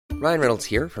Ryan Reynolds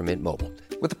here from Mint Mobile.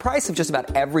 With the price of just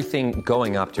about everything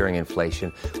going up during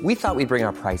inflation, we thought we'd bring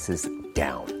our prices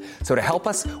down. So to help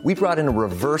us, we brought in a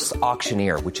reverse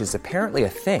auctioneer, which is apparently a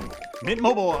thing. Mint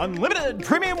Mobile Unlimited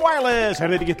Premium Wireless. How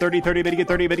to get 30, 30, bit to get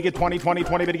 30, bit to get 20, 20,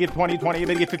 20, bit to get 20, 20,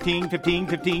 bit to get 15, 15,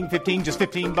 15, 15, just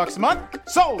 $15 a month?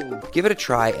 Sold! Give it a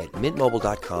try at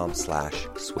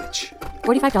mintmobile.com/switch.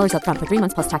 $45 up front for 3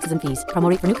 months plus taxes and fees. Promo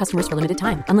rate for new customers for limited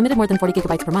time. Unlimited more than 40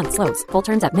 gigabytes per month. Slows full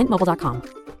terms at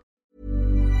mintmobile.com.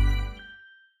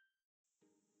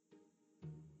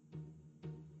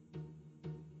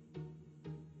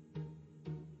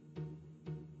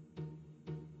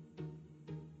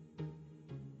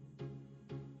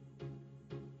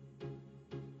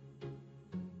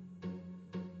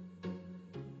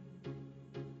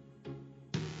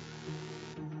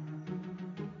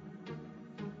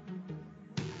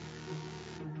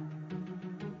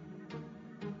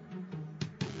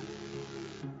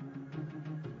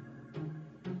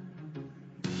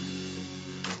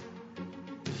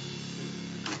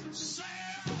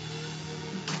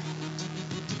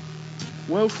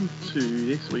 Welcome to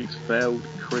this week's Failed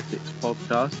Critics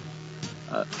podcast.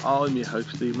 I'm your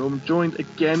host, Steve Norman, joined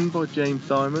again by James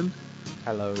Diamond.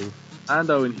 Hello. And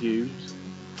Owen Hughes.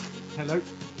 Hello.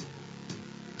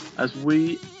 As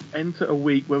we enter a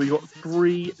week where we got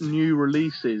 3 new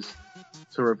releases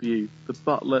to review. The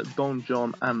Butler, Don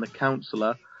John and The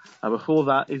Counsellor. Before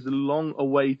that is the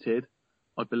long-awaited,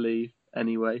 I believe,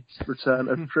 anyway, return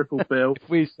of Triple Bill. If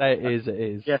we say it is, it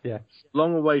is. Yeah. Yes.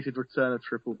 Long-awaited return of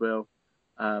Triple Bill.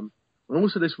 And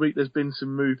also this week there's been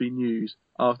some movie news.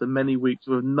 After many weeks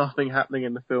with nothing happening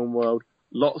in the film world,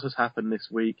 lots has happened this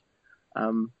week.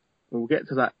 We'll get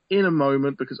to that in a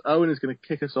moment because Owen is going to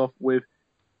kick us off with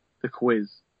the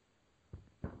quiz.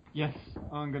 Yes,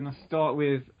 I'm going to start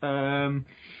with,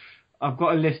 I've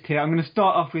got a list here. I'm going to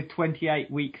start off with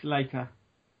 28 weeks later.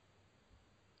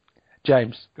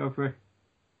 James. Go for it.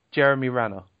 Jeremy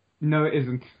Renner. No, it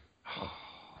isn't. Oh,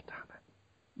 damn it.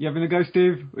 You having a go,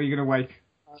 Steve, or are you going to wait?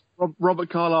 Robert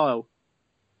Carlyle.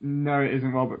 No, it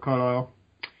isn't Robert Carlyle.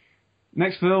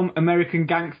 Next film, American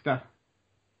Gangster.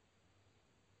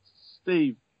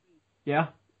 Steve. Yeah?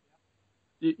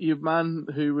 Your man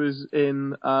who was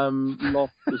in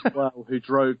Lost as well, who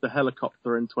drove the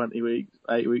helicopter in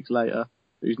 8 weeks later,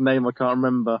 whose name I can't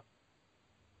remember.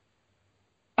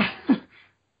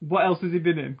 What else has he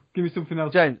been in? Give me something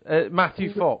else. James,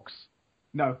 Matthew Fox.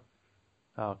 No.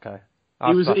 Oh, okay.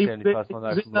 He was the only person I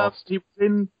know from Lost. He was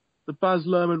in the Baz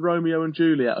Luhrmann Romeo and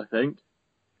Juliet, I think.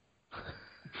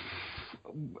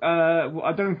 Well,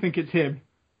 I don't think it's him.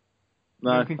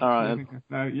 No, alright.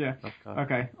 No, yeah.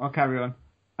 Okay, I'll carry on.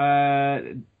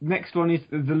 Next one is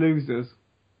The Losers.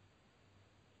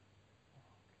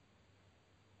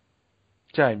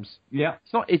 James. Yeah.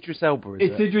 It's not Idris Elba, is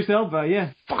it? It's Idris Elba,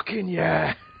 yeah. Fucking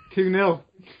yeah. 2-0.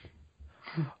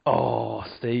 Oh,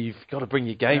 Steve, got to bring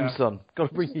your game, son. Got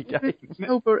to bring your game.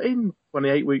 Elba in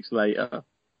 28 weeks later.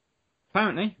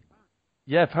 Apparently.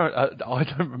 Yeah, apparently. I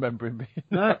don't remember him being.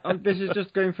 No, this is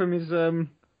just going from his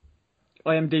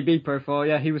IMDb profile.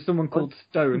 Yeah, he was someone called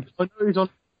Stone. I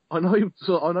know he was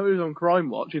on Crime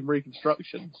Watch in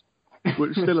Reconstructions,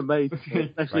 which is still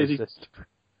amazing,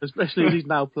 especially as he's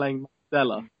now playing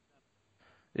Mandela.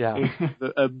 Yeah,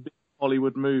 a big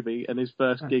Hollywood movie, and his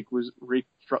first gig was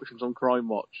Reconstructions on Crime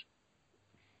Watch.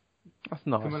 That's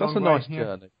nice. That's a nice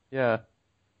journey. Yeah.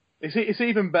 It's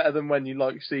even better than when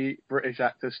you see British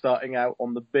actors starting out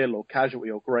on The Bill or Casualty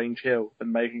or Grange Hill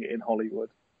and making it in Hollywood.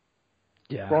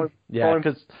 Yeah,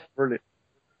 because brilliant.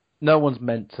 No one's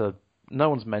meant to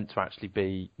actually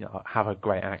be have a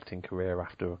great acting career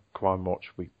after a Crime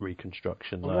Watch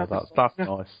reconstruction. That's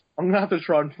nice. I'm gonna have to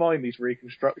try and find these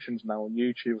reconstructions now on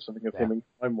YouTube or something of him in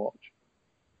Crime Watch.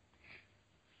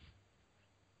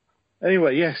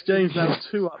 Anyway, yes, James now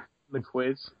 2 up in the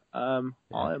quiz. I am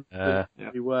doing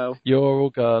pretty well. You're all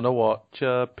gonna watch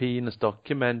a penis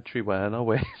documentary when I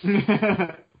win.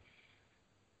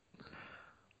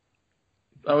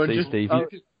 Steve,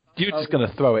 you're just going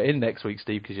to throw it in next week,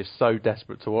 Steve, because you're so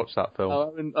desperate to watch that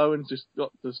film. Owen's just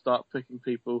got to start picking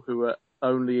people who are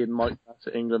only in Mike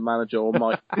Bassett England Manager or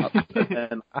Mike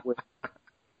and win.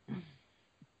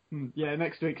 Yeah,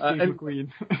 next week, Steve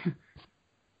McQueen.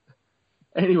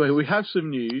 Anyway, we have some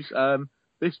news.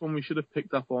 This one we should have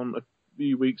picked up on a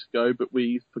few weeks ago, but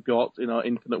we forgot in our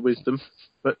infinite wisdom.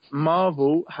 But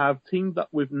Marvel have teamed up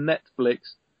with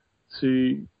Netflix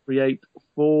to create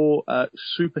 4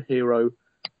 superhero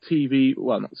TV,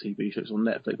 well, not TV shows on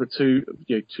Netflix, but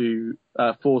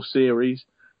 4 series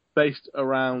based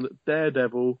around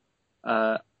Daredevil,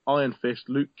 Iron Fist,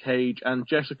 Luke Cage, and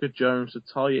Jessica Jones to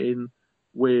tie in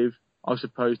with I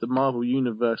suppose, the Marvel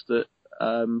Universe that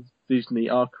Disney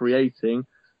are creating,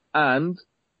 and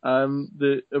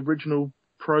the original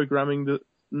programming that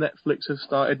Netflix has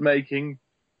started making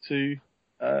to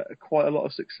quite a lot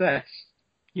of success.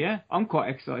 Yeah, I'm quite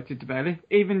excited about it,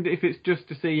 even if it's just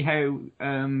to see how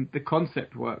the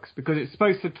concept works, because it's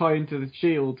supposed to tie into the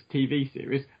S.H.I.E.L.D. TV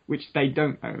series, which they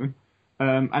don't own,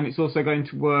 and it's also going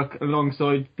to work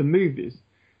alongside the movies.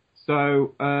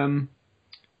 So,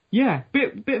 yeah,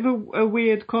 bit of a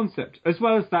weird concept. As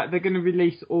well as that, they're going to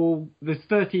release there's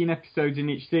 13 episodes in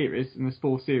each series, and there's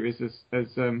 4 series, as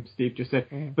Steve just said,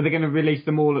 but they're going to release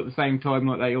them all at the same time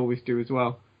like they always do as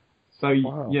well. So,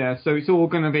 yeah, so it's all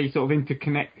going to be sort of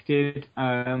interconnected.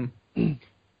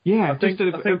 Yeah, I think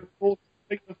the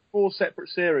 4 separate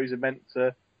series are meant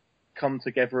to come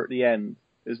together at the end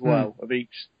as well, of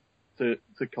each to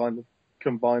kind of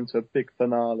combine to a big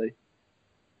finale.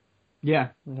 Yeah.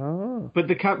 Oh. But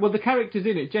the characters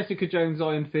in it, Jessica Jones,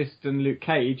 Iron Fist, and Luke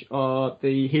Cage, are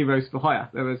the heroes for hire.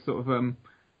 They're a sort of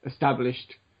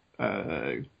established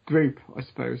group, I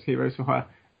suppose, heroes for hire.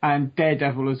 And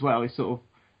Daredevil as well is sort of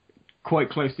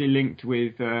quite closely linked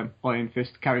with Iron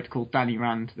Fist, a character called Danny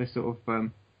Rand. They're sort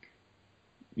of,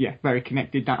 very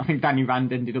connected. I think Danny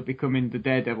Rand ended up becoming the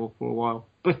Daredevil for a while.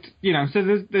 But, so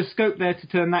there's scope there to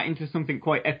turn that into something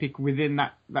quite epic within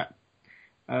that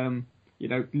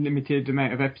limited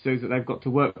amount of episodes that they've got to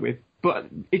work with. But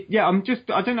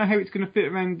I don't know how it's going to fit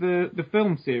around the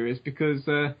film series, because,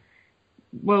 how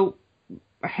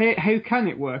can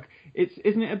it work?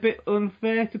 Isn't it a bit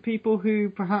unfair to people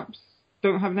who perhaps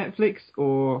don't have Netflix,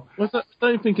 or? Well, I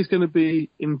don't think it's going to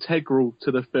be integral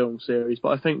to the film series, but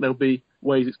I think there'll be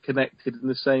ways it's connected in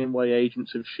the same way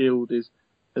Agents of S.H.I.E.L.D.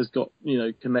 has got,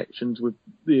 connections with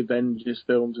the Avengers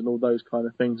films and all those kind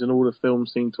of things, and all the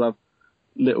films seem to have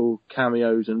little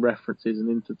cameos and references and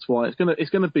intertwine. It's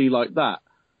gonna be like that.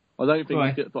 I don't think.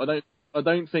 Right. I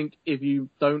don't think if you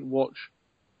don't watch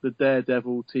the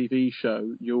Daredevil TV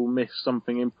show, you'll miss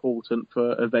something important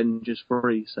for Avengers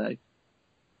 3, say.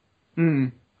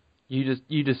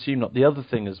 You'd assume not. The other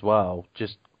thing as well,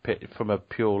 just from a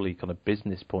purely kind of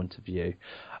business point of view,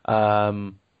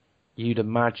 you'd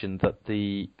imagine that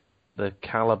the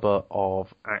caliber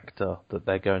of actor that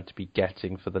they're going to be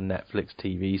getting for the Netflix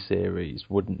TV series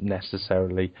wouldn't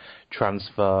necessarily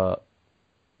transfer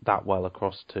that well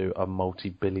across to a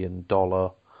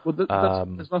multi-billion-dollar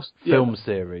film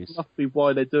series. That must be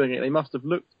why they're doing it. They must have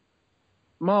looked.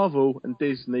 Marvel and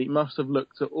Disney must have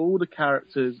looked at all the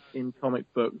characters in comic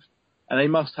books, and they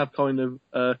must have kind of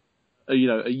a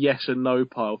yes and no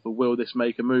pile for will this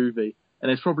make a movie. And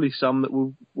there's probably some that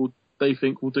will they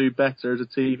think will do better as a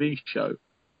TV show,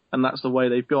 and that's the way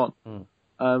they've gone.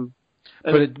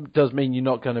 But it does mean you're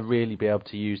not going to really be able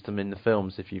to use them in the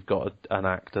films if you've got an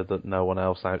actor that no one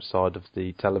else outside of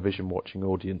the television watching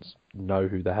audience know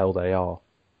who the hell they are.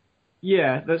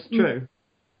 Yeah, that's true.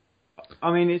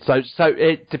 I mean, so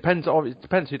it depends. It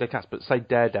depends who they cast. But say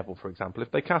Daredevil, for example,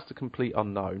 if they cast a complete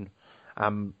unknown,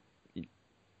 that's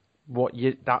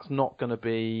not going to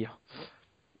be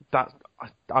that.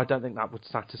 I don't think that would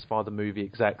satisfy the movie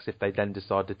execs if they then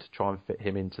decided to try and fit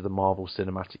him into the Marvel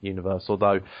Cinematic Universe.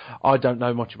 Although I don't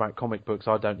know much about comic books,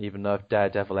 I don't even know if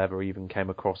Daredevil ever even came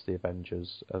across the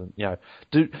Avengers.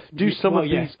 Do some of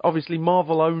these? Obviously,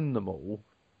 Marvel own them all.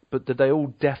 But do they all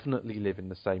definitely live in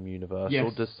the same universe? Yes,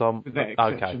 or does some? With that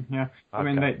exception, yeah. I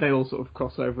mean, they all sort of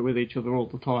cross over with each other all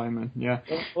the time, and yeah.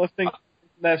 Well, I think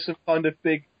there's some kind of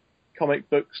big comic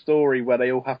book story where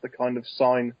they all have to kind of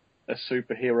sign a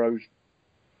superhero's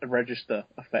register,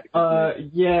 effectively.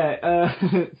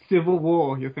 Civil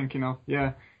War. You're thinking of,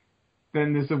 yeah.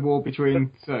 Then there's a war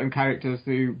between certain characters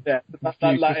who. Yeah,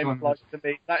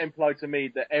 that implied to me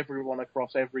that everyone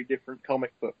across every different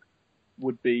comic book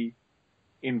would be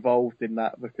involved in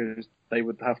that, because they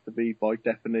would have to be by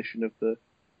definition of the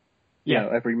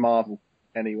every Marvel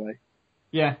anyway.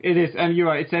 Yeah, it is, and you're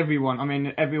right, it's everyone. I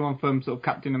mean, everyone from sort of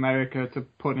Captain America to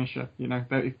Punisher,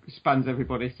 it spans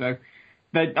everybody. So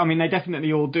they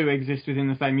definitely all do exist within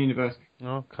the same universe.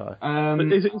 Okay.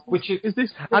 Is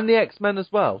this and the X-Men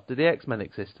as well? Do the X-Men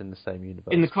exist in the same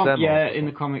universe? In the comics,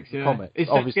 yeah.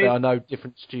 Obviously, I know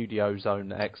different studios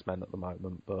own X-Men at the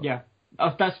moment, but yeah.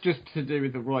 That's just to do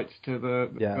with the rights to the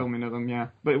filming of them, yeah.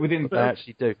 But within they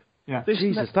actually do. Yeah.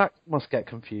 Jesus, that must get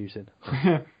confusing.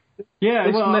 I've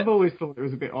always thought it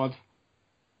was a bit odd.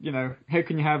 How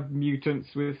can you have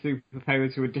mutants with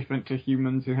superpowers who are different to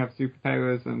humans who have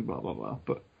superpowers and blah blah blah?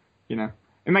 But it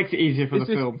makes it easier for the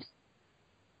films.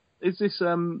 Is this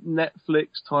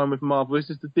Netflix time with Marvel? Is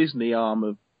this the Disney arm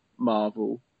of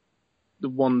Marvel? The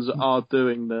ones that are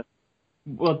doing the.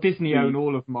 Well, Disney own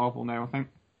all of Marvel now, I think.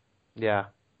 Yeah.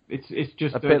 It's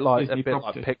just a bit like Disney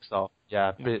like Pixar.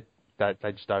 Yeah,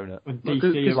 they just own it. And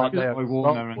DC is like by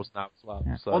Warner. Now as well.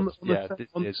 Yeah. So, On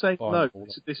the same note,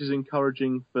 this is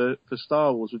encouraging for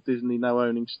Star Wars, with Disney now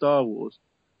owning Star Wars.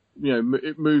 You know,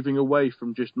 moving away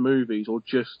from just movies or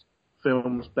just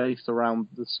films based around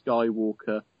the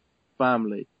Skywalker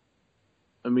family.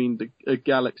 I mean, a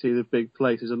galaxy is a big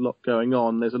place. There's a lot going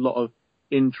on. There's a lot of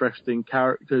interesting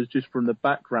characters just from the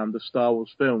background of Star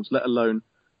Wars films, let alone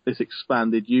this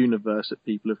expanded universe that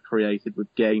people have created with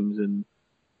games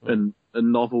and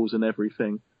novels and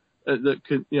everything. That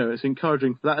could, you know, it's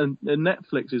encouraging for that. And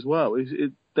Netflix as well.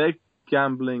 They're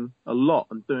gambling a lot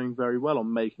and doing very well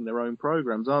on making their own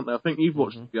programs, aren't they? I think you've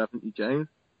watched them, haven't you, James?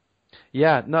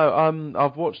 Yeah, no,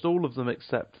 I've watched all of them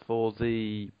except for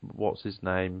the what's his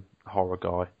name horror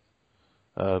guy,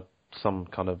 some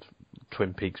kind of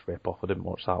Twin Peaks rip-off. I didn't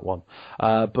watch that one,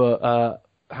 but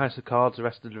House of Cards,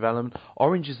 Arrested Development,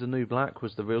 Orange Is the New Black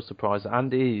was the real surprise,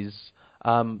 and is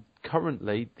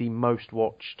currently the most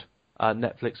watched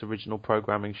Netflix original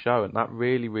programming show, and that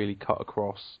really cut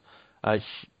across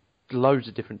loads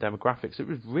of different demographics. It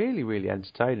was really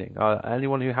entertaining.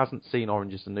 Anyone who hasn't seen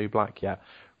Orange Is the New Black yet,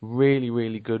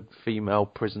 really good female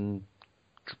prison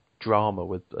drama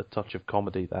with a touch of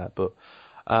comedy there. But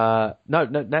no,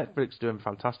 Netflix doing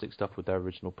fantastic stuff with their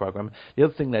original program. The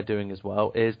other thing they're doing as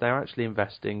well is they're actually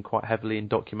investing quite heavily in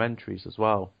documentaries as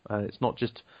well. It's not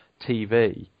just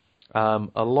TV.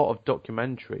 A lot of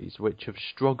documentaries which have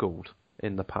struggled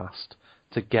in the past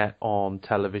to get on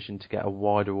television, to get a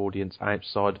wider audience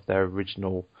outside of their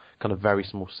original kind of very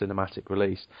small cinematic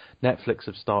release. Netflix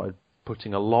have started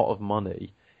putting a lot of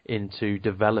money into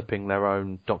developing their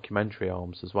own documentary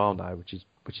arms as well now, which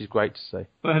is great to see.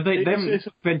 But have they haven't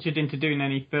ventured into doing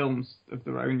any films of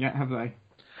their own yet, have they?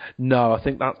 No, I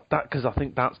think because I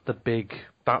think that's the big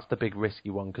risky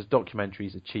one, because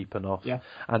documentaries are cheap enough,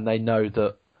 and they know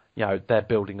that, you know, they're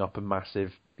building up a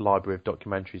massive library of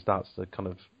documentaries. That's the kind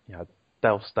of, you know,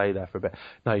 they'll stay there for a bit.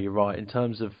 No, you're right. In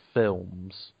terms of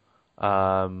films,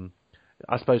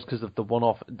 I suppose because of the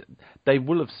one-off, they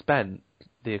will have spent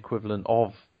the equivalent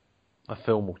of a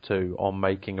film or two on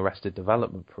making Arrested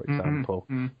Development, for example.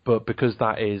 But because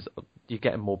that is, you're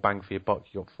getting more bang for your buck.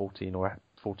 You've got 14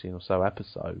 or so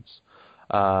episodes,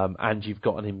 and you've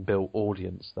got an inbuilt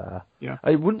audience there. Yeah,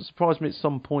 it wouldn't surprise me at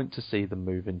some point to see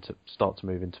them start to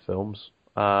move into films.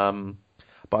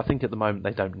 But I think at the moment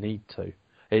they don't need to.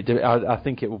 I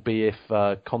think it will be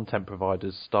if content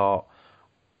providers start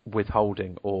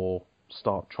withholding or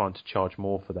start trying to charge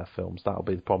more for their films. That'll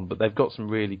be the problem. But they've got some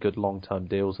really good long-term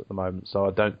deals at the moment, so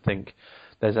I don't think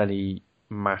there's any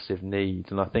massive need.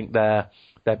 And I think their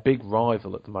big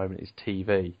rival at the moment is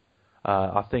TV.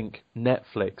 I think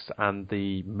Netflix and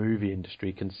the movie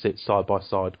industry can sit side by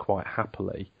side quite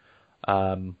happily.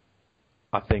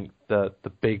 I think the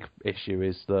big issue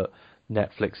is that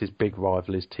Netflix's big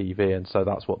rival is TV, and so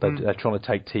that's what they're trying to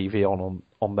take TV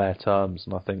on their terms,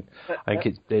 and I think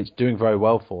it's doing very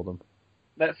well for them.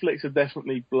 Netflix are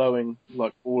definitely blowing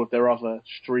like all of their other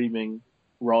streaming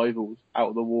rivals out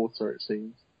of the water, it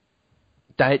seems.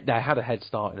 They had a head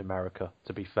start in America,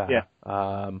 to be fair.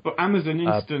 Yeah. But Amazon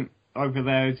Instant over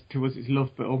there towards its love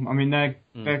film. I mean, they're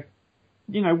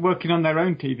working on their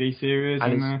own TV series,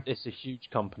 and it's a huge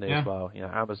company as well. You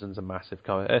know, Amazon's a massive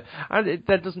company, and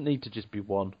there doesn't need to just be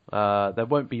one. There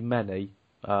won't be many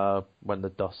when the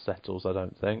dust settles, I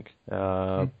don't think.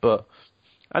 But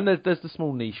and there's the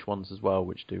small niche ones as well,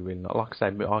 which do really like I say,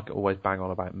 I always bang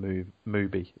on about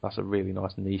Mubi. That's a really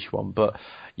nice niche one. But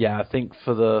yeah, I think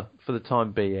for the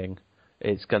time being,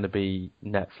 it's going to be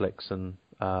Netflix and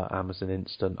Amazon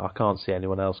Instant. I can't see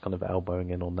anyone else kind of elbowing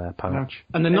in on their patch. No.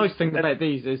 And the nice thing about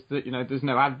these is that, you know, there's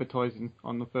no advertising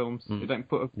on the films. You don't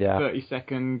put a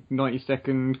 30-second,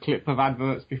 90-second clip of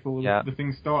adverts before the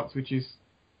thing starts, which is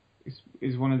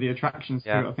one of the attractions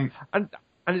to it, I think.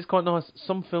 And it's quite nice.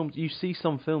 Some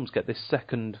films get this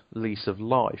second lease of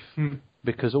life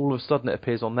because all of a sudden it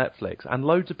appears on Netflix, and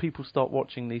loads of people start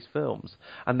watching these films,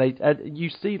 and you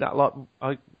see that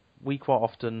we quite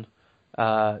often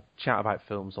chat about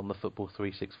films on the Football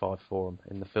 365 forum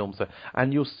in the film,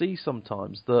 and you'll see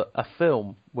sometimes that a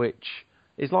film which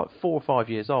is like 4 or 5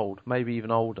 years old, maybe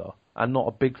even older, and not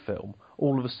a big film,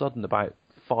 all of a sudden about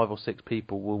 5 or 6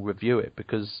 people will review it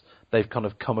because they've kind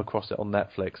of come across it on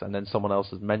Netflix and then someone else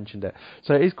has mentioned it.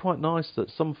 So it is quite nice that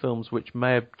some films which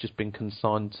may have just been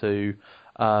consigned to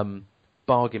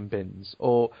bargain bins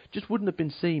or just wouldn't have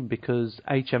been seen because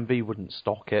HMV wouldn't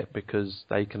stock it because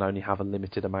they can only have a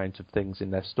limited amount of things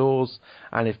in their stores,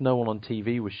 and if no one on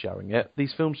TV was showing it,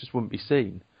 these films just wouldn't be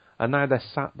seen. And now they're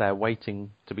sat there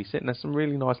waiting to be seen. There's some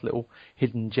really nice little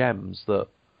hidden gems that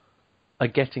are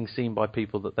getting seen by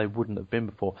people that they wouldn't have been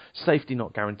before. Safety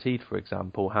Not Guaranteed, for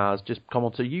example, has just come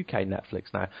onto UK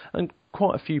Netflix now, and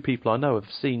quite a few people I know have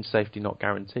seen Safety Not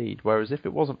Guaranteed, whereas if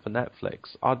it wasn't for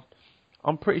Netflix,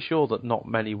 I'm pretty sure that not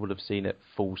many would have seen it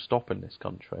full stop in this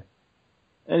country.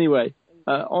 Anyway,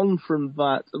 on from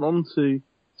that and on to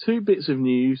two bits of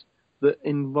news that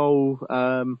involve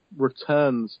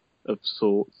returns of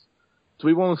sorts. Do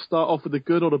we want to start off with the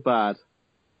good or the bad?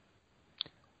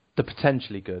 The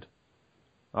potentially good.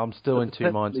 I'm still in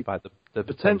two minds about the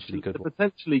potentially good one. The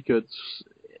potentially good,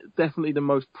 definitely the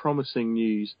most promising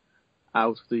news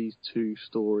out of these two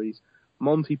stories.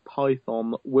 Monty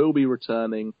Python will be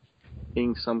returning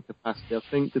in some capacity. I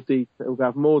think we'll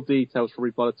have more details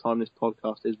probably by the time this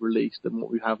podcast is released than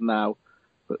what we have now,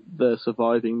 but the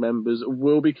surviving members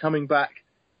will be coming back.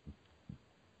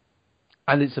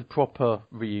 And it's a proper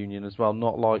reunion as well,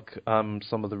 not like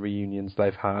some of the reunions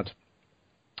they've had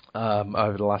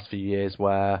over the last few years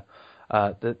where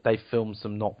they filmed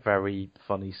some not very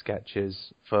funny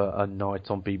sketches for a night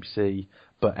on BBC,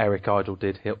 but Eric Idle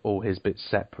did all his bits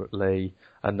separately,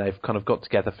 and they've kind of got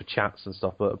together for chats and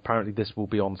stuff, but apparently this will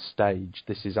be on stage.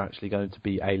 This is actually going to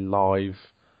be a live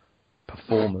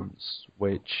performance,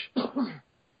 which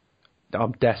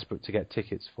I'm desperate to get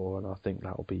tickets for, and I think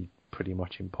that will be pretty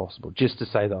much impossible. Just to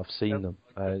say that I've seen them.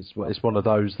 It's one of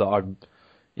those that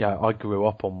I grew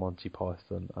up on Monty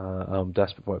Python. I'm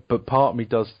desperate for it. But part of me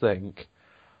does think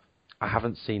I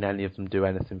haven't seen any of them do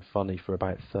anything funny for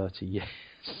about 30 years.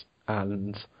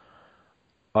 And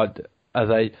are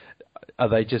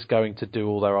they just going to do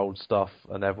all their old stuff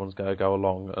and everyone's going to go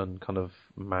along and kind of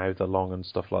mouth along and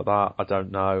stuff like that? I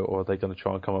don't know. Or are they going to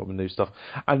try and come up with new stuff?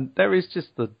 And there is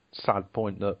just the sad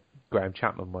point that Graham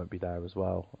Chapman won't be there as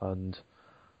well. And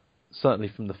certainly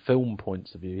from the film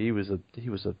points of view, he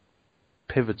was a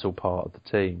pivotal part of the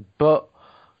team. But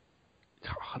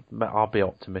I'll be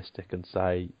optimistic and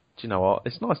say, do you know what?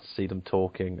 It's nice to see them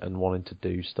talking and wanting to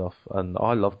do stuff. And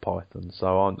I love Python,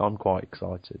 so I'm quite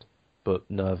excited, but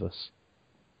nervous.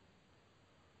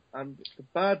 And the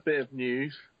bad bit of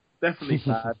news, definitely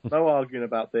bad. No arguing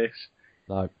about this.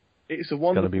 No, it's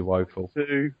going to be woeful.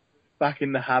 Back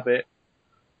in the habit.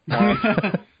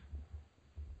 The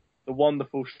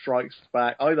Wonderful Strikes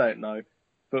Back. I don't know.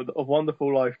 But A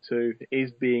Wonderful Life 2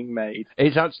 is being made.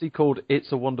 It's actually called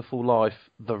It's a Wonderful Life,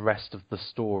 The Rest of the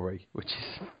Story, which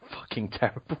is a fucking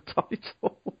terrible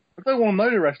title. I don't want to know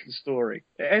the rest of the story.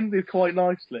 It ended quite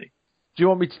nicely. Do you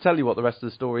want me to tell you what the rest of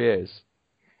the story is?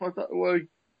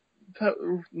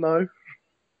 No.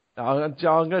 I'm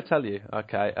going to tell you.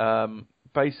 Okay.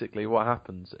 Basically, what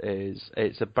happens is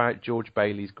it's about George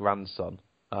Bailey's grandson,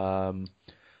 and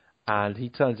he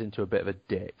turns into a bit of a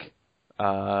dick.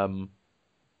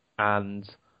 And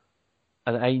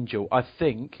an angel, I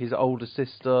think his older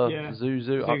sister,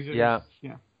 Zuzu,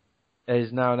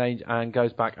 is now an angel and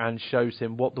goes back and shows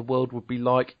him what the world would be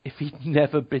like if he'd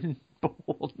never been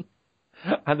born.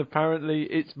 And apparently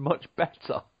it's much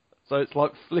better. So it's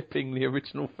like flipping the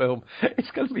original film.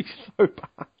 It's going to be so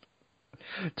bad.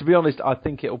 To be honest, I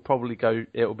think it'll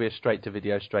be a straight to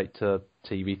video, straight to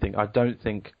TV thing. I don't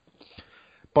think,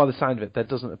 by the sound of it, there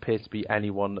doesn't appear to be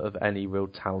anyone of any real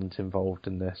talent involved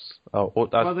in this. They've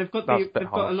got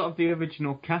a lot of the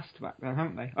original cast back there,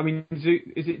 haven't they? I mean, is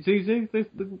it Zuzu,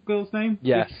 the girl's name?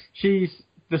 Yes. She's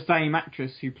the same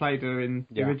actress who played her in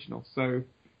the original, so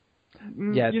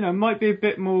might be a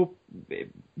bit more.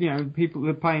 People that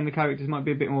are playing the characters might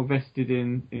be a bit more vested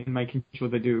in making sure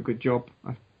they do a good job.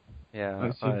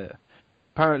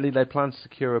 Apparently, they plan to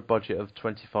secure a budget of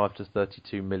 $25 to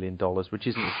 $32 million, which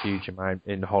isn't a huge amount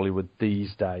in Hollywood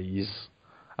these days.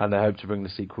 And they hope to bring the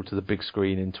sequel to the big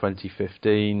screen in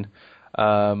 2015.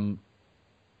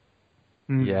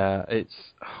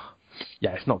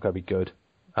 It's not going to be good.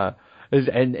 It's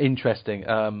interesting.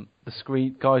 The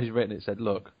screen guy who's written it said,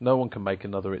 "Look, no one can make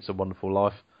another It's a Wonderful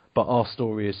Life, but our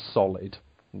story is solid."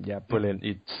 Yeah, brilliant.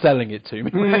 You're selling it to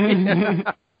me.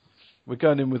 We're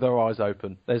going in with our eyes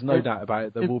open. There's no doubt about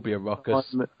it. There will be a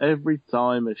ruckus. Every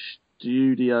time a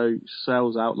studio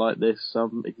sells out like this,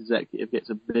 some executive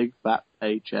gets a big fat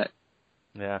paycheck.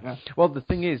 Yeah. Well, the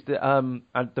thing is that, and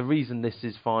the reason this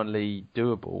is finally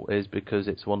doable is because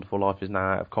It's a Wonderful Life is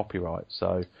now out of copyright.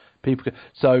 So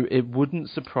so it wouldn't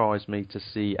surprise me to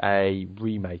see a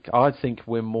remake. I think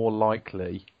we're more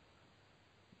likely,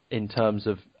 in terms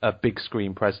of a big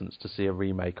screen presence, to see a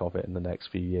remake of it in the next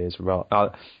few years.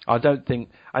 I think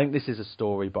this is a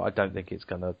story, but I don't think it's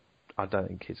gonna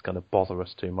bother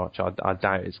us too much. I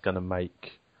doubt it's gonna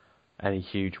make any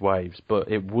huge waves,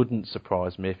 but it wouldn't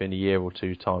surprise me if in a year or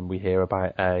two time we hear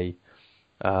about a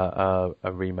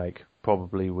remake.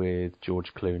 probably with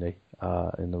George Clooney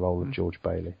in the role of George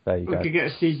Bailey. There you go. We could get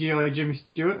a CGI Jimmy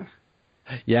Stewart.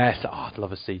 Yes, I'd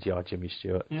love a CGI Jimmy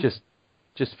Stewart. Yeah.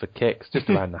 Just for kicks, just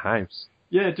around the house.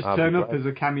 Yeah, just That'd turn be up great. as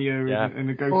a cameo in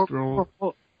a ghost role.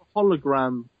 Or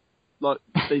hologram, like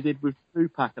they did with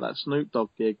Tupac at that Snoop Dogg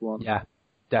gig one. Yeah,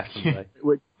 definitely.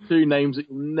 With two names that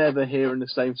you'll never hear in the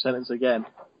same sentence again.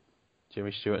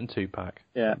 Jimmy Stewart and Tupac.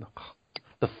 Yeah.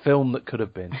 The film that could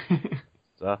have been.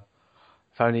 So,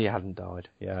 if only he hadn't died.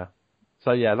 Yeah.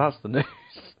 So yeah, that's the news.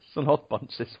 It's an odd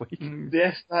bunch this week.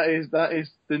 Yes, that is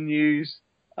the news.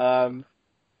 I'll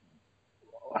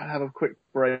have a quick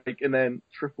break and then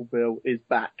Triple Bill is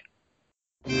back.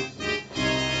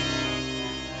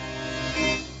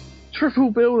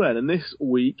 Triple Bill then, and this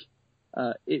week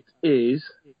it is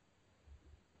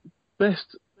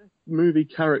best movie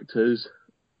characters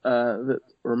that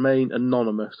remain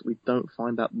anonymous. We don't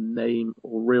find out the name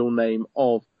or real name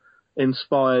of,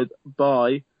 inspired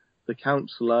by The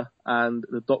Counselor and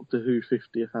the Doctor Who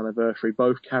 50th anniversary,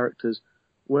 both characters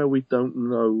where we don't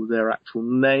know their actual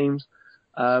names.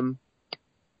 I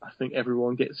think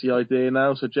everyone gets the idea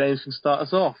now, so James can start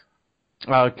us off.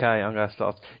 Okay, I'm going to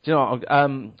start. Do you know what?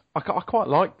 I quite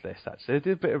like this, actually. I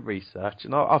did a bit of research,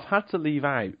 and I've had to leave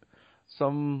out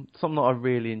some that I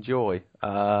really enjoy,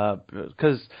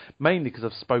 mainly because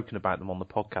I've spoken about them on the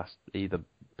podcast either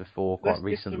before quite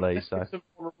recently. Let's get some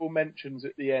honourable mentions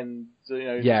at the end.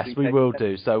 Yes, we will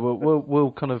do. So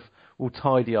we'll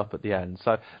tidy up at the end.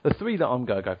 So the three that I'm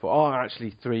going to go for are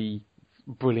actually three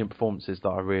brilliant performances that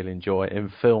I really enjoy in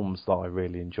films that I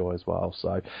really enjoy as well.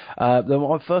 So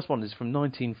my first one is from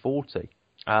 1940,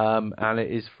 and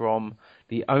it is from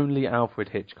the only Alfred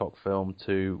Hitchcock film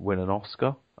to win an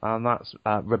Oscar, and that's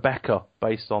Rebecca,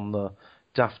 based on the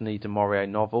Daphne du Maurier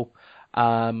novel,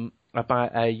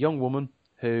 about a young woman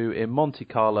who in Monte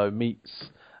Carlo meets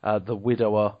the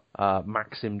widower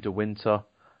Maxim de Winter,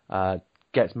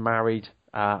 gets married,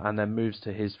 and then moves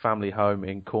to his family home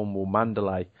in Cornwall,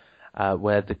 Mandalay,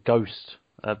 where the ghost,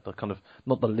 the kind of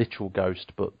not the literal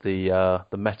ghost, but the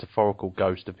metaphorical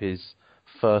ghost of his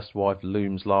first wife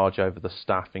looms large over the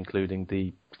staff, including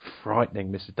the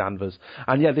frightening Mrs. Danvers.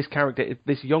 And yeah, this character,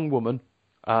 this young woman,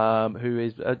 who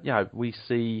is,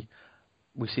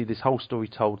 we see this whole story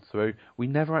told through. We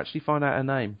never actually find out her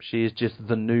name. She is just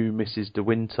the new Mrs. De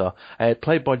Winter,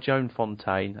 played by Joan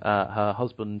Fontaine. Her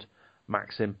husband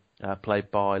Maxim,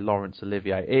 played by Laurence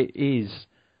Olivier. It is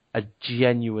a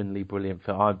genuinely brilliant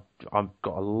film. I've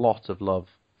got a lot of love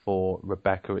for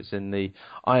Rebecca. It's in the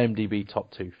IMDb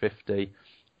top 250.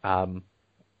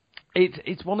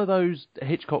 It's one of those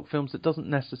Hitchcock films that doesn't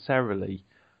necessarily,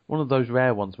 one of those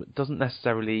rare ones, but doesn't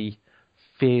necessarily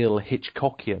feel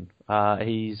Hitchcockian. I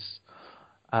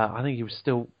think he was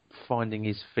still finding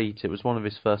his feet. It was one of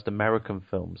his first American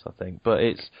films, I think, but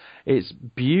it's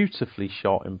beautifully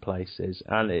shot in places,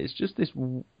 and it's just this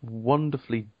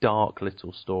wonderfully dark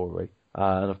little story.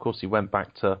 And of course, he went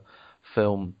back to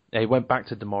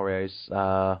Du Maurier's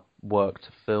work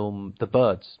to film The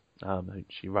Birds.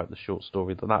 She wrote the short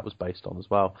story that was based on as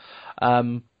well.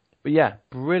 But yeah,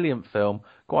 brilliant film,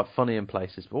 quite funny in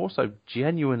places, but also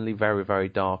genuinely very, very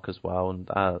dark as well. And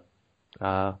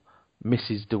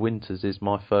Mrs. De Winters is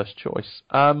my first choice.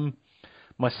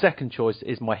 My second choice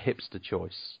is my hipster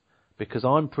choice, because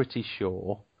I'm pretty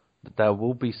sure that there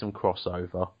will be some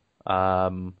crossover.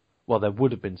 Well, there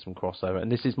would have been some crossover,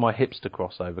 and this is my hipster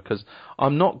crossover, because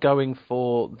I'm not going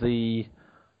for the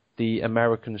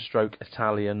American stroke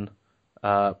Italian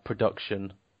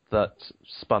production that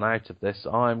spun out of this.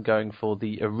 I'm going for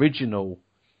the original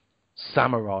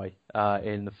samurai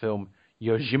in the film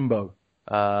Yojimbo,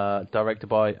 directed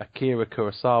by Akira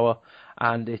Kurosawa,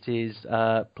 and it is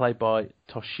played by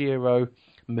Toshiro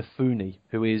Mifune,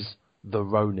 who is the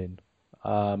Ronin.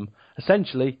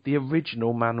 Essentially, the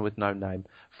original man with no name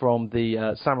from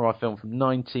the samurai film from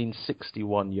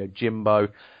 1961, Yojimbo.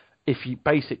 If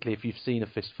you've seen A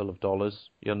Fistful of Dollars,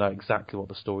 you'll know exactly what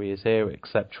the story is here,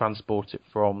 except transport it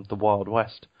from the Wild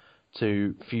West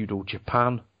to feudal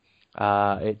Japan.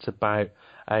 It's about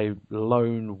a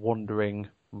lone wandering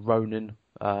Ronin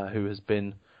who has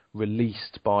been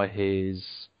released by his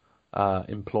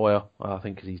employer, I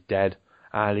think, because he's dead,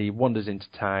 and he wanders into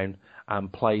town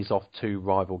and plays off two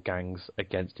rival gangs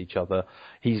against each other.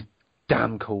 He's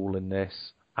damn cool in this.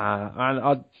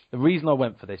 And the reason I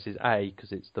went for this is A,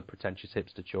 because it's the pretentious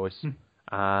hipster choice,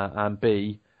 and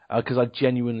B, because I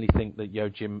genuinely think that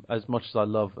as much as I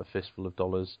love A Fistful of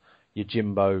Dollars,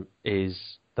 Yojimbo is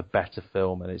the better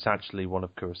film, and it's actually one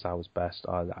of Kurosawa's best.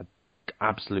 I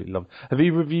absolutely love it. Have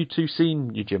either of you two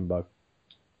seen Yojimbo?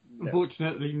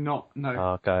 Unfortunately not,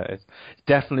 no. Okay, it's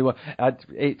definitely one.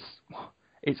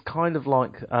 it's kind of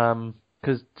like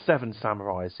because Seven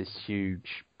Samurai is this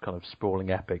huge kind of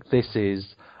sprawling epic. This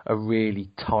is a really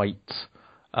tight,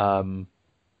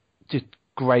 just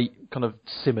great kind of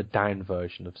simmered down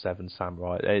version of Seven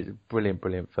Samurai. It's a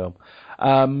brilliant film.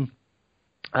 And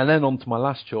then on to my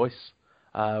last choice,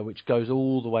 which goes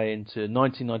all the way into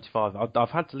 1995. I've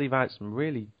had to leave out some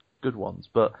really good ones,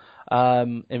 but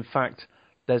in fact,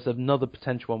 there's another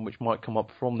potential one which might come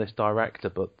up from this director,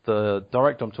 but the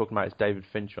director I'm talking about is David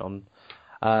Fincher on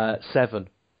Seven.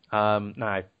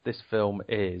 Now, this film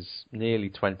is nearly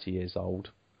 20 years old,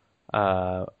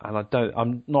 and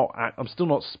I'm still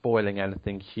not spoiling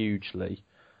anything hugely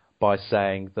by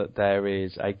saying that there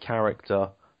is a character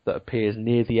that appears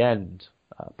near the end,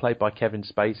 played by Kevin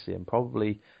Spacey, and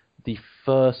probably the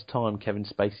first time Kevin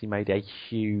Spacey made a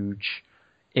huge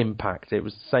impact. It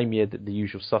was the same year that The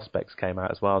Usual Suspects came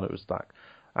out as well, and it was that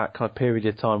kind of period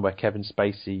of time where Kevin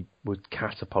Spacey was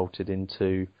catapulted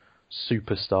into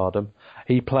superstardom.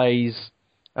 He plays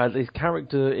his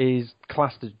character is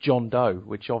classed as John Doe,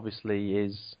 which obviously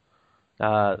is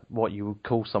what you would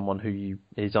call someone who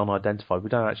is unidentified. We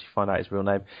don't actually find out his real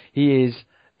name. He is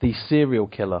the serial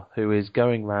killer who is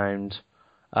going round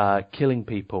killing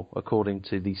people according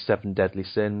to the 7 deadly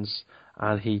sins,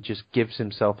 and he just gives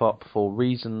himself up for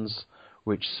reasons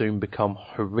which soon become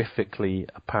horrifically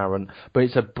apparent. But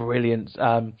it's a brilliant,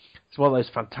 it's one of those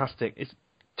fantastic, it's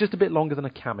just a bit longer than a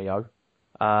cameo,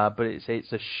 but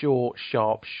it's a short,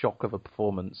 sharp shock of a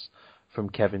performance from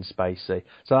Kevin Spacey.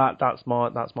 So that's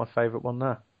my favourite one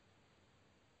there.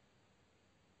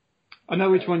 I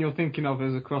know which one you're thinking of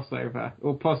as a crossover,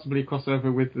 or possibly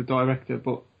crossover with the director,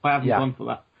 but I haven't gone for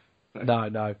that. So.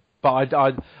 No. But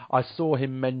I saw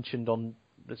him mentioned on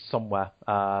somewhere,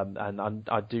 and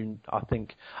I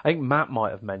think Matt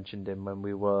might have mentioned him when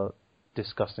we were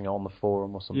discussing it on the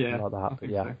forum or something like that. But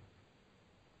yeah.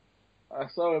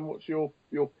 So, and what's your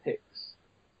picks?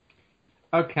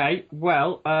 Okay,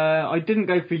 well, I didn't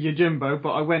go for Yojimbo, but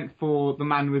I went for The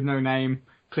Man with No Name,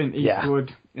 Clint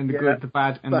Eastwood, in The Good, the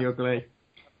Bad, and the Ugly.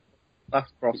 That's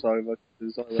crossover.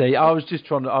 See, I was just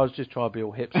trying to be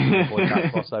all hipster to avoid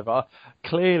that crossover.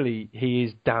 Clearly, he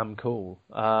is damn cool,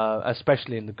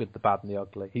 especially in The Good, the Bad, and the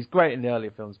Ugly. He's great in the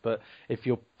earlier films, but if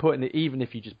you're putting it, even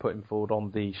if you just put him forward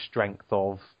on the strength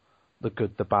of The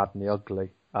Good, the Bad, and the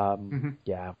Ugly,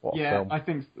 what a film. I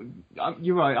think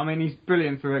you're right. I mean, he's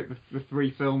brilliant throughout the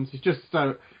 3 films. He's just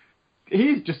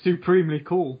supremely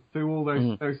cool through all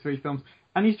those 3 films,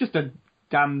 and he's just a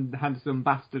damn handsome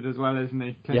bastard as well, isn't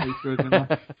he?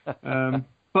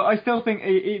 But I still think,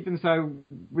 even so,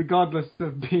 regardless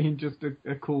of being just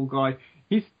a cool guy,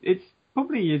 it's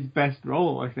probably his best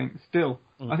role, I think, still.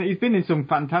 I think he's been in some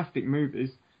fantastic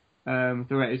movies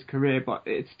throughout his career, but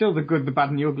it's still The Good, the Bad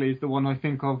and the Ugly is the one I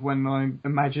think of when I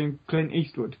imagine Clint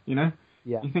Eastwood, you know?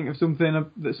 Yeah. You think of something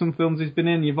that some films he's been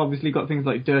in, you've obviously got things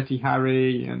like Dirty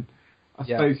Harry, and I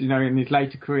suppose, in his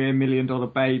later career, $1 Million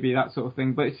Baby, that sort of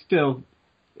thing, but it's still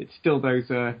those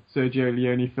Sergio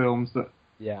Leone films that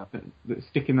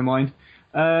stick in the mind.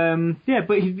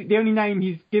 But he's the only name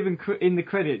he's given in the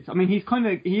credits. I mean, he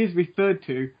is referred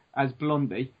to as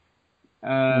Blondie,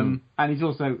 and he's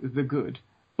also The Good.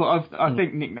 But I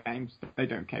think nicknames, they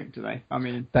don't count, do they? I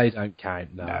mean, they don't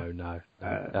count.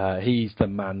 No. He's the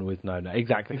man with no name.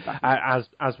 Exactly.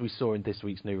 As we saw in this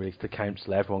week's new release, The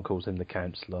Counselor. Everyone calls him The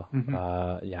Counselor.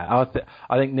 I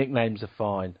think nicknames are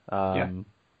fine.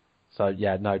 So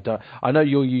don't. I know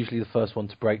you're usually the first one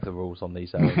to break the rules on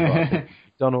these areas,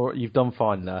 but you've done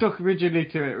fine there. Stuck rigidly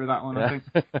to it with that one, I think.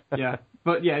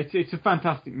 But it's a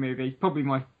fantastic movie. Probably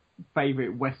my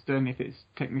favourite Western, if it's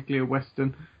technically a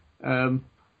Western.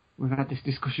 We've had this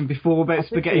discussion before about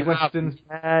spaghetti westerns.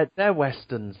 They're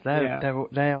westerns. They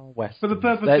are westerns. For the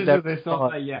purposes of this, I'll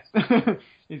say yes.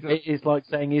 It's like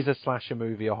saying, is a slasher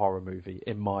movie a horror movie,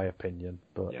 in my opinion.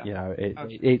 But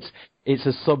it's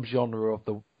a subgenre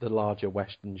of the larger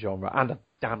western genre, and a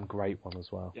damn great one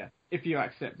as well. Yeah, if you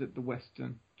accept that the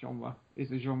western genre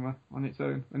is a genre on its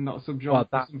own and not a subgenre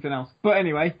of something else. But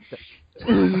anyway,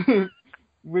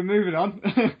 we're moving on.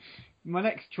 My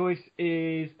next choice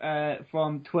is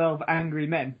from 12 Angry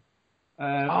Men.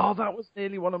 That was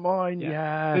nearly one of mine.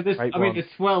 Yeah. So there's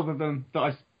 12 of them that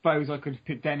I suppose I could have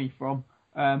picked any from.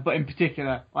 But in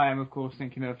particular, I am, of course,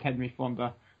 thinking of Henry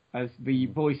Fonda as the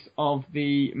voice of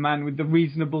the man with the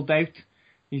reasonable doubt.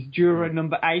 He's juror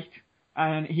number 8,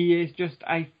 and he is just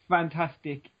a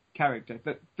fantastic character.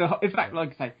 In fact,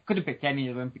 like I say, could have picked any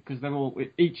of them because they're all,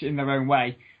 each in their own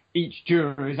way. Each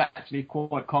juror is actually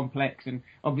quite complex, and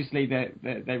obviously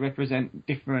they represent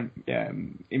different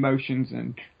emotions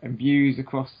and views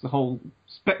across the whole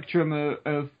spectrum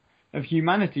of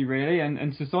humanity, really,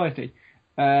 and society.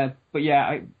 But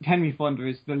yeah, Henry Fonda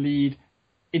is the lead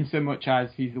in so much as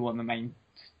he's the one the main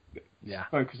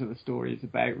focus of the story is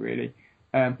about, really.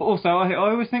 But also, I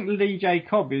always think Lee J.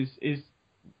 Cobb is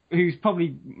who's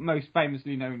probably most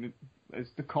famously known as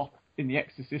the cop in The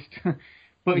Exorcist.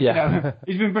 But you know,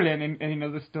 he's been brilliant in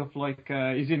other stuff, like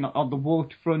he's in On the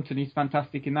Waterfront, and he's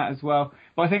fantastic in that as well.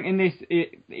 But I think in this,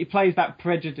 he plays that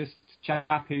prejudiced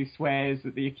chap who swears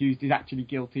that the accused is actually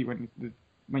guilty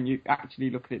when you actually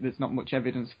look at it, there's not much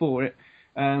evidence for it.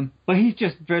 But he's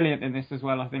just brilliant in this as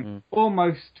well, I think.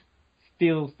 Almost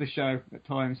steals the show at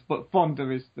times, but Fonda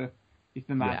is the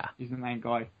man. Yeah. He's the main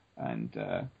guy. And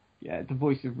the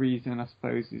voice of reason, I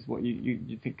suppose, is what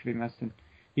you think of him as. And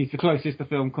he's the closest the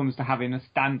film comes to having a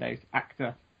standout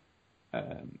actor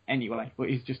anyway, but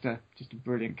he's just a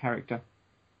brilliant character.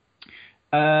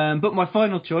 But my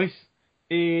final choice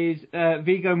is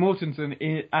Viggo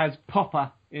Mortensen as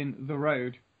Popper in The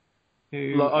Road.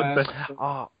 Who,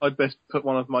 I'd best put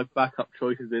one of my backup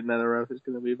choices in then, or else it's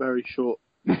going to be very short.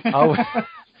 Oh,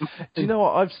 do you know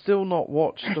what? I've still not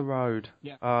watched The Road.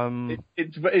 Yeah.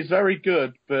 It's very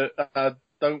good, but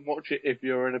don't watch it if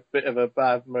you're in a bit of a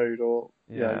bad mood or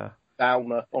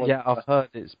downer. Yeah, I've heard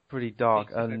it's pretty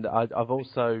dark, and I've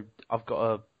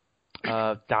got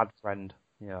a dad friend,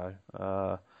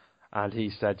 and he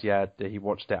said he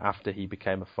watched it after he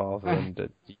became a father, and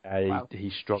he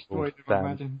struggled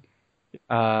then.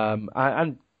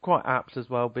 And quite apt as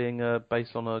well, being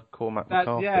based on a Cormac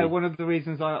McCarthy. Yeah, one of the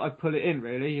reasons I put it in,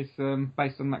 really, is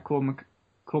based on that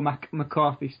Cormac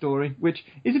McCarthy story, which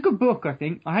is a good book, I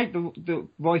think. I hate the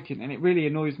writing, and it really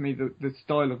annoys me, the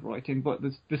style of writing, but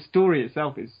the story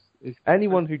itself is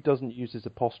anyone who doesn't use his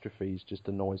apostrophes just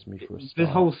annoys me for a start.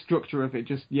 The whole structure of it,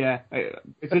 it's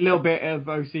a little bit of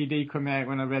OCD coming out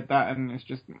when I read that, and it's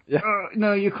just,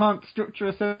 no, you can't structure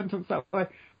a sentence that way.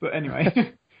 But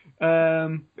anyway...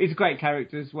 he's a great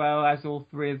character as well, as all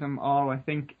three of them are, I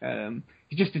think.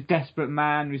 He's just a desperate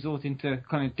man resorting to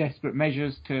kind of desperate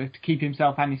measures to keep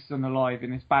himself and his son alive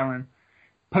in this barren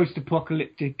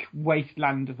post-apocalyptic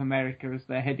wasteland of America as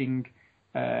they're heading...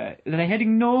 are they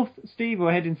heading north, Steve,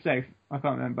 or heading south? I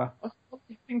can't remember. I thought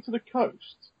they heading to the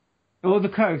coast. Or the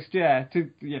coast, yeah, to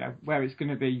where it's going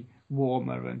to be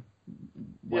warmer and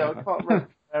whatever. Yeah, I can't remember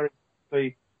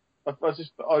very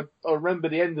I remember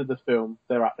the end of the film.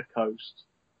 They're at the coast.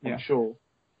 I'm sure.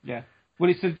 Yeah.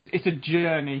 Well, it's a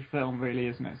journey film, really,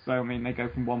 isn't it? So I mean, they go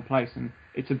from one place, and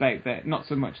it's about not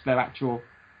so much their actual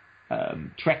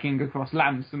trekking across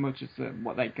land, so much as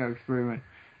what they go through, and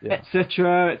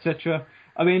etc. etc.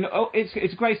 I mean,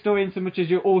 it's a great story in so much as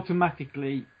you're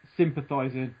automatically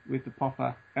sympathising with the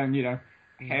Popper, and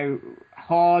how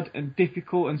hard and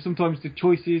difficult, and sometimes the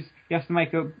choices he has to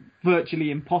make are virtually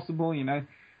impossible.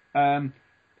 And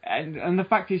the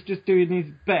fact he's just doing his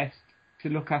best to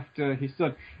look after his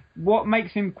son. What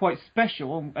makes him quite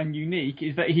special and unique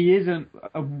is that he isn't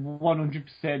a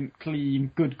 100%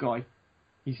 clean good guy.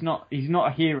 He's not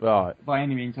a hero by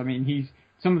any means. I mean,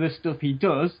 some of the stuff he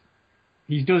does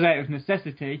out of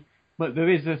necessity, but there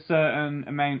is a certain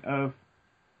amount of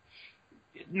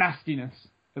nastiness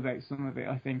about some of it,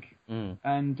 I think.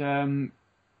 And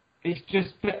it's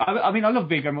just, I mean, I love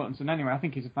Viggo Mortensen anyway. I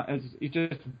think he's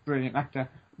just a brilliant actor.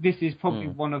 This is probably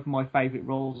one of my favourite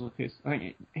roles of his. I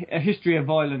think A History of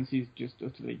Violence is just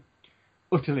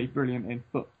utterly brilliant in,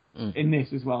 but in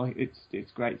this as well,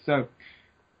 it's great. So,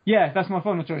 yeah, that's my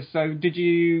final choice. So, did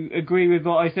you agree with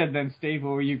what I said then, Steve,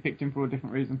 or you picked him for a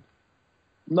different reason?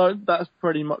 No, that's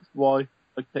pretty much why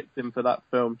I picked him for that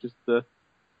film. Just the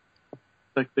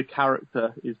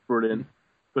character is brilliant,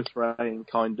 portraying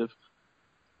kind of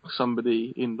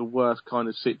somebody in the worst kind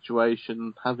of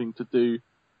situation, having to do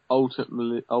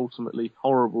ultimately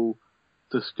horrible,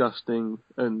 disgusting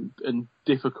and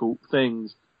difficult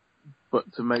things,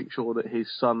 but to make sure that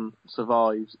his son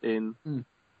survives in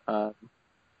a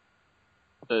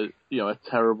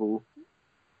terrible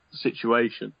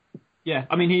situation. Yeah,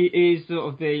 I mean, he is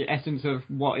sort of the essence of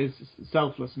what is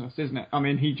selflessness, isn't it? I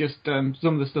mean, he just some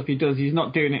of the stuff he does, he's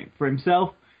not doing it for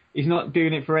himself. He's not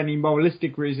doing it for any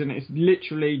moralistic reason. It's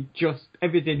literally just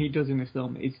everything he does in this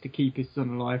film is to keep his son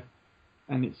alive,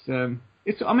 and it's a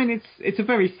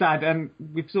very sad, and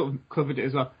we've sort of covered it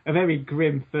as well, a very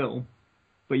grim film.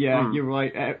 But yeah, you're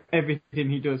right. Everything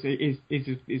he does is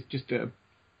just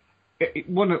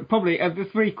one of probably of the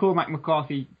three Cormac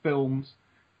McCarthy films.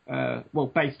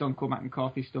 Based on Cormac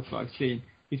McCarthy stuff that I've seen,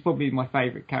 he's probably my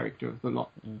favourite character of the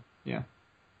lot. Yeah.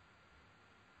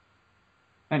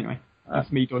 Anyway.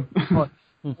 That's me done.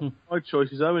 My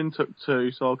choices. Owen took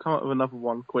two, so I'll come up with another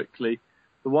one quickly.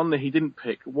 The one that he didn't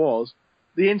pick was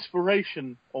the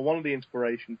inspiration, or one of the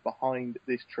inspirations behind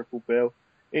this triple bill.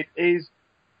 It is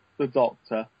the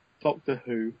Doctor, Doctor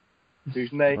Who,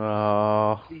 whose name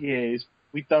he is,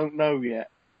 we don't know yet.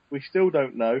 We still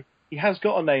don't know. He has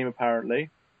got a name apparently,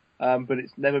 but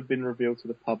it's never been revealed to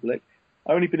the public.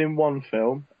 Only been in one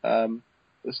film that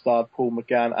starred Paul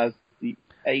McGann as the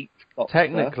 8th Doctor.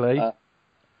 Technically,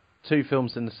 2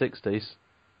 films in the 60s.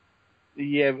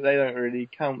 Yeah, but they don't really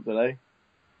count, do they?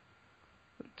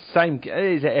 Same,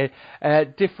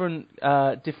 different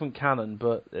canon,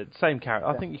 but same character.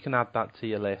 I think you can add that to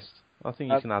your list. I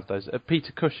think you can add those.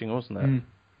 Peter Cushing, wasn't it? Mm.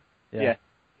 Yeah.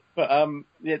 But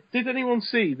did anyone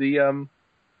see the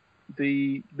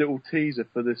little teaser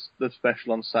for the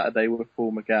special on Saturday with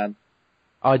Paul McGann?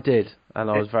 I did, and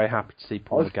I was very happy to see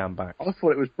Paul McGann back. I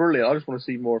thought it was brilliant. I just want to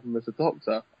see more of him as a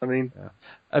Doctor. I mean,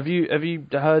 have you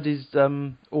heard his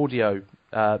audio?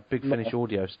 Big Finish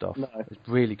audio stuff. No. It's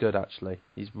really good, actually.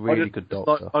 He's really good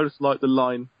Doctor. I just like the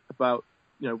line about,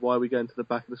 why are we going to the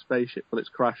back of the spaceship? Well, it's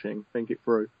crashing. Think it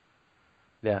through.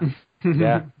 Yeah.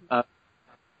 Yeah.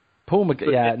 Paul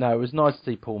McGann. Yeah, no, it was nice to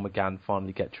see Paul McGann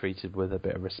finally get treated with a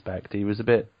bit of respect. He was a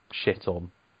bit shit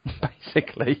on,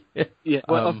 basically. Yeah,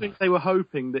 well, I think they were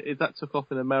hoping that if that took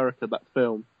off in America, that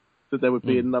film, that there would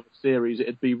be another series.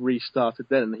 It'd be restarted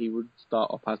then, and he would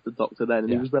start off as the Doctor then, and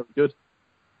he was very good.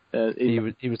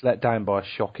 He was let down by a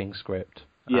shocking script,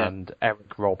 and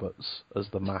Eric Roberts as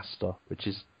the Master, which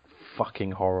is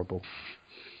fucking horrible.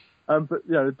 But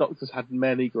the Doctor's had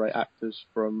many great actors,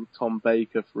 from Tom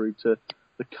Baker through to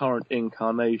the current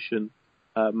incarnation.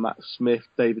 Matt Smith,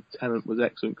 David Tennant was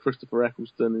excellent. Christopher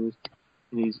Eccleston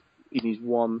in his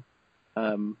one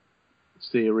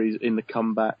series in The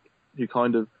Comeback, who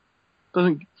kind of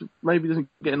doesn't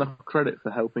get enough credit for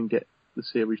helping get the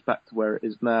series back to where it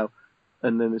is now.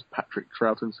 And then there's Patrick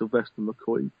Troughton and Sylvester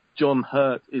McCoy. John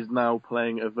Hurt is now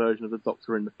playing a version of the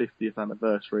Doctor in the 50th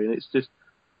anniversary, and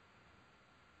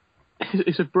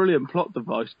it's a brilliant plot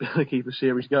device to keep a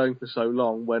series going for so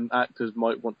long when actors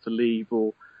might want to leave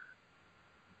or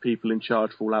people in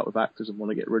charge fall out with actors and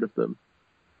want to get rid of them.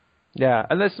 Yeah,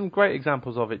 and there's some great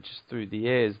examples of it just through the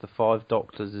years. The 5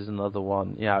 Doctors is another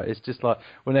one. It's just like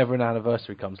whenever an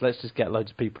anniversary comes, let's just get loads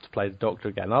of people to play the Doctor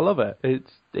again. I love it.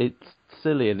 It's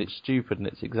silly and it's stupid and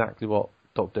it's exactly what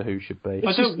Doctor Who should be.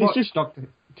 I don't watch Doctor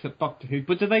Who,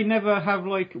 but do they never have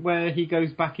where he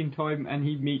goes back in time and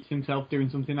he meets himself doing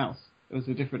something else as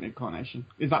a different incarnation?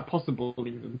 Is that possible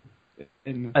even?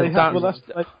 It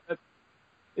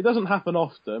doesn't happen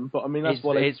often, but I mean that's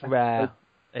what it's rare.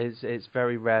 It's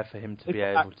very rare for him to be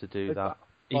able to do that.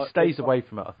 He stays away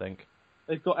from it, I think.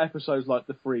 They've got episodes like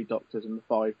the 3 Doctors and the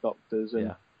 5 Doctors,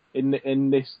 and in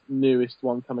this newest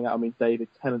one coming out, I mean, David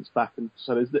Tennant's back, and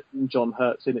so there's John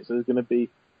Hurt's in it, so there's going to be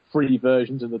 3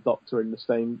 versions of the Doctor in the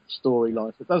same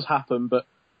storyline. So it does happen, but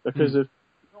because of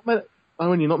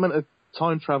you're not meant to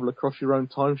time travel across your own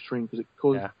time stream because it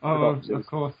causes. Of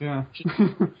course, yeah.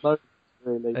 No,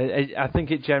 really. I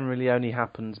think it generally only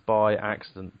happens by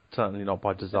accident, certainly not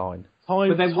by design.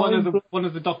 But then one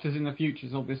of the Doctors in the future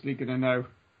is obviously going to know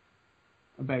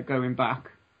about going back.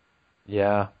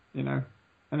 Yeah.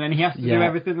 And then he has to do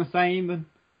everything the same. And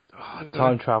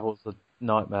time travel's a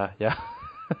nightmare. Yeah.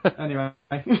 Anyway.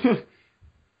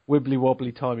 Wibbly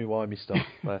wobbly timey wimey stuff.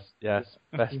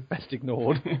 Best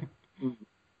ignored.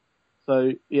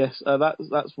 So yes,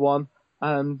 that's one.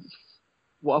 And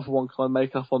what other one can I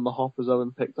make up on the hop as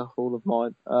Owen picked up all of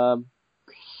mine? I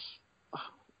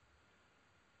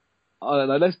don't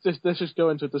know. Let's just go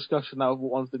into a discussion now of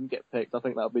what ones didn't get picked. I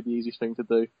think that would be the easiest thing to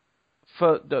do.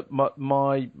 For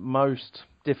my most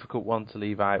difficult one to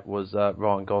leave out was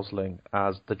Ryan Gosling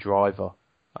as the driver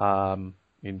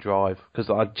in Drive, because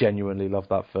I genuinely love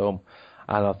that film,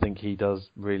 and I think he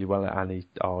does really well. And he's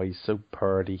so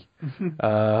purdy.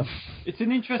 It's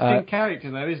an interesting character,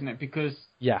 though, isn't it? Because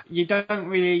you don't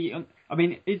really. I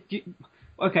mean,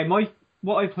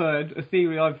 what I've heard, a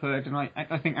theory I've heard, and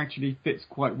I think actually fits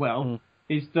quite well,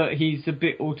 is that he's a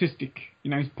bit autistic.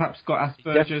 He's perhaps got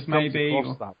Asperger's, maybe.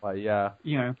 Comes across that way, yeah.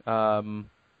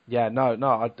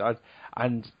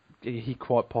 And he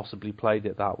quite possibly played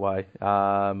it that way.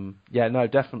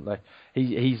 Definitely.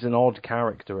 He's an odd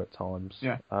character at times.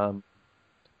 Yeah.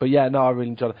 But I really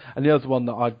enjoyed it. And the other one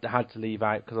that I had to leave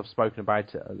out, because I've spoken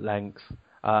about it at length,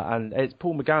 and it's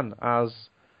Paul McGann as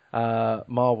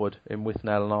Marwood in With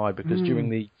Nell and I, because during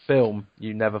the film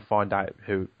you never find out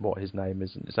what his name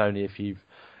is, and it's only if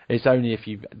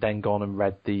you've then gone and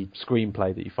read the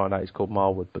screenplay that you find out he's called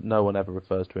Marwood, but no one ever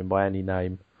refers to him by any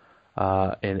name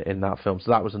in that film.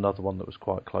 So that was another one that was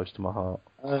quite close to my heart.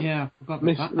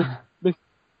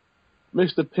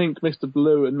 Mr. Pink, Mr.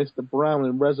 Blue, and Mr. Brown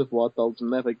in Reservoir Dogs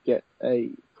never get a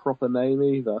proper name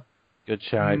either. Good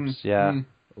shapes,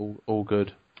 all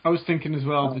good. I was thinking as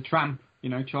well, The Tramp,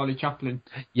 Charlie Chaplin.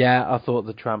 Yeah, I thought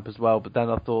The Tramp as well, but then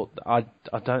I thought I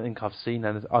don't think I've seen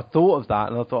anything. I thought of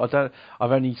that, and I thought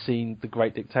I've only seen The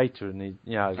Great Dictator, and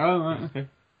Oh, right, okay.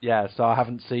 Yeah, so I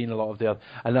haven't seen a lot of the other.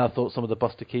 And then I thought some of the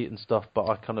Buster Keaton stuff, but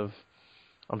I'm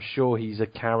sure he's a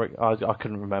character. I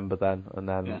couldn't remember then, and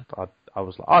then I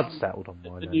was like, I'd settled on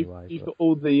mine anyway. You've got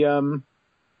all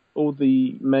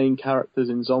the main characters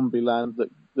in Zombieland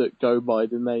that go by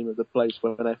the name of the place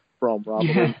where they're from, rather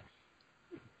than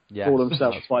call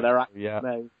themselves by their actual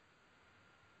name.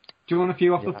 Do you want a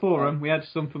few off the forum? We had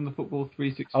some from the Football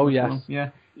 360. Oh, yes. Forum.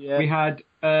 Yeah. We had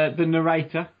the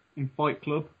narrator in Fight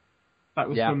Club. That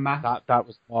was from Matt. That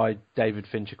was my David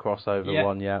Fincher crossover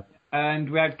one, yeah. And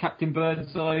we had Captain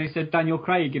Birdseye, who said Daniel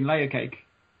Craig in Layer Cake.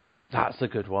 That's a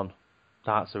good one.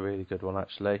 That's a really good one,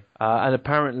 actually. And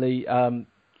apparently,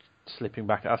 slipping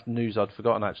back, that's news I'd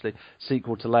forgotten, actually.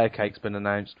 Sequel to Layer Cake's been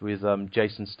announced with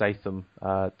Jason Statham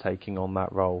taking on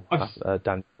that role.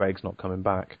 Daniel Craig's not coming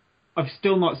back. I've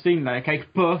still not seen Layer Cake,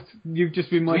 but you've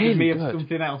just reminded me of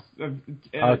something else.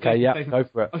 Okay, go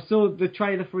for it. I saw the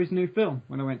trailer for his new film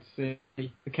when I went to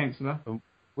see The Counsellor.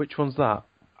 Which one's that?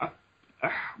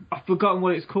 I've forgotten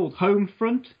what it's called.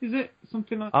 Homefront, is it?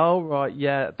 Something like that? Oh, right,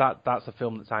 yeah. That's a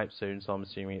film that's out soon, so I'm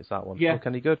assuming it's that one. Yeah.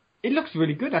 Any good? It looks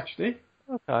really good, actually.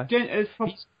 Okay. It's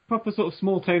proper sort of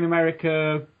small-town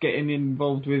America getting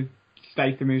involved with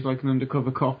Statham, who's like an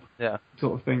undercover cop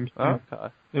sort of thing.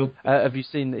 Okay. Have you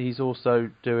seen that he's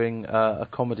also doing a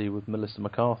comedy with Melissa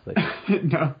McCarthy?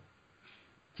 No.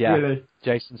 Yeah. Really?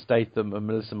 Jason Statham and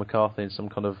Melissa McCarthy in some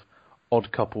kind of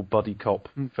odd couple buddy cop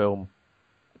film.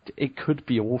 It could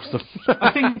be awesome.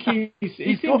 I think he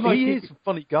is a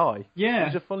funny guy. Yeah.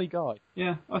 He's a funny guy.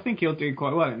 Yeah, I think he'll do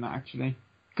quite well in that, actually.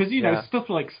 Because, stuff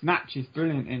like Snatch is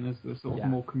brilliant in as the sort of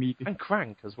more comedic. And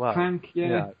Crank as well. Crank,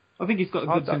 yeah. I think he's got a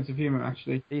good sense of humour,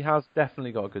 actually. He has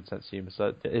definitely got a good sense of humour,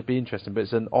 so it'd be interesting, but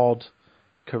it's an odd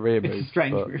career move. It's a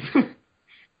strange move.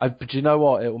 But you know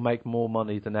what? It will make more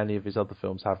money than any of his other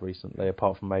films have recently,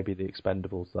 apart from maybe The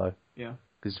Expendables, though. Yeah.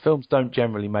 Because films don't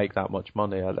generally make that much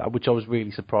money, which I was really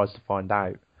surprised to find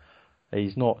out.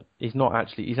 He's not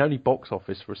actually. He's only box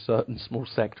office for a certain small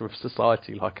sector of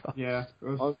society like us. Yeah.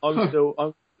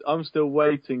 I'm still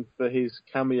waiting for his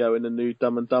cameo in the new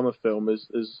Dumb and Dumber film as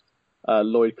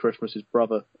Lloyd Christmas's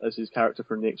brother, as his character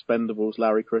from The Expendables,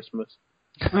 Larry Christmas.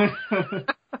 that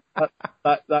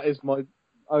is my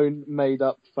own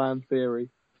made-up fan theory.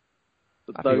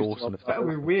 That'd be awesome. That would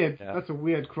be weird. Yeah. That's a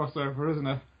weird crossover, isn't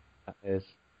it? That is.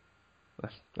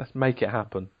 Let's make it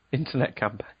happen. Internet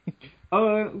campaign.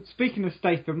 Speaking of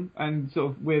Statham and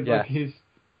sort of with like his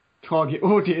target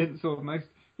audience almost,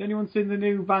 has anyone seen the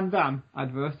new Van Damme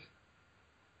advert?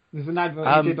 There's an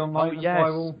advert he did online.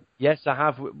 Yes, I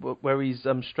have, where he's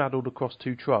straddled across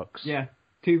two trucks. Yeah,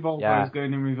 two Volvos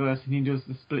going in reverse, and he does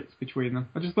the splits between them.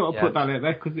 I just thought I'd put that out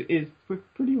there because it is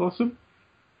pretty awesome.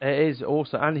 It is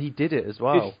awesome, and he did it as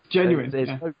well. It's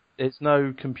genuine. It's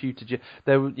no computer.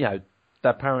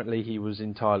 Apparently he was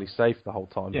entirely safe the whole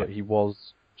time, but he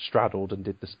was straddled and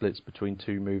did the splits between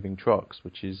two moving trucks,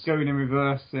 which is going in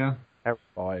reverse. Yeah,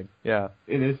 terrifying. Yeah,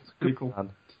 it is pretty cool.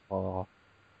 Oh,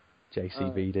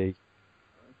 JCVD.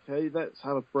 Okay, let's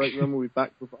have a break. Then we'll be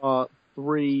back with our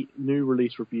 3 new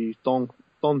release reviews: Don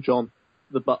John,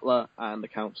 The Butler, and The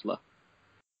Counsellor.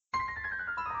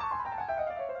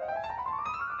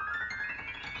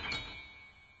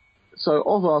 So,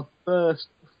 of our first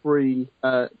 3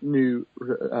 new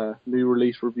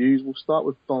release reviews, we'll start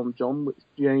with Don John, which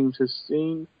James has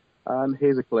seen, and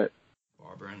here's a clip.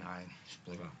 Barbara and I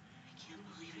split up. I can't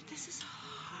believe it. This is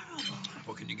horrible.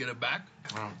 Well, can you get her back?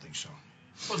 I don't think so.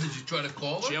 Well, did you try to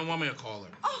call her? She didn't want me to call her.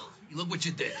 Oh. Look what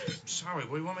you did. Sorry,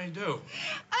 what do you want me to do?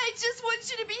 I just want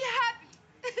you to be happy.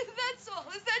 That's all.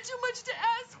 Is that too much to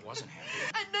ask? I wasn't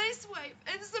happy. A nice wife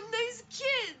and some nice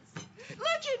kids.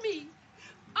 Look at me.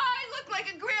 I look like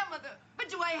a grandmother. But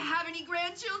do I have any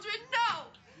grandchildren? No.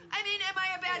 I mean, am I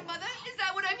a bad mother? Is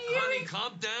that what I'm hearing? Honey,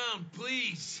 calm down,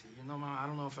 please. You know, Mom, I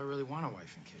don't know if I really want a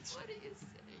wife and kids. What do you say?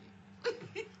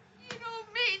 You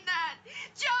don't mean that.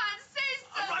 John, say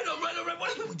something. All right.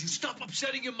 Would you stop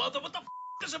upsetting your mother? What the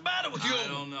does it matter with you? I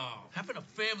don't know. Having a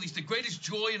family is the greatest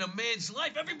joy in a man's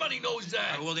life. Everybody knows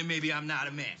that. Well, then maybe I'm not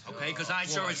a man, okay? Because I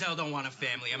sure as hell don't want a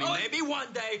family. I mean, maybe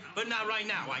one day, but not right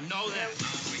now. I know that.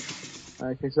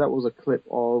 Okay, so that was a clip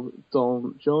of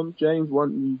Don John. James, why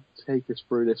don't you take us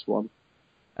through this one?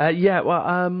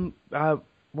 Well,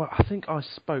 I think I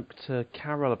spoke to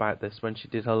Carol about this when she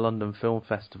did her London Film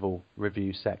Festival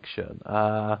review section.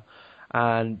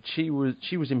 and she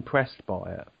was impressed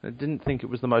by it. I didn't think it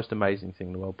was the most amazing thing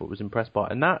in the world, but was impressed by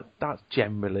it, and that's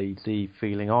generally the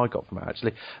feeling I got from it.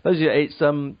 Actually, it's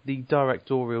the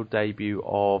directorial debut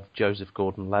of Joseph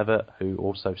Gordon-Levitt, who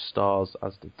also stars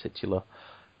as the titular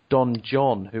Don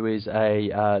John, who is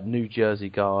a New Jersey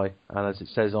guy, and as it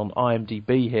says on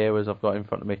IMDb here, as I've got in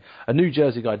front of me, a New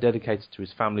Jersey guy dedicated to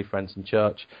his family, friends, and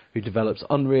church, who develops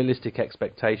unrealistic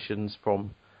expectations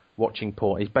from watching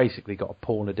porn. He's basically got a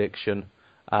porn addiction,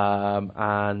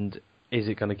 and is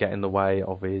it going to get in the way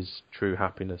of his true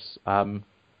happiness?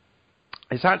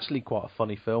 It's actually quite a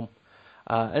funny film,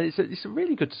 and it's a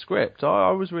really good script.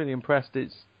 I was really impressed.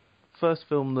 It's the first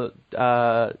film that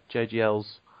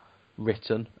JGL's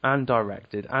written and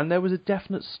directed, and there was a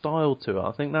definite style to it.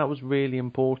 I think that was really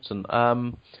important.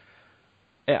 I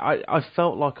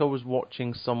felt like I was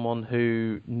watching someone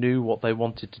who knew what they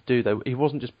wanted to do. He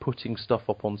wasn't just putting stuff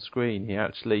up on screen. He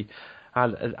actually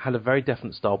had a very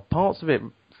definite style. Parts of it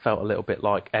felt a little bit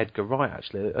like Edgar Wright,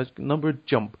 actually. A number of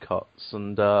jump cuts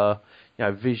and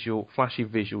flashy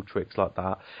visual tricks like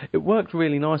that. It worked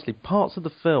really nicely. Parts of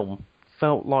the film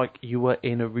felt like you were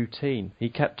in a routine. He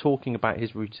kept talking about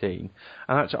his routine,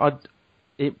 and actually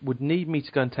it would need me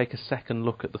to go and take a second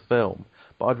look at the film,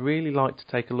 but I'd really like to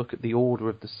take a look at the order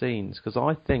of the scenes, because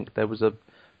I think there was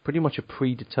pretty much a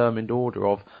predetermined order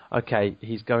of, okay,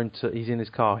 he's in his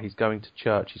car, he's going to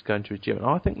church, he's going to a gym, and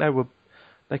I think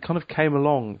they kind of came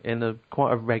along in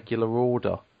quite a regular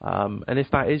order. And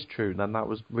if that is true, then that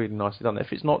was really nicely done.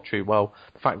 If it's not true, well,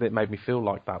 the fact that it made me feel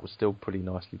like that was still pretty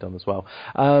nicely done as well.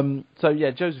 So yeah,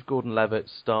 Joseph Gordon-Levitt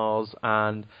stars,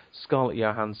 and Scarlett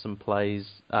Johansson plays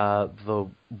the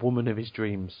woman of his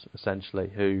dreams,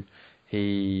 essentially, who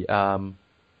he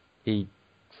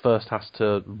first has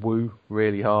to woo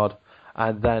really hard,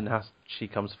 and then she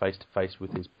comes face to face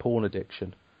with his porn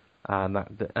addiction. And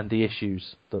the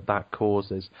issues that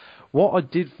causes. What I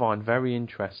did find very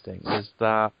interesting is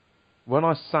that when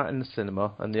I sat in the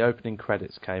cinema and the opening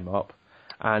credits came up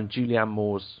and Julianne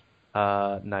Moore's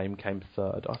name came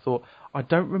third, I thought, I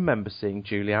don't remember seeing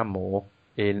Julianne Moore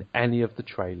in any of the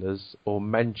trailers or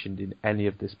mentioned in any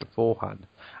of this beforehand.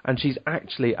 And she's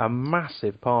actually a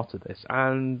massive part of this,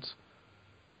 and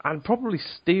probably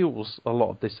steals a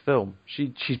lot of this film.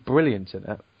 She's brilliant in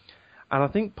it. And I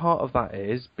think part of that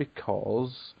is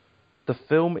because the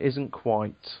film isn't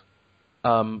quite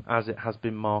as it has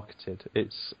been marketed.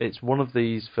 It's one of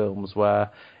these films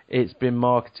where it's been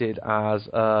marketed as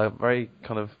a very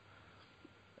kind of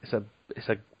it's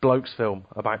a bloke's film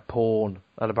about porn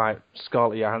and about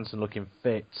Scarlett Johansson looking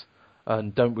fit,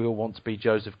 and don't we all want to be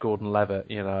Joseph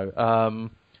Gordon-Levitt, you know?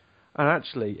 And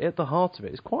actually, at the heart of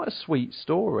it, it's quite a sweet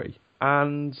story,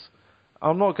 and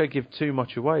I'm not going to give too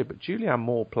much away, but Julianne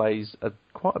Moore plays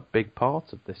quite a big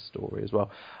part of this story as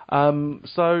well.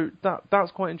 So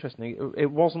that's quite interesting. It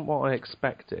wasn't what I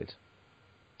expected,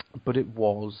 but it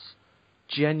was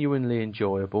genuinely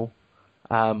enjoyable.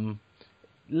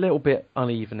 Little bit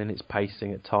uneven in its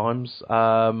pacing at times.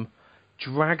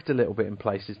 Dragged a little bit in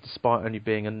places, despite only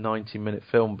being a 90-minute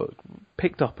film, but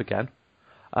picked up again.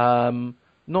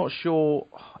 Not sure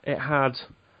it had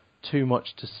too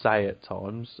much to say at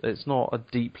times. It's not a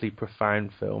deeply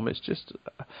profound film. It's just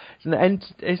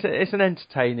it's an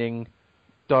entertaining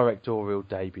directorial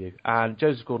debut, and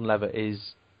Joseph Gordon-Levitt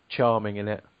is charming in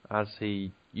it, as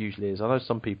he usually is. I know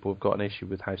some people have got an issue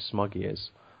with how smug he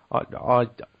is. I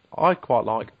quite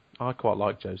like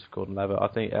Joseph Gordon-Levitt. I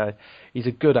think he's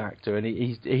a good actor, and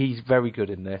he's very good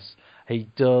in this. He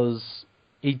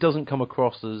doesn't come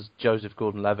across as Joseph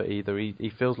Gordon-Levitt either.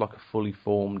 He feels like a fully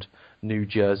formed New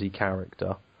Jersey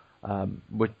character,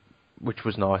 which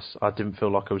was nice. I didn't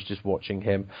feel like I was just watching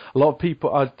him. A lot of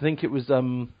people, I think it was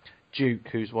Duke,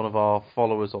 who's one of our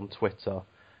followers on Twitter,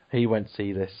 he went to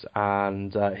see this,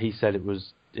 and he said it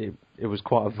was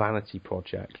quite a vanity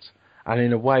project. And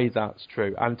in a way, that's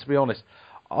true. And to be honest,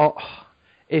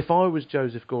 if I was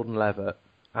Joseph Gordon-Levitt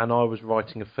and I was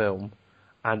writing a film,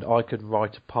 and I could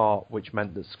write a part which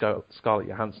meant that Scarlett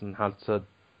Johansson had to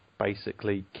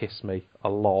basically kiss me a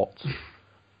lot,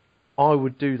 I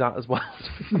would do that as well,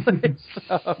 to be honest.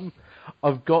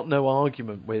 I've got no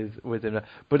argument with him.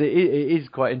 But it is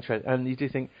quite interesting. And you do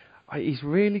think, he's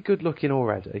really good looking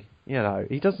already. You know,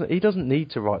 he doesn't need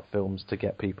to write films to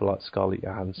get people like Scarlett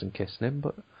Johansson kissing him,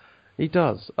 but he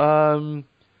does. But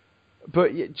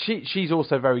she's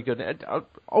also very good.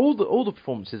 All the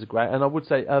performances are great, and I would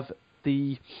say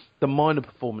the minor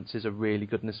performances are really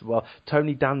good in this as well.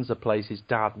 Tony Danza plays his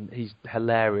dad, and he's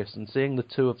hilarious. And seeing the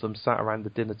two of them sat around the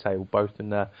dinner table, both in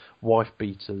their wife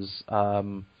beaters,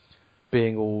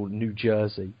 being all New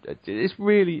Jersey. It's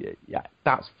really, yeah,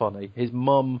 that's funny. His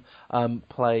mum,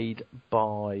 played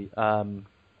by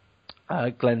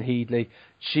Glenn Headley.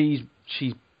 She's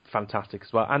fantastic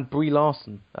as well. And Brie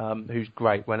Larson, who's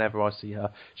great whenever I see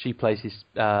her. She plays his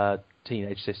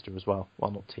teenage sister as well.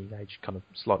 Well, not teenage, kind of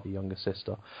slightly younger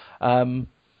sister.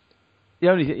 The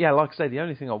only like I say, the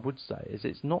only thing I would say is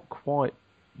it's not quite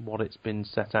what it's been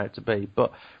set out to be,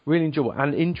 but really enjoyable.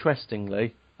 And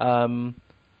interestingly,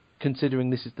 considering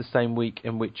this is the same week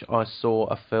in which I saw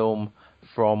a film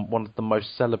from one of the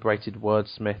most celebrated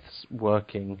wordsmiths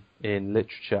working in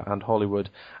literature and Hollywood,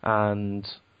 and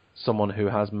someone who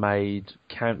has made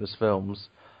countless films,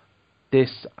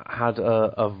 this had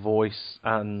a voice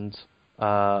and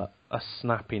a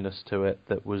snappiness to it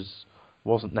that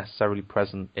wasn't necessarily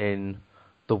present in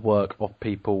the work of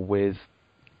people with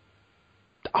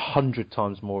 100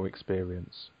 times more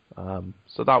experience.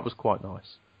 So that was quite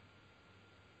nice.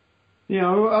 Yeah,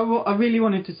 I really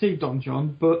wanted to see Don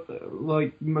John, but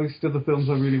like most of the films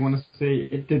I really want to see,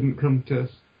 it didn't come to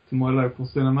my local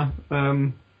cinema.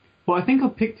 But I think I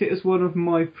picked it as one of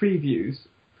my previews.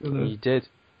 You did.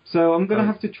 So I'm going to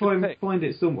have to try and find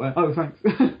it somewhere. Oh, thanks.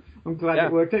 I'm glad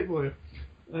it worked out for you.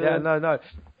 No.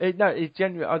 It's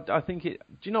genuine. I think it.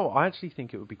 Do you know what? I actually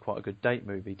think it would be quite a good date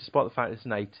movie, despite the fact it's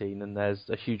an 18 and there's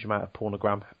a huge amount of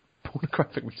pornographic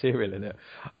material in it.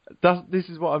 This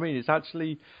is what I mean. It's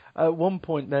actually at one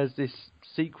point there's this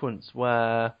sequence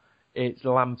where it's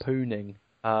lampooning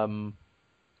kind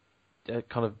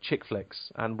of chick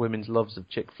flicks and women's loves of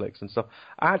chick flicks and stuff.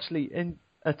 Actually,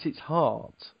 at its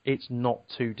heart, it's not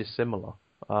too dissimilar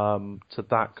to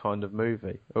that kind of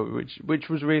movie, which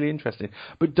was really interesting,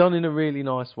 but done in a really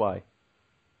nice way.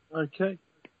 Okay.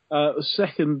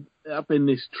 Second up in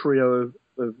this trio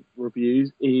of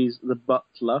reviews is The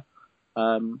Butler,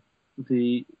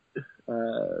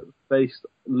 based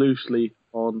loosely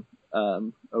on a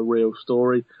real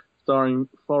story, starring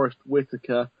Forrest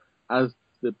Whitaker as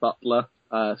the butler,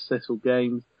 Cecil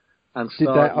Gaines, and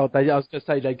I was going to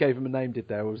say they gave him a name, did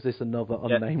they? Or was this another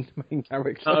unnamed main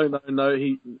character? No.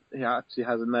 He actually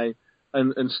has a name,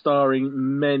 and starring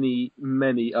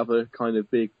many other kind of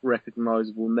big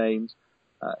recognisable names.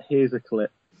 Here's a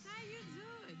clip. How you doing?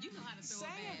 You know how to throw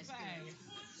a basket.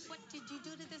 What did you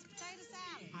do to this potato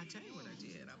salad? I tell you what I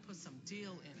did. I put some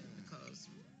dill in it because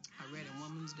I read in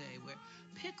Woman's Day where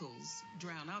pickles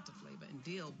drown out the flavor and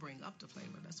dill bring up the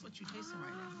flavor. That's what you're tasting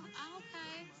right now.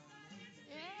 Okay.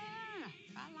 Yeah,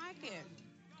 I like it.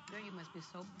 Girl, you must be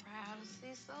so proud of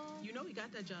Cecil. You know he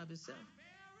got that job himself.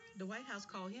 The White House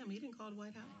called him. He didn't call the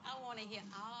White House. I want to hear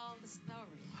all the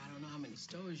stories. I don't know how many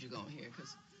stories you're going to hear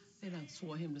because they done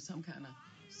swore him to some kind of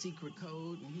secret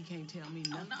code and he can't tell me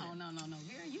nothing. Oh, no.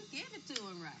 Girl, you give it to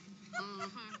him right.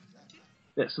 Mm-hmm.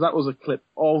 Yeah, so that was a clip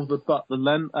of The Butler.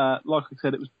 Then, like I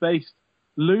said, it was based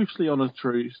loosely on a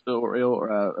true story or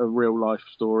a real-life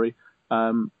story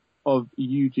of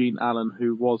Eugene Allen,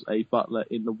 who was a butler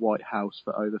in the White House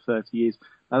for over 30 years.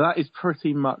 Now, that is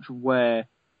pretty much where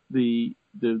the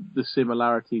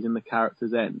similarities in the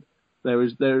characters end. There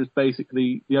is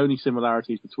basically the only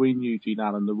similarities between Eugene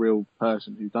Allen, the real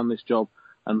person who's done this job,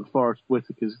 and Forrest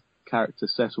Whitaker's character,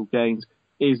 Cecil Gaines,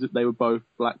 is that they were both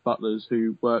black butlers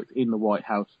who worked in the White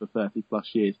House for 30 plus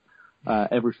years.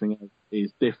 Everything else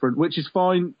is different, which is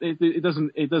fine. It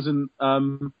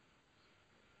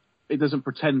doesn't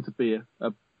pretend to be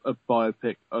a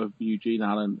biopic of Eugene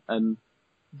Allen, and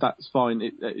that's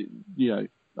fine. Like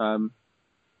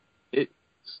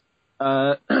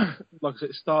I said,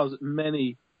 it stars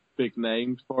many big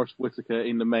names. Forrest Whitaker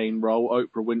in the main role.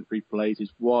 Oprah Winfrey plays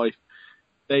his wife.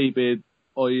 David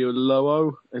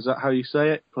Oyelowo, is that how you say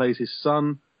it? Plays his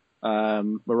son.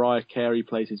 Mariah Carey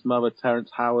plays his mother. Terrence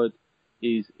Howard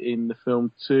is in the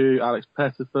film too. Alex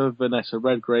Pettifer, Vanessa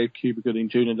Redgrave, Cuba Gooding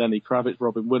Jr., Lenny Kravitz,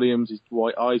 Robin Williams is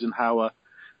Dwight Eisenhower.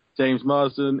 James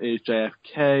Marsden is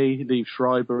JFK. Liev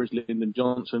Schreiber is Lyndon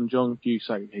Johnson. John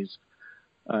Cusack is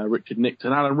Richard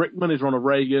Nixon. Alan Rickman is Ronald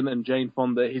Reagan, and Jane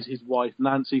Fonda is his wife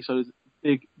Nancy. So there's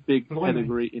big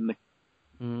pedigree in the.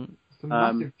 It's a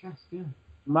massive cast, yeah.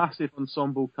 Massive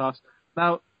ensemble cast.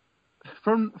 Now,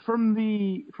 from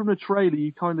the trailer,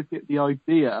 you kind of get the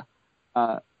idea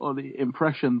or the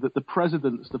impression that the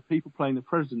people playing the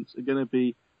presidents, are going to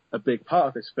be a big part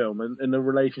of this film, and the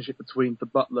relationship between the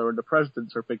butler and the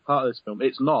presidents are a big part of this film.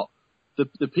 It's not.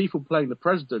 The people playing the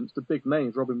presidents, the big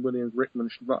names, Robin Williams,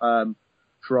 Rickman,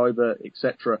 Schreiber,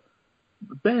 etc.,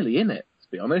 barely in it, to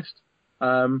be honest.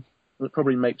 It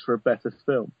probably makes for a better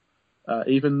film,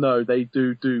 even though they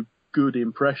do good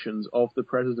impressions of the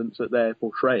presidents that they're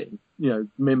portraying.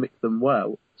 Mimic them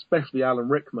well, especially Alan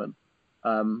Rickman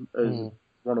as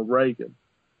Ronald Reagan.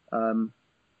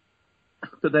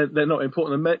 but they're not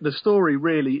important. The story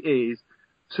really is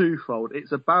twofold.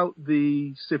 It's about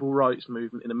the civil rights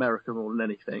movement in America more than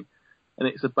anything, and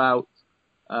it's about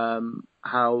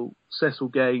how Cecil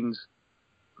Gaines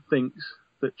thinks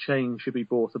that change should be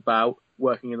brought about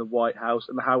working in the White House,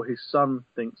 and how his son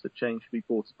thinks that change should be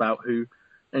brought about, who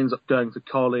ends up going to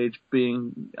college,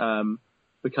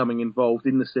 becoming involved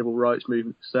in the civil rights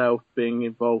movement itself, being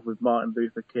involved with Martin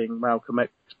Luther King, Malcolm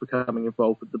X, becoming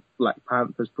involved with the Black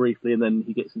Panthers briefly, and then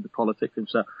he gets into politics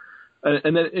himself.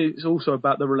 And then it's also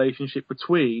about the relationship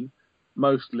between,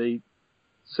 mostly,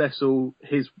 Cecil,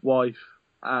 his wife,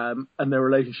 and their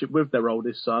relationship with their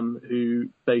oldest son, who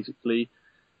basically,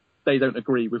 they don't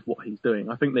agree with what he's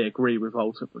doing. I think they agree with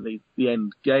ultimately the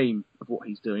end game of what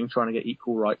he's doing, trying to get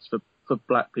equal rights for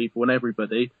black people and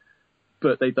everybody,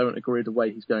 but they don't agree with the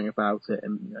way he's going about it,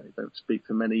 and they don't speak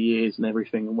for many years and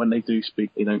everything, and when they do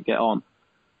speak, they don't get on.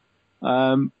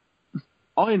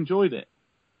 I enjoyed it.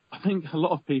 I think a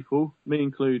lot of people, me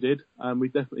included, we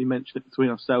definitely mentioned it between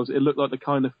ourselves, it looked like the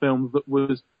kind of film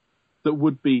that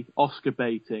would be Oscar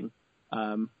baiting,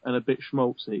 and a bit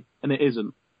schmaltzy, and it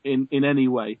isn't in any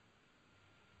way.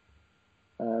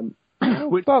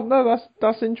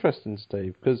 That's interesting,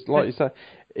 Steve, because like you say,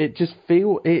 it just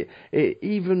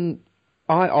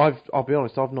I'll be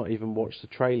honest, I've not even watched the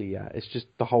trailer yet. It's just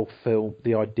the whole film,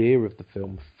 the idea of the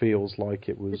film feels like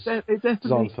it was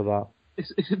designed for that.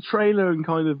 It's a trailer, and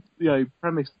kind of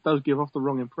premise does give off the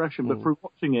wrong impression, but through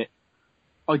watching it,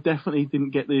 I definitely didn't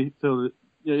get the feel that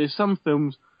there's some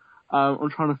films.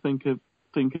 I'm trying to think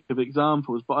of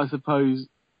examples, but I suppose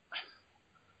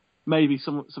maybe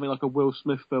something like a Will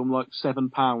Smith film, like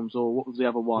 £7, or what was the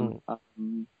other one?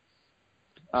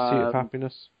 Pursuit of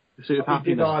Happiness. Pursuit of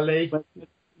Happiness.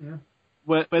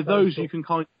 Where those you can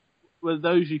kind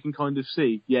of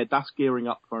see, that's gearing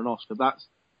up for an Oscar. That's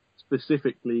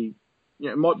specifically,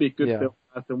 it might be a good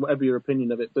film, whatever your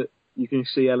opinion of it, but you can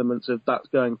see elements of that's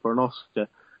going for an Oscar.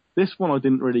 This one, I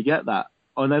didn't really get that.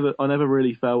 I never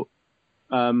really felt,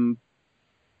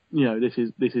 this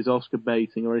is Oscar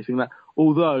baiting or anything like that.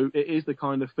 Although it is the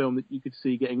kind of film that you could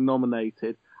see getting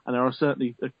nominated, and there are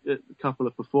certainly a couple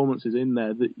of performances in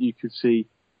there that you could see,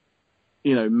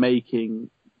 making,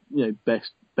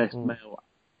 best male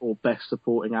or best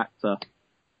supporting actor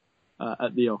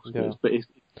at the Oscars. Yeah. But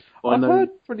I've heard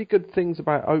pretty good things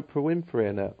about Oprah Winfrey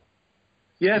in it.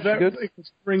 Yeah, very good.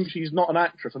 Considering she's not an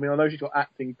actress. I mean, I know she's got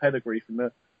acting pedigree from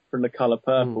The Colour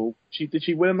Purple. Did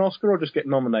she win an Oscar or just get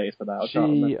nominated for that?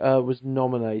 She was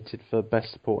nominated for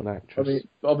Best Supporting Actress. I mean,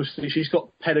 obviously she's got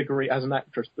pedigree as an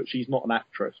actress, but she's not an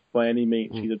actress by any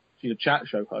means. She's a chat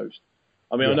show host.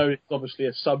 I mean, I know it's obviously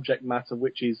a subject matter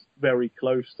which is very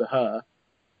close to her,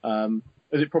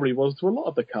 as it probably was to a lot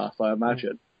of the cast, I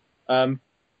imagine. But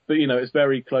it's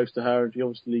very close to her, and she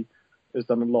obviously has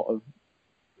done a lot of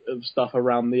stuff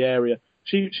around the area.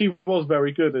 She was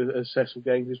very good as Cecil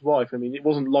Gaines' wife. I mean, it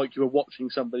wasn't like you were watching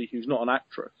somebody who's not an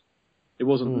actress. It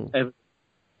wasn't ever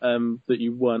that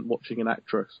you weren't watching an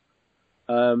actress.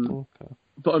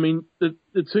 But I mean, the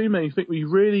two main things, we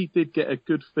really did get a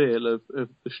good feel of the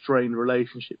strained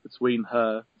relationship between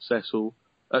her, Cecil,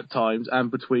 at times,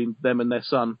 and between them and their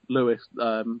son, Lewis,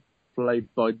 played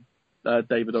by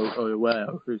David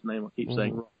Oyelowo, whose name I keep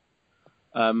saying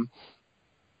wrong.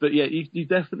 But yeah, you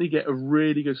definitely get a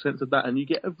really good sense of that, and you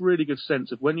get a really good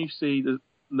sense of when you see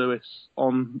Lewis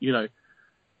on,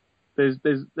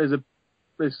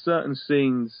 there's certain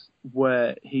scenes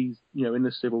where he's, in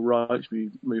the civil rights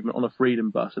movement on a freedom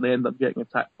bus, and they end up getting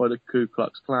attacked by the Ku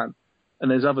Klux Klan.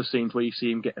 And there's other scenes where you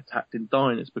see him get attacked in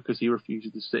diners because he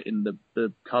refuses to sit in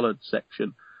the coloured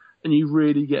section. And you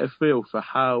really get a feel for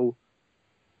how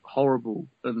horrible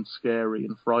and scary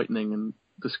and frightening and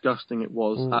disgusting it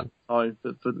was at the time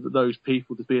for those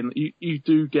people to be in. You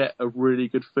do get a really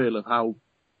good feel of how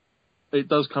it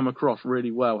does come across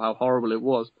really well, how horrible it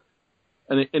was.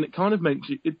 And it kind of makes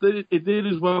you, it did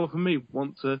as well for me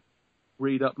want to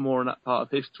read up more on that part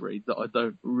of history that I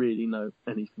don't really know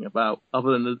anything about,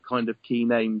 other than the kind of key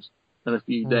names and a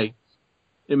few dates.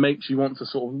 It makes you want to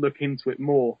sort of look into it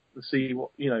more to see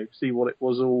what it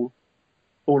was all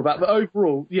about. But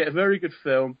overall, a very good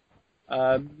film.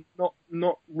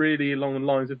 Not really along the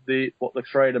lines of what the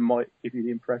trailer might give you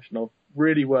the impression of.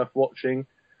 Really worth watching.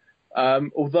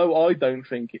 Although I don't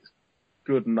think it's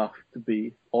good enough to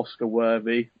be Oscar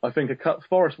worthy. I think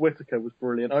Forrest Whitaker was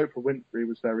brilliant. Oprah Winfrey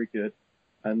was very good,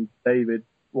 and David,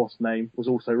 what's name, was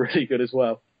also really good as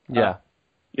well. Yeah.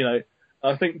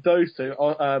 I think those two,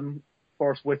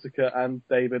 Forrest Whitaker and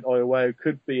David Oyelowo,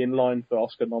 could be in line for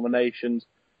Oscar nominations,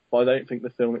 but I don't think the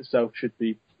film itself should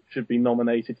be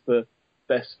nominated for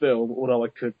Best Film, although I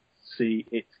could see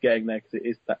it getting there because it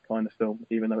is that kind of film,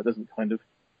 even though it doesn't kind of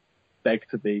beg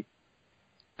to be.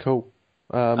 Cool.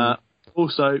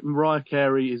 Also, Mariah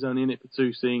Carey is only in it for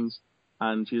 2 scenes,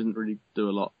 and she doesn't really do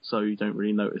a lot, so you don't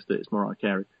really notice that it's Mariah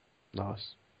Carey.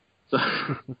 Nice. So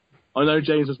I know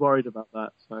James was worried about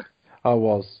that. So I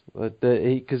was,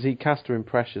 because he cast her in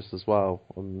Precious as well,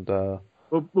 and.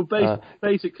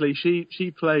 Basically,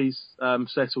 she plays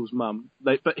Cecil's mum,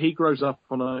 but he grows up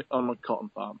on a cotton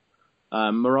farm.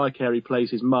 Mariah Carey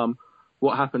plays his mum.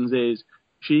 What happens is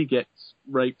she gets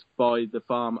raped by the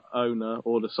farm owner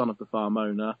or the son of the farm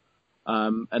owner,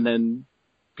 and then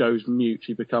goes mute.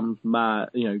 She becomes mad,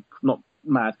 not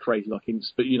mad crazy like him,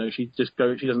 but she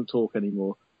doesn't talk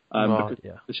anymore.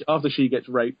 After she gets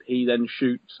raped, he then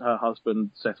shoots her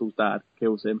husband, Cecil's dad,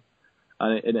 kills him.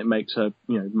 And it makes her,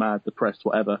 mad, depressed,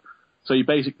 whatever. So you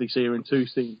basically see her in 2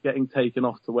 scenes, getting taken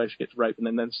off to where she gets raped,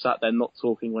 and then sat there not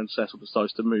talking when Cecil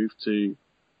decides to move to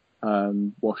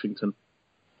Washington.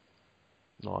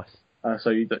 Nice.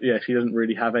 She doesn't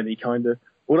really have any kind of.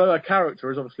 Although her character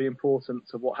is obviously important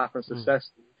to what happens to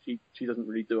Cecil, she doesn't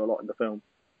really do a lot in the film.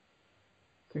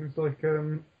 Seems like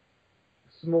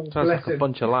small. Sounds like a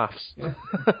bunch of laughs.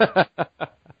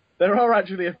 There are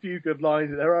actually a few good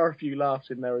lines. There are a few laughs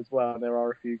in there as well, and there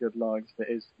are a few good lines. It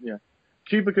is,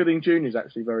 Cuba Gooding Jr. is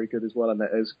actually very good as well in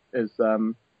it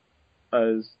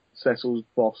as Cecil's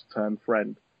boss turned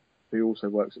friend, who also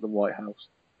works at the White House.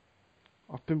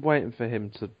 I've been waiting for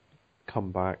him to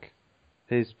come back.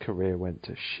 His career went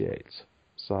to shit.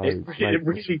 So it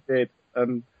really did.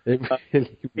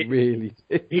 It really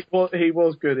did. He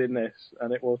was good in this,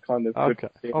 and it was kind of good.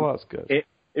 Okay. Oh, that's good.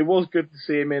 It was good to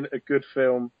see him in a good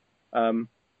film.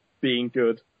 Being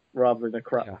good rather than a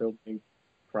crap film being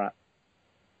crap.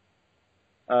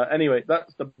 Anyway,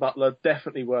 that's The Butler.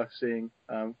 Definitely worth seeing,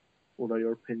 although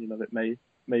your opinion of it may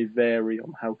vary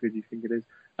on how good you think it is.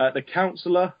 The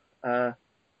Counsellor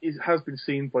has been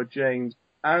seen by James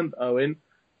and Owen.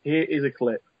 Here is a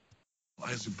clip.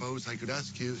 I suppose I could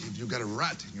ask you if you got a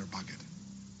rat in your pocket.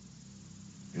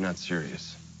 You're not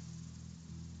serious.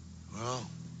 Well,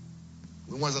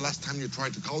 when was the last time you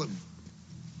tried to call him?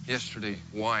 Yesterday.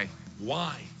 Why?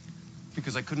 Why?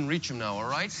 Because I couldn't reach him now, all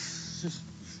right?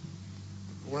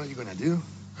 What are you gonna do?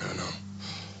 I don't know.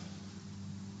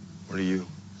 What are you?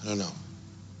 I don't know.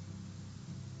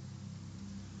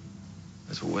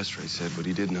 That's what Westray said, but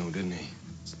he did know, didn't he?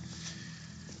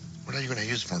 What are you gonna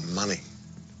use for money?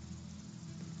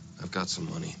 I've got some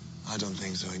money. I don't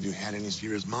think so. If you had any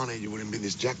serious money, you wouldn't be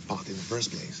this jackpot in the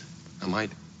first place. I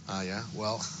might. Ah, yeah?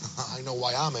 Well, I know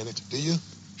why I'm in it. Do you?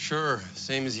 Sure.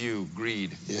 Same as you.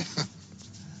 Greed. Yeah.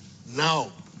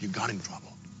 No, you got in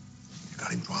trouble. You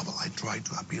got in trouble. I tried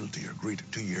to appeal to your greed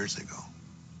 2 years ago.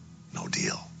 No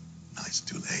deal. Now it's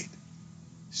too late.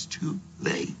 It's too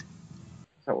late.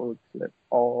 That was a clip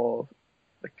of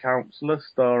The Counsellor,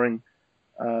 starring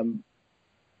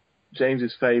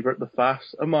James's favourite, The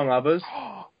Fass, among others.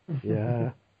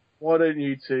 Yeah. Why don't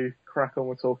you two crack on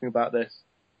with talking about this?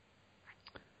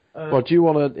 Well, do you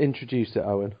want to introduce it,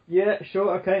 Owen? Yeah,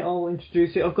 sure. Okay, I'll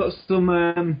introduce it. I've got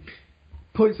some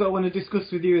points that I want to discuss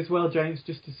with you as well, James,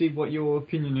 just to see what your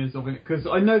opinion is of it. Because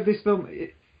I know this film.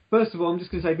 First of all, I'm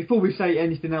just going to say, before we say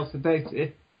anything else about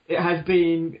it, it has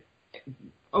been.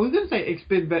 I was going to say it's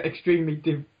been extremely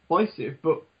divisive,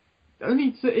 but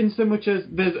only in so much as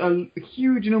there's a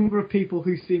huge number of people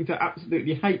who seem to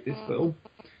absolutely hate this film,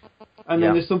 and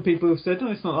then there's some people who've said, "No,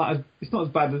 it's not as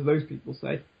bad as those people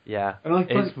say." Yeah, and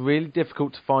it's really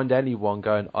difficult to find anyone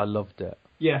going, "I loved it."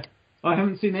 Yeah, I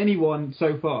haven't seen anyone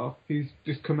so far who's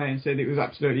just come out and said it was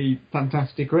absolutely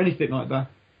fantastic or anything like that.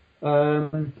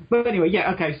 But anyway,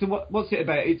 yeah, okay. So what's it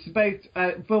about? It's about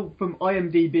from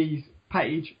IMDb's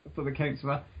page for The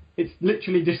Counsellor. It's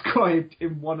literally described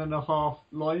in 1.5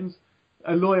 lines.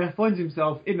 A lawyer finds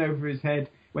himself in over his head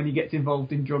when he gets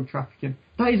involved in drug trafficking.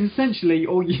 That is essentially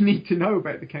all you need to know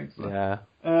about The Counsellor. Yeah.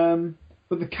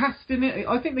 But the cast in it,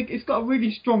 I think it's got a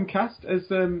really strong cast, as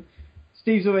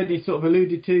Steve's already sort of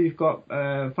alluded to. You've got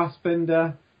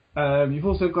Fassbender. You've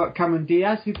also got Cameron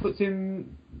Diaz, who puts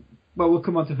in. Well, we'll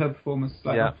come on to her performance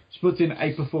later. Yeah. She puts in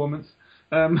a performance.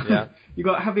 You've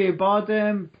got Javier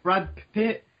Bardem, Brad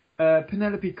Pitt,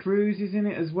 Penelope Cruz is in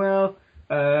it as well.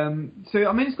 So,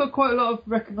 I mean, it's got quite a lot of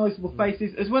recognisable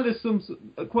faces, as well as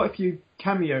quite a few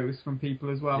cameos from people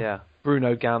as well. Yeah.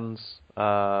 Bruno Ganz,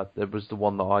 there was the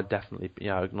one that I definitely,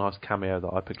 a nice cameo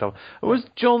that I picked up. It was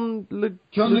John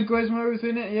Leguizamo was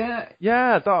in it, yeah.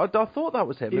 Yeah, I thought that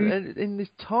was him, in this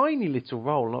tiny little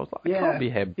role, and I was like, it can't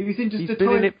be him. He was in just He's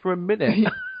been in it for a minute.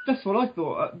 That's what I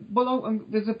thought.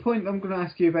 There's a point I'm going to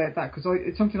ask you about that because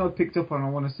it's something I picked up on. I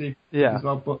want to see as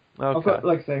well. But okay. I've got,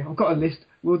 like I say, I've got a list.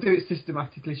 We'll do it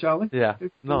systematically, shall we? Yeah,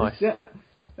 nice. Yeah.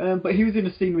 But he was in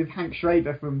a scene with Hank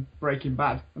Schrader from Breaking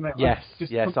Bad. Yes,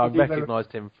 I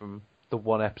recognised him from the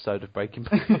one episode of Breaking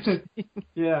Bad.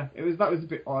 Yeah, that was a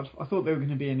bit odd. I thought they were going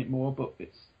to be in it more, but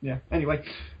Anyway,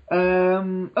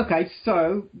 okay.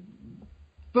 So,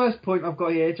 first point I've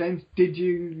got here, James. Did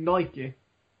you like it?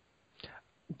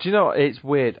 Do you know what? It's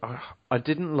weird. I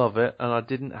didn't love it and I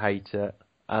didn't hate it,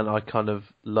 and I kind of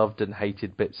loved and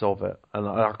hated bits of it, and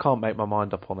I can't make my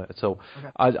mind up on it at all.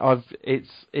 Okay.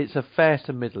 It's a fair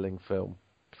to middling film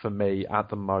for me at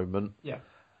the moment. Yeah.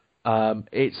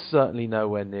 It's certainly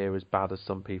nowhere near as bad as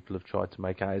some people have tried to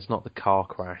make out. It's not the car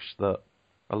crash that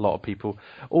a lot of people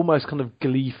almost kind of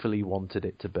gleefully wanted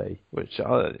it to be, which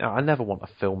I never want a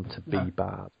film to be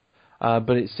bad.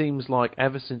 But it seems like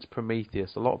ever since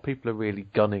Prometheus, a lot of people are really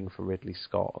gunning for Ridley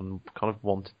Scott and kind of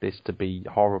wanted this to be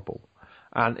horrible.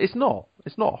 And it's not.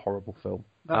 It's not a horrible film.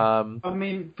 I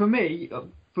mean, for me,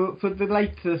 for the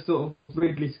later sort of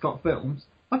Ridley Scott films,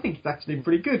 I think it's actually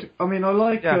pretty good. I mean, I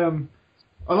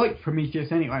like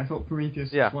Prometheus anyway. I thought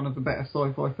Prometheus was one of the better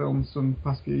sci-fi films from the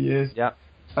past few years. Yeah.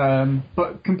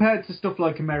 But compared to stuff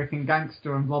like American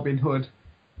Gangster and Robin Hood,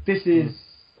 this is,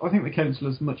 I think The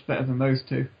Counselor's much better than those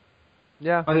two.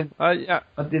 Yeah, I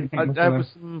didn't think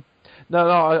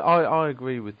I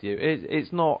agree with you.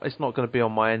 It's not going to be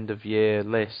on my end of year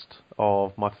list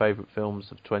of my favourite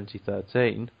films of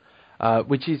 2013,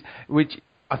 which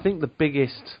I think the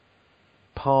biggest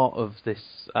part of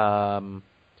this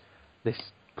this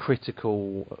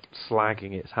critical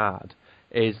slagging it's had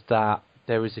is that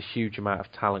there is a huge amount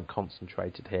of talent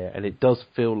concentrated here, and it does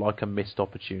feel like a missed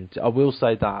opportunity. I will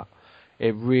say that.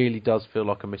 It really does feel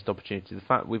like a missed opportunity. The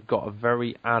fact we've got a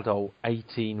very adult,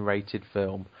 18-rated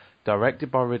film, directed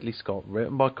by Ridley Scott,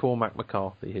 written by Cormac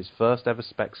McCarthy, his first ever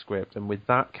spec script, and with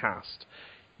that cast,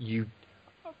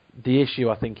 the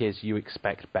issue I think is you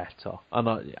expect better.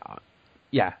 And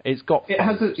it's got. It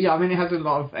has a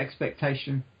lot of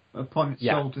expectation upon its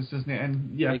shoulders, doesn't it?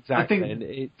 And exactly. I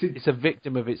think it's a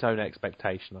victim of its own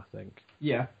expectation, I think.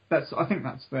 Yeah, I think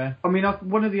that's fair. I mean,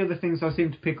 one of the other things I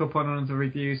seem to pick up on the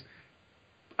reviews.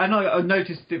 And I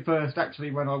noticed it first, actually,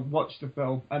 when I watched the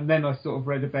film, and then I sort of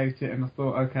read about it, and I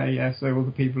thought, okay, yeah, so other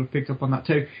people have picked up on that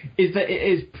too, is that it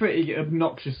is pretty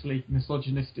obnoxiously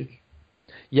misogynistic.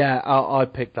 Yeah, I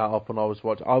picked that up when I was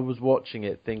watching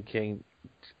it thinking,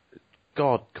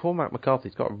 God, Cormac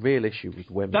McCarthy's got a real issue with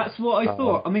women. That's what I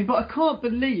thought. I mean, but I can't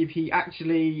believe he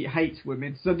actually hates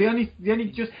women. So the only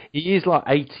just... He is like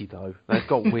 80, though. They've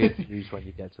got weird views when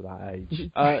you get to that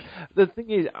age. The thing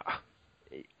is...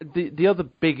 The other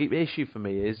big issue for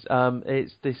me is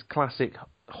it's this classic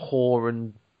whore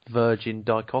and virgin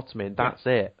dichotomy, and that's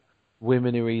it.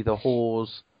 Women are either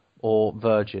whores or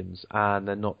virgins, and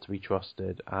they're not to be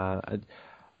trusted.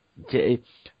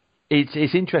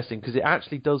 It's interesting because it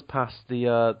actually does pass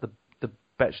the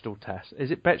Bechdel test.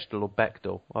 Is it Bechdel or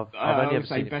Bechdel? I've only ever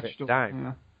seen it written down.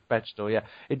 Yeah. Bechdel, yeah.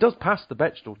 It does pass the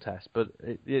Bechdel test, but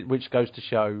which goes to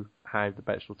show how the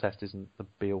Bechdel test isn't the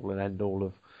be-all and end-all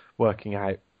of working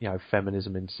out,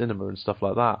 feminism in cinema and stuff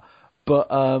like that. But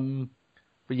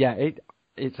yeah,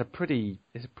 it's a pretty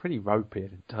ropey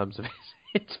in terms of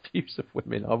its views of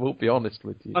women. I will be honest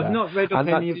with you. I've not read up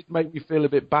any of... did make me feel a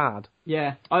bit bad.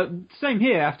 Yeah, same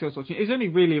here. After I was watching it, it's only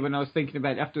really when I was thinking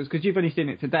about it afterwards, because you've only seen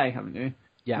it today, haven't you?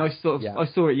 Yeah. And I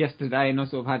saw it yesterday, and I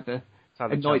sort of had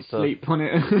a night's sleep on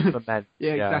it.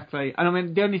 Yeah, exactly. And I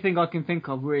mean, the only thing I can think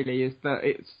of really is that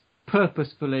it's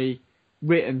purposefully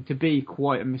written to be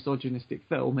quite a misogynistic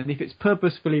film, and if it's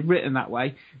purposefully written that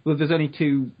way, well, there's only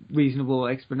two reasonable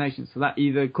explanations for that.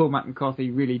 Either Cormac McCarthy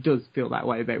really does feel that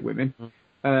way about women,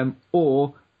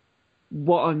 or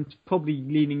what I'm probably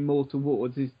leaning more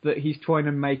towards is that he's trying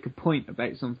to make a point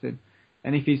about something.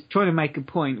 And if he's trying to make a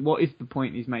point, what is the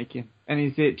point he's making? And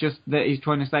is it just that he's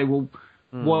trying to say, well,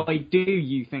 why do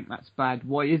you think that's bad?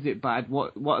 Why is it bad?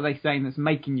 What are they saying that's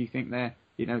making you think that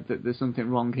there's something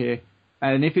wrong here?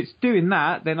 And if it's doing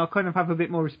that, then I'll kind of have a bit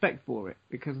more respect for it,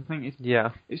 because I think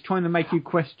it's trying to make you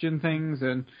question things.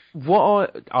 And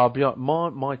I'll be honest,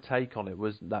 my take on it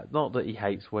was that not that he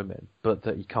hates women, but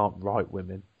that he can't write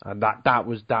women, and that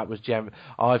was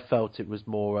I felt it was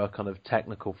more a kind of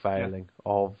technical failing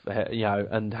of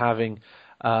and having.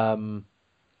 And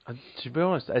to be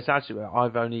honest, it's actually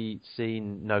I've only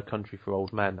seen No Country for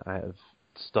Old Men out of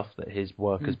stuff that his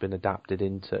work has been adapted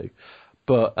into,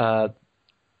 but.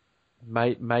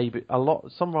 Maybe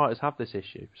some writers have this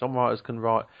issue. Some writers can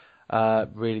write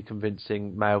really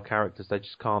convincing male characters. They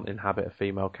just can't inhabit a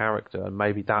female character, and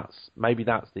maybe that's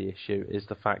the issue, is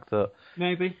the fact that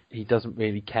maybe he doesn't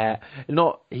really care.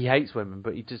 Not he hates women,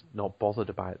 but he's just not bothered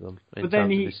about them in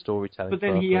terms of his storytelling. But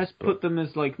then he has put them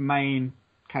as like main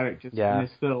characters in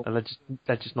this film, and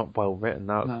they're just not well written.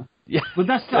 No. Yeah, but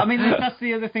that's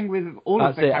the other thing with all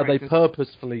of the characters. Are they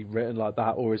purposefully written like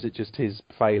that, or is it just his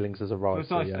failings as a writer?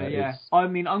 Precisely, yeah. I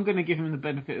mean, I'm going to give him the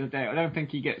benefit of the doubt. I don't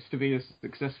think he gets to be as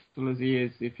successful as he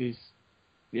is if he's,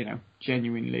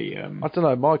 genuinely. I don't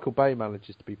know. Michael Bay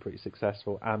manages to be pretty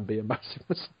successful and be a massive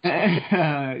mistake.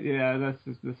 Yeah,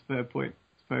 that's a fair point.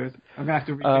 I suppose I'm going to have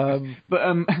to read this.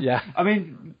 But yeah. I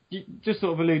mean, just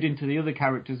sort of alluding to the other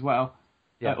characters as well,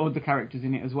 or the characters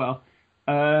in it as well.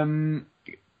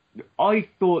 I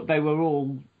thought they were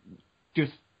all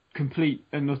just complete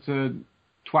and utter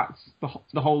twats,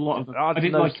 the whole lot of them. I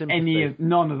didn't like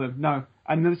none of them, no.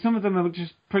 And some of them are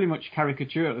just pretty much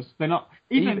caricatures. They're not...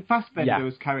 Even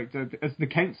Fassbender's character as the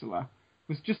counsellor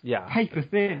was just paper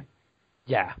thin.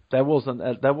 Yeah, there wasn't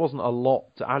a lot,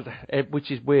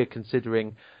 which is weird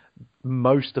considering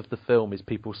most of the film is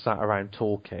people sat around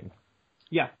talking.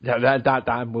 Yeah. That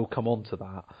and we'll come on to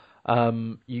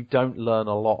that. You don't learn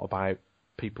a lot about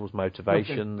people's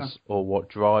motivations or what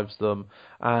drives them,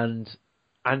 and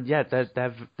yeah,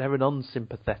 they're an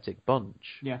unsympathetic bunch.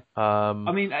 Yeah.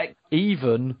 I mean,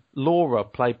 even Laura,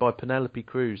 played by Penelope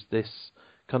Cruz, this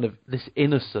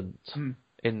innocent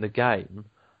in the game,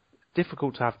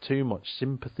 difficult to have too much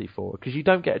sympathy for her because you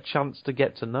don't get a chance to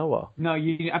get to know her. No,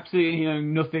 you absolutely know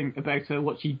nothing about her,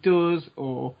 what she does,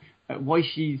 or why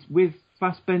she's with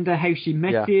Fassbender, how she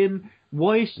met him.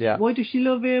 Why does she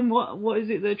love him? What is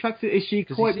it that attracts her? Is she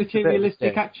quite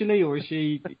materialistic actually, or is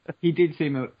she? He did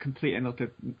seem a complete and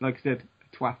utter, like I said,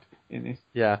 twat in this.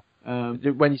 Yeah.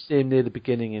 When you see him near the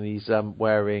beginning and he's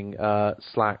wearing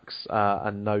slacks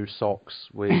and no socks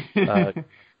with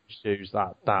shoes,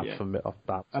 that's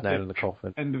nail in the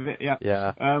coffin. End of it. Yeah.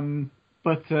 Yeah.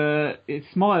 But it's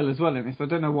Smile as well in this. I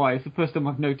don't know why. It's the first time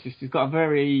I've noticed. He's got a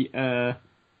very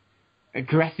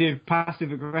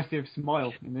passive-aggressive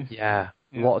smile in this. Yeah,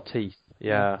 a lot of teeth.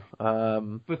 Yeah.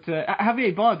 But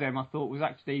Javier Bardem, I thought, was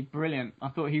actually brilliant. I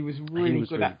thought he was really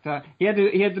good actor. He had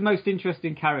the most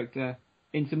interesting character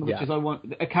in so much as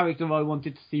a character I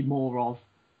wanted to see more of.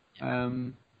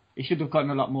 He should have gotten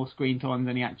a lot more screen time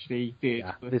than he actually did.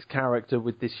 Yeah. This character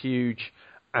with this huge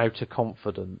outer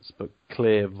confidence but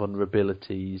clear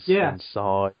vulnerabilities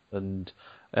inside and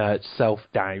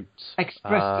self-doubt.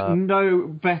 Expressed no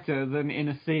better than in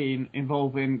a scene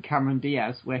involving Cameron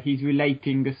Diaz where he's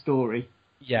relating the story.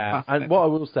 Yeah, and what I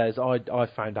will say is I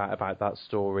found out about that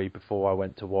story before I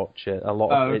went to watch it. A lot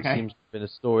of it seems to have been a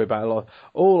story about a lot.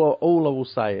 All I will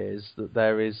say is that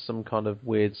there is some kind of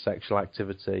weird sexual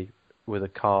activity with a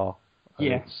car.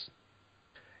 Yes.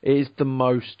 It is the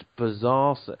most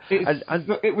bizarre...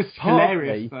 It was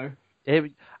hilarious, though.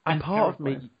 And part of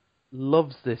me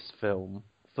loves this film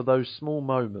for those small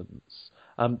moments.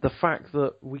 The fact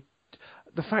that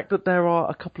there are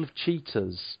a couple of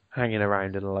cheetahs hanging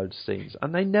around in a load of scenes,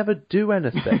 and they never do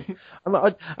anything.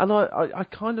 I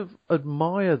kind of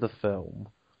admire the film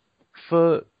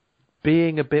for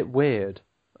being a bit weird.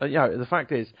 The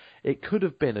fact is, it could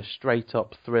have been a straight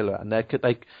up thriller, and they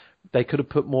could have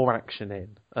put more action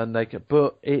in,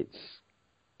 but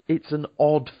it's an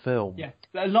odd film. Yeah,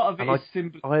 a lot of it is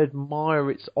simple. I admire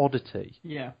its oddity.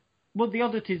 Yeah. Well, the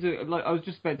oddities are, like I was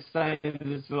just about to say,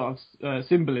 there's a lot of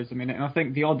symbolism in it, and I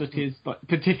think the oddities, like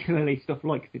particularly stuff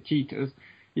like the cheetahs,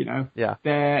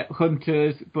 they're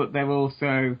hunters, but they're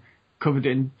also covered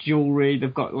in jewellery.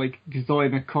 They've got like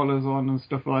designer collars on and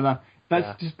stuff like that.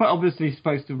 That's just obviously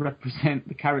supposed to represent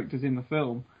the characters in the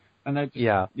film, and they're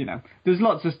just, there's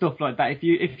lots of stuff like that.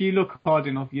 If you look hard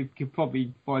enough, you could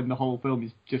probably find the whole film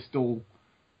is just all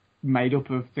made up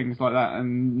of things like that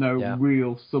and no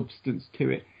real substance to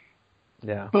it.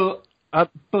 Yeah, but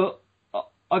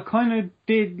I kind of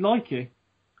did like it.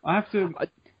 I have to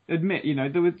admit,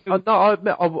 there was. No, I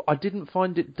admit I didn't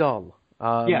find it dull.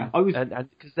 I was, and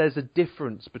because there's a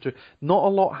difference between not a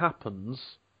lot happens,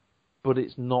 but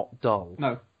it's not dull.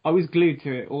 No, I was glued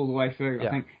to it all the way through.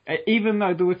 I think, even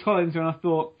though there were times when I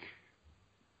thought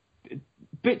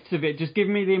bits of it just give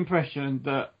me the impression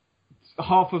that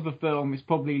half of the film is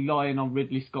probably lying on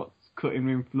Ridley Scott's cutting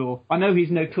room floor. I know he's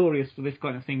notorious for this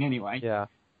kind of thing anyway. Yeah.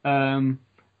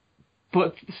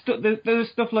 But there's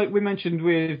stuff like we mentioned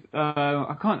with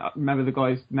I can't remember the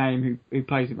guy's name who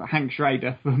plays him, Hank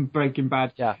Schrader from Breaking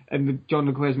Bad, and with John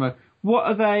Leguizamo. What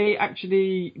are they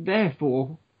actually there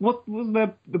for? What was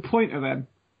the point of them?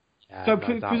 Yeah, so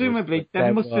presumably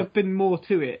there must have been more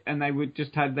to it, and they would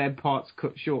just had their parts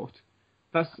cut short.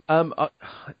 I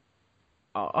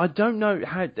don't know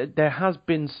how. There has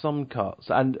been some cuts,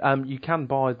 and you can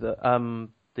buy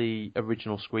the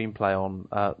original screenplay on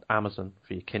Amazon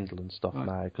for your Kindle and stuff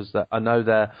now, because I know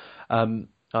they're the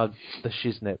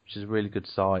Shiznit, which is a really good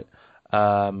site.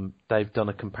 They've done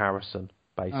a comparison,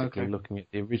 basically looking at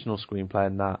the original screenplay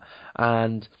and that,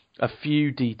 and a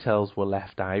few details were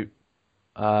left out,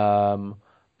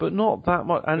 but not that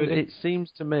much. And it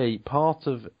seems to me part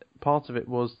of it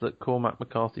was that Cormac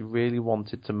McCarthy really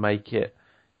wanted to make it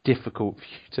difficult for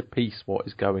you to piece what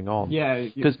is going on. Yeah,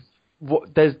 because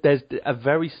there's a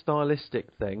very stylistic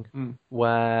thing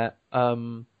where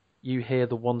you hear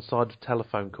the one-sided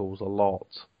telephone calls a lot,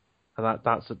 and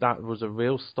that was a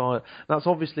real style. That's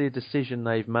obviously a decision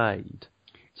they've made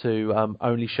to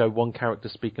only show one character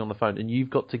speaking on the phone, and you've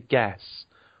got to guess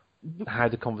how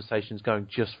the conversation's going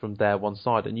just from their one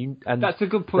side. And that's a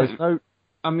good point.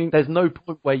 There's no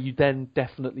point where you then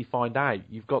definitely find out.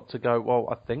 You've got to go, well,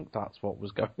 I think that's what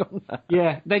was going on there.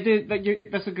 Yeah, they do.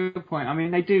 That's a good point. I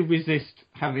mean, they do resist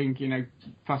having,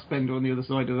 Fassbender on the other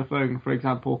side of the phone, for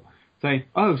example, say,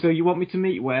 oh, so you want me to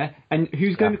meet where? And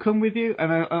who's going to come with you?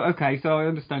 And okay, so I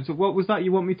understand. So what was that?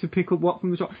 You want me to pick up what from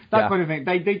the shop? That kind of thing.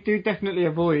 They do definitely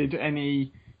avoid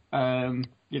any,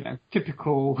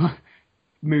 typical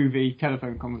movie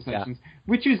telephone conversations,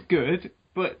 which is good.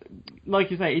 But like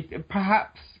you say, it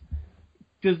perhaps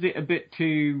does it a bit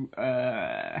too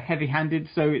heavy-handed.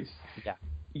 So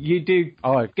you do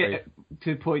get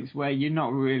to points where you're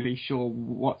not really sure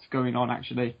what's going on.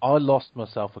 Actually, I lost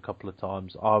myself a couple of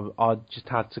times. I just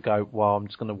had to go. Well, I'm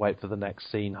just going to wait for the next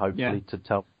scene, hopefully, to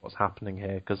tell what's happening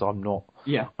here, because I'm not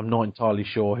entirely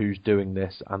sure who's doing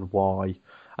this and why.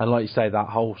 And like you say, that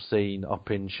whole scene up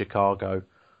in Chicago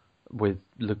with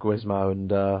Leguizamo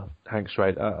and Hank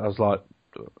Schrader, I was like,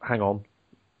 hang on,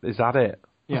 is that it?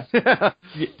 Yeah.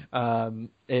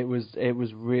 It was there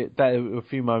were a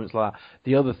few moments like that.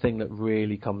 The other thing that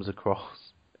really comes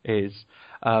across is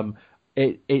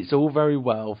it's all very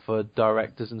well for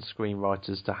directors and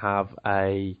screenwriters to have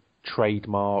a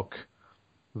trademark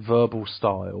verbal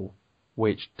style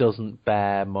which doesn't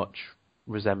bear much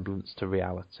resemblance to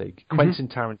reality. Quentin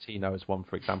Tarantino is one,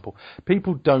 for example.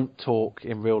 People don't talk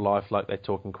in real life like they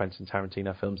talk in Quentin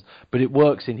Tarantino films, but it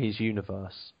works in his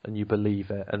universe, and you believe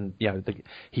it, and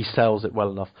he sells it well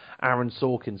enough. Aaron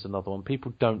Sorkin's another one.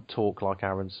 People don't talk like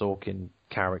Aaron Sorkin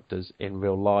characters in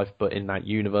real life, but in that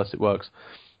universe it works.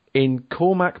 In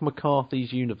Cormac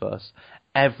McCarthy's universe,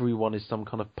 everyone is some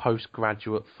kind of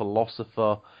postgraduate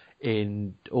philosopher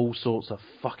in all sorts of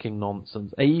fucking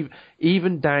nonsense,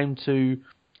 even down to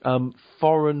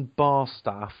foreign bar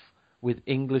staff with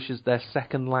English as their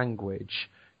second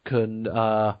language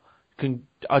are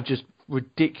just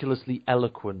ridiculously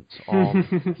eloquent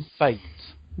on fate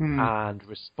and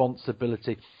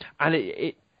responsibility, and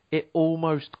it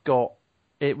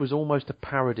was almost a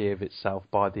parody of itself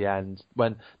by the end,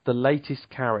 when the latest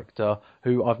character,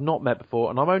 who I've not met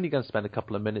before, and I'm only going to spend a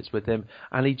couple of minutes with him,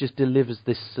 and he just delivers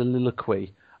this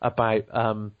soliloquy about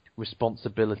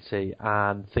responsibility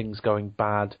and things going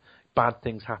bad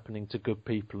things happening to good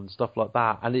people and stuff like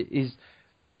that. And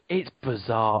it's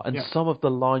bizarre. And some of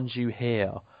the lines you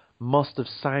hear must have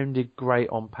sounded great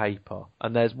on paper.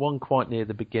 And there's one quite near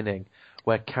the beginning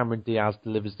where Cameron Diaz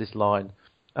delivers this line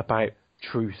about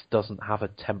truth doesn't have a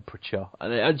temperature,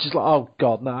 and it's just like, oh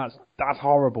god, no, that's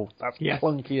horrible. That's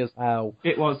clunky as hell.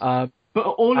 It was. But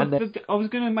I was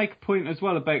going to make a point as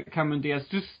well about Cameron Diaz,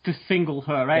 just to single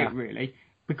her out really,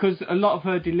 because a lot of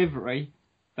her delivery,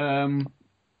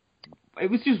 it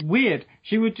was just weird.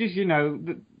 She would just,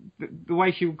 the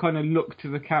way she would kind of look to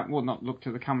the well, not look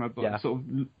to the camera, but sort of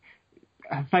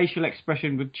her facial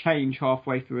expression would change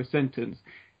halfway through a sentence.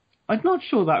 I'm not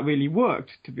sure that really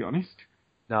worked, to be honest.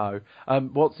 No.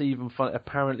 What's even fun?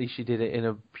 Apparently, she did it in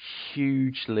a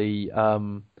hugely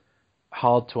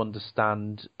hard to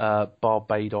understand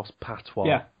Barbados patois.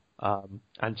 Yeah.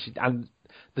 And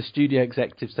the studio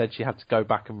executive said she had to go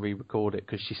back and re-record it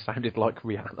because she sounded like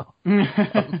Rihanna.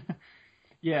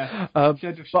 Yeah.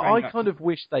 But I kind of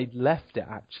wish they'd left it,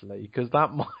 actually, because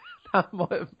that might have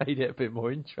made it a bit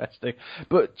more interesting.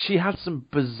 But she had some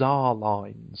bizarre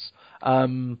lines.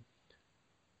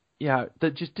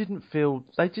 That just didn't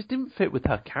fit with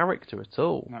her character at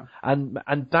all. No. And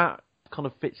that kind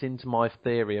of fits into my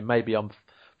theory, and maybe I'm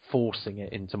forcing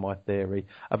it into my theory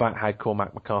about how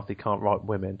Cormac McCarthy can't write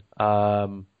women,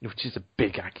 which is a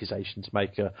big accusation to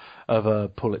make of a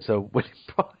Pulitzer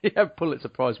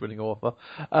Prize winning author.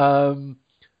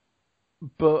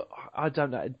 But I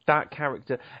don't know, that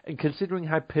character, and considering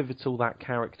how pivotal that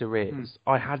character is,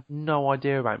 I had no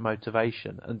idea about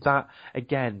motivation, and that,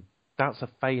 again, that's a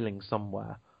failing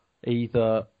somewhere.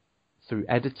 either through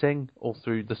editing or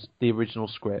through the original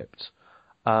script.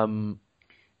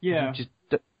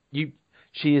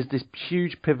 She is this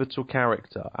huge pivotal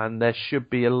character, and there should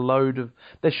be some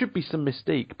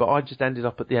mystique, but I just ended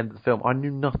up at the end of the film. I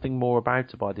knew nothing more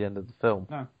about her by the end of the film.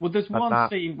 No. Well, there's one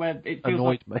scene where it feels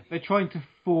like they're trying to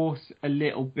force a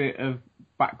little bit of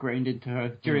background into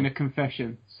her during a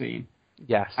confession scene.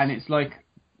 Yes. And it's like,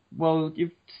 well,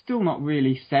 you've still not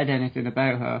really said anything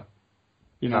about her.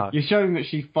 You know, you're showing that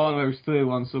she follows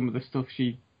through on some of the stuff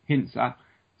she hints at.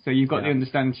 So you've got to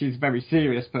understand she's a very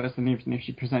serious person, even if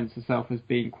she presents herself as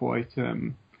being quite,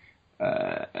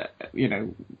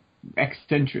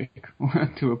 eccentric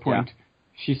to a point. Yeah.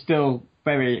 She's still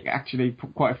actually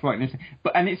quite frightening.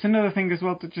 And it's another thing as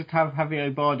well to just have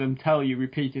Javier Bardem tell you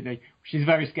repeatedly, she's a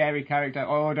very scary character.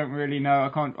 Oh, I don't really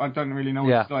know. I don't really know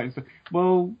what she's like. So,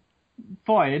 well,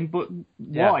 fine, but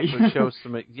why? Show us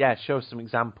some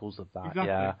examples of that.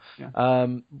 Exactly. Yeah.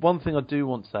 One thing I do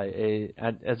want to say is,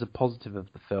 as a positive of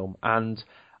the film, and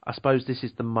I suppose this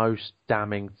is the most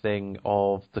damning thing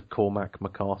of the Cormac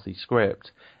McCarthy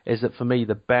script, is that for me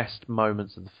the best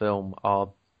moments of the film are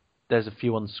there's a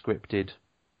few unscripted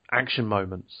action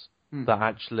moments that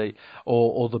actually,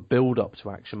 or the build up to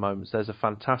action moments. There's a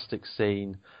fantastic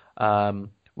scene.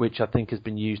 Which I think has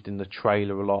been used in the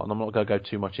trailer a lot, and I'm not going to go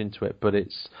too much into it, but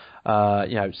it's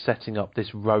setting up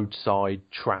this roadside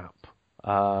trap.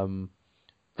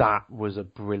 That was a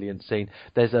brilliant scene.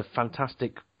 There's a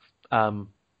fantastic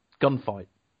gunfight,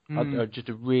 just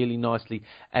a really nicely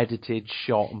edited,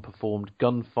 shot and performed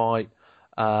gunfight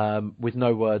with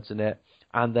no words in it,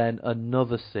 and then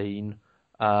another scene.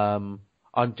 I'm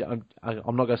not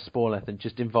going to spoil anything,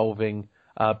 just involving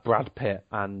Brad Pitt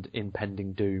and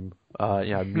impending doom,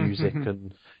 music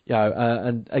and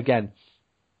again,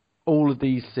 all of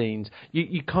these scenes,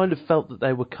 you kind of felt that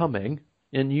they were coming,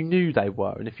 and you knew they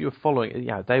were, and if you were following,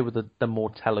 they were the more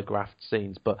telegraphed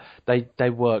scenes, but they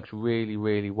worked really,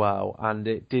 really well, and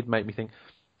it did make me think,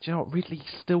 do you know what, Ridley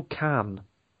still can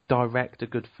direct a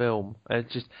good film.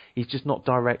 He's just not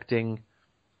directing.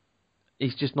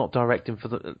 He's just not directing for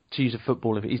to use a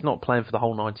football. He's not playing for the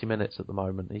whole 90 minutes at the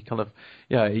moment. He kind of,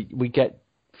 we get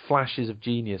flashes of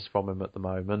genius from him at the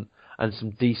moment, and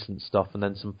some decent stuff, and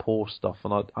then some poor stuff.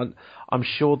 And I'm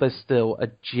sure there's still a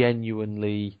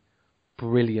genuinely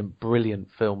brilliant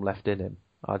film left in him.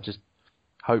 I just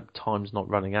hope time's not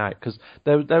running out, because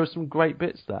there were some great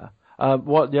bits there.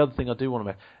 The other thing I do want to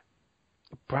make,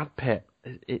 Brad Pitt,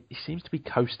 he seems to be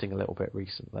coasting a little bit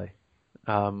recently.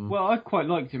 Well, I quite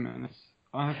liked him in this.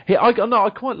 I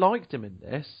quite liked him in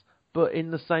this, but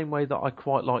in the same way that I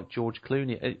quite like George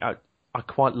Clooney, I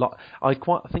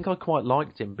think I quite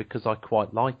liked him because I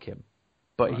quite like him,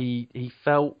 but right. he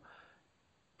felt,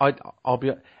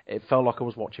 it felt like I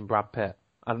was watching Brad Pitt,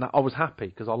 and I was happy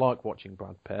because I like watching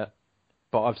Brad Pitt,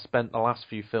 but I've spent the last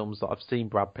few films that I've seen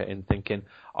Brad Pitt in thinking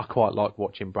I quite like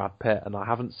watching Brad Pitt, and I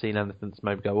haven't seen anything that's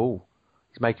made me go, oh,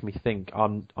 he's making me think.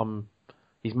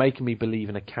 He's making me believe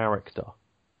in a character,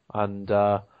 and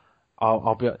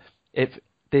I'll be. If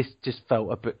this just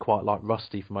felt a bit quite like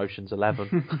Rusty from Ocean's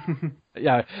 11,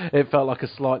 it felt like a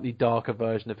slightly darker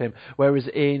version of him. Whereas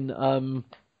in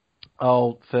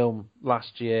film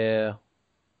last year,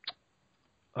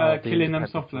 Killing Them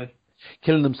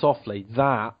Softly,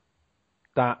 that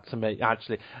to me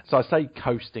actually. So I say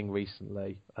coasting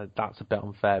recently. That's a bit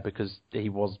unfair because he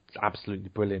was absolutely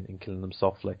brilliant in Killing Them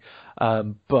Softly,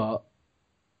 but.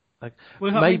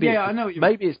 Maybe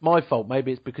it's my fault.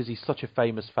 Maybe it's because he's such a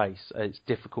famous face. It's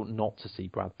difficult not to see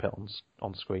Brad Pitt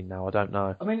on screen now. I don't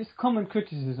know. I mean, it's a common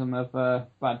criticism of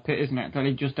Brad Pitt, isn't it? That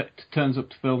he just turns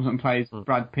up to films and plays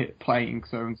Brad Pitt playing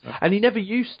so and so. And he never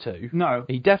used to. No,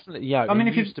 he definitely.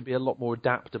 He used to be a lot more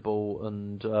adaptable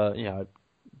and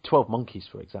 12 Monkeys,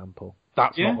 for example.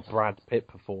 That's not a Brad Pitt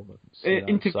performance.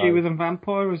 Interview with a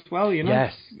Vampire as well,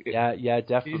 Yes, yeah,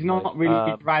 definitely. He's not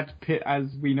really Brad Pitt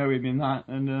as we know him in that.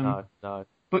 And no.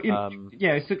 But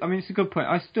it's a good point.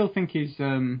 I still think he's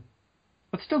a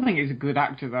good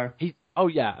actor though.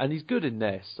 And he's good in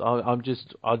this. I'm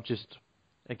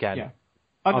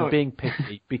being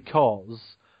picky because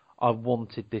I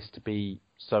wanted this to be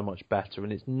so much better,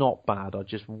 and it's not bad. I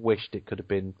just wished it could have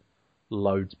been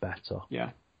loads better.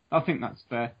 Yeah. I think that's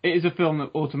fair. It is a film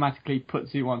that automatically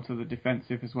puts you onto the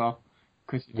defensive as well.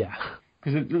 Because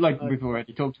we've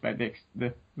already talked about,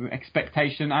 the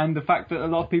expectation and the fact that a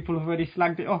lot of people have already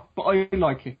slagged it off. But I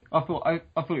like it. I thought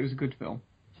it was a good film.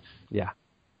 Yeah.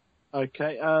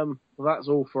 Okay, well, that's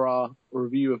all for our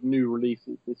review of new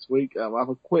releases this week. I'll have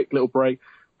a quick little break.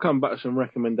 Come back with some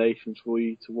recommendations for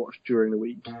you to watch during the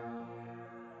week.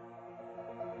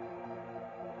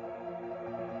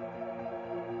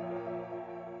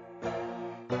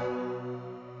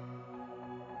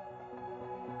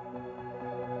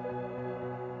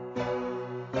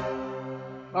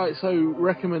 Right, so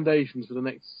recommendations for the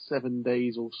next 7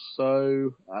 days or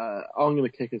so. I'm going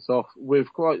to kick us off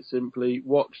with, quite simply,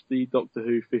 watch the Doctor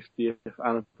Who 50th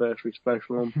anniversary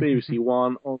special on BBC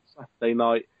One on Saturday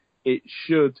night. It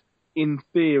should, in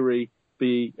theory,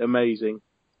 be amazing.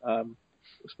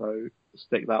 So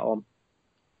stick that on.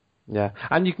 Yeah,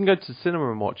 and you can go to the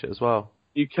cinema and watch it as well.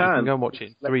 You can. You can go and watch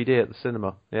it in 3D at the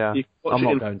cinema. Yeah, I'm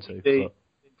not going to. But...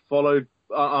 Followed,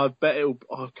 I bet it'll.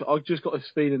 I've just got this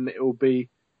feeling that it'll be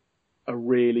a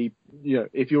really,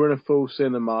 if you're in a full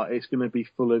cinema, it's going to be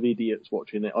full of idiots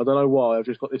watching it. I don't know why. I've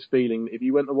just got this feeling that if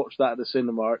you went to watch that at the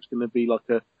cinema, it's going to be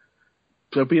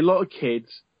there'll be a lot of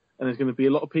kids, and there's going to be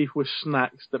a lot of people with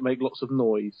snacks that make lots of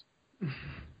noise.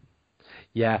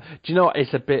 Yeah, do you know what?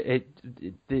 It's a bit.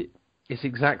 It's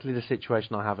exactly the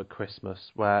situation I have at Christmas,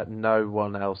 where no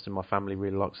one else in my family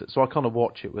really likes it. So I kind of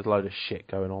watch it with a load of shit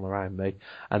going on around me,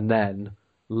 and then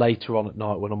later on at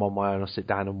night when I'm on my own, I sit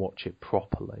down and watch it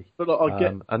properly. But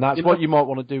and that's what you might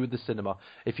want to do with the cinema.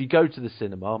 If you go to the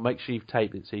cinema, make sure you've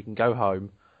taped it so you can go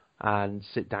home and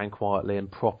sit down quietly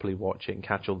and properly watch it and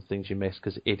catch all the things you miss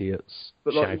because idiots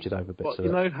shouted over bits of it.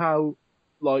 You know how,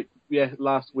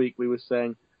 last week we were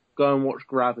saying, go and watch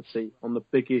Gravity on the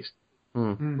biggest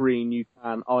screen you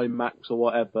can, IMAX or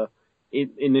whatever.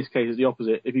 In this case, it's the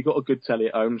opposite. If you've got a good telly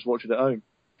at home, just watch it at home.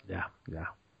 Yeah.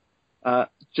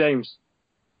 James,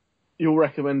 you're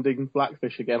recommending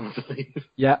Blackfish again, I believe.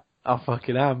 Yeah, I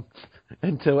fucking am.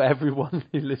 Until everyone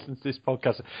who listens to this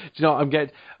podcast. Do you know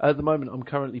what at the moment, I'm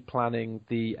currently planning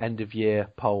the end of year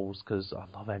polls because I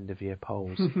love end of year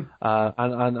polls. And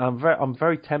I'm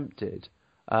very tempted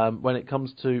when it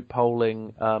comes to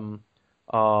polling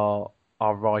our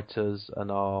writers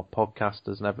and our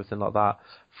podcasters and everything like that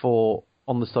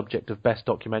on the subject of best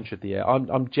documentary of the year.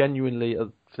 I'm genuinely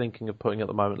thinking of putting at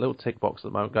the moment a little tick box at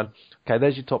the moment, going, okay,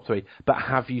 there's your top 3, but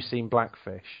have you seen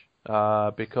Blackfish?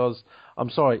 Because I'm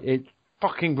sorry, it's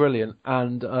fucking brilliant,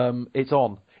 and it's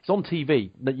on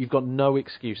TV. That you've got no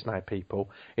excuse now, people.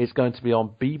 It's going to be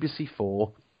on BBC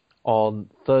 4 on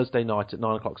Thursday night at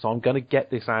 9 o'clock. So I'm going to get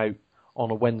this out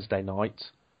on a Wednesday night,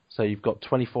 so you've got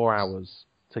 24 hours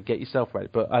to get yourself ready.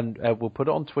 And we'll put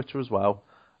it on Twitter as well.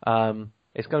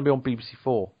 It's going to be on BBC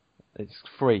 4. It's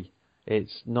free.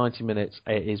 It's 90 minutes.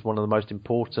 It is one of the most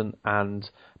important and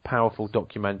powerful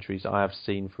documentaries I have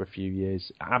seen for a few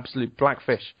years. Absolute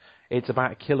Blackfish. It's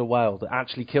about a killer whale that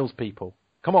actually kills people.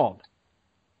 Come on.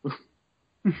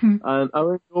 And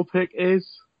Owen, your pick is?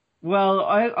 Well,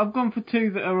 I've gone for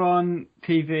 2 that are on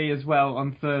TV as well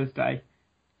on Thursday.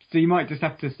 So you might just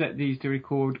have to set these to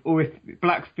record. Or if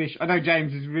Blackfish, I know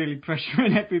James is really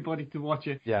pressuring everybody to watch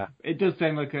it. Yeah. It does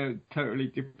sound like a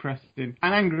totally depressing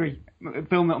and angry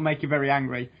film that will make you very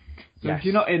angry. So if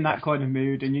you're not in that kind of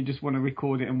mood and you just want to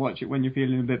record it and watch it when you're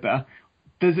feeling a bit better,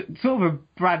 there's sort of a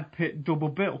Brad Pitt double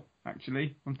bill,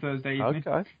 actually, on Thursday evening.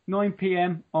 Okay. 9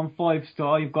 p.m. on 5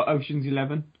 Star, you've got Ocean's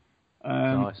 11.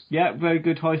 Nice. Yeah, very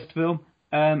good heist film.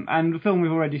 And the film we've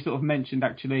already sort of mentioned,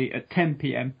 actually, at 10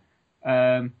 p.m.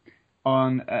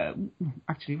 On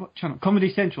actually, what channel?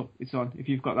 Comedy Central it's on, if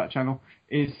you've got that channel,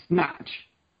 is Snatch.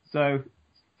 So,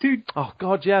 oh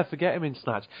god, yeah, forget him in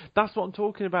Snatch. That's what I'm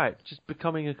talking about, just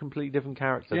becoming a completely different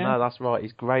character. Yeah. No, that's right,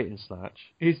 he's great in Snatch.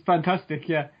 He's fantastic,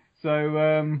 yeah.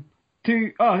 So, has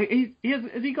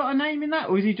he got a name in that,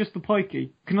 or is he just the pikey?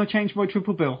 Can I change my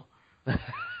triple bill?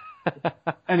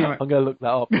 Anyway, I'm going to look that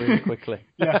up really quickly.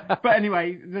 Yeah, but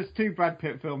anyway, there's 2 Brad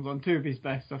Pitt films on, 2 of his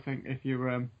best, I think, if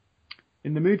you're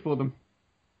in the mood for them.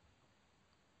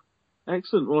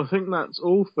 Excellent. Well, I think that's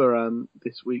all for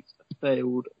this week's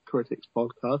Failed Critics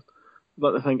podcast. I'd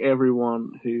like to thank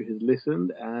everyone who has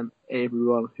listened and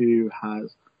everyone who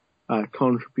has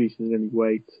contributed in any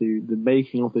way to the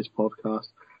making of this podcast.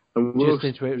 And just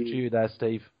interrupt you there,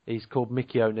 Steve. He's called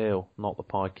Mickey O'Neill, not the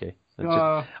Pikey.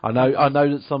 I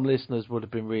know that some listeners would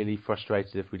have been really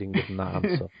frustrated if we didn't give them that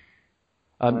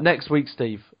answer. Next week,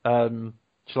 Steve. Shall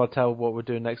I tell what we're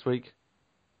doing next week?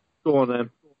 Go on then.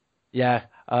 Yeah,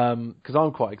 because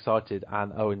I'm quite excited,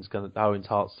 and Owen's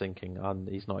heart's sinking, and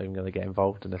he's not even going to get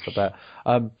involved in this, I bet.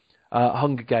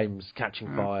 Hunger Games: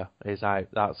 Catching Fire is out.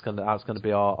 That's going to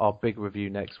be our big review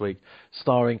next week,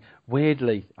 starring,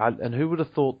 weirdly, and who would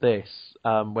have thought this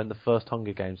when the first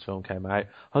Hunger Games film came out?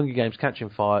 Hunger Games: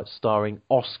 Catching Fire, starring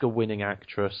Oscar-winning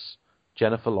actress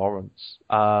Jennifer Lawrence.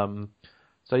 So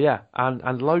yeah,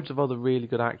 and loads of other really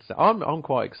good actors. I'm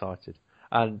quite excited.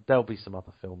 And there'll be some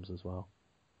other films as well.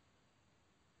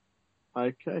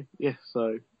 Okay, yes,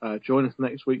 so join us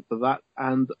next week for that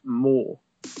and more.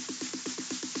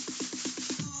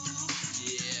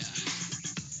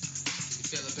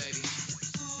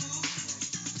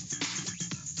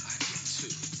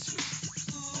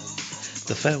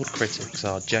 The Failed Critics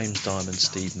are James Diamond,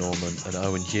 Steve Norman and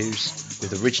Owen Hughes,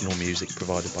 with original music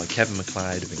provided by Kevin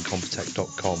MacLeod of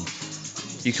Incompetech.com.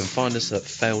 You can find us at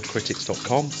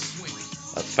failedcritics.com,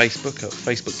 at Facebook at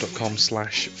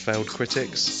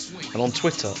facebook.com/failedcritics, and on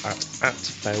Twitter at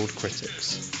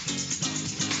failedcritics.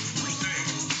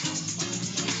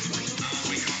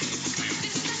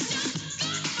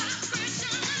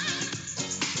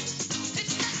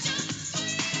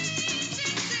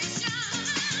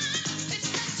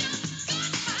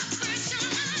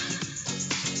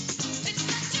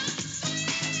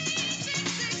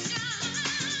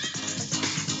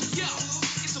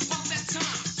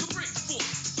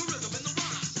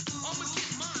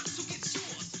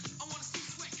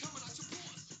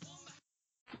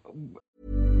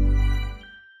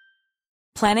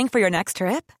 Planning for your next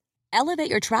trip?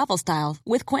 Elevate your travel style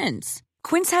with Quince.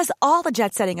 Quince has all the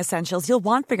jet-setting essentials you'll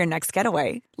want for your next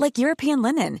getaway, like European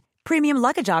linen, premium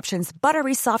luggage options,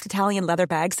 buttery soft Italian leather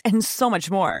bags, and so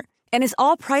much more. And is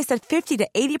all priced at 50 to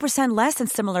 80% less than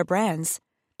similar brands.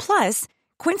 Plus,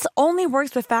 Quince only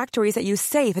works with factories that use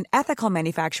safe and ethical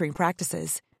manufacturing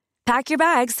practices. Pack your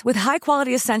bags with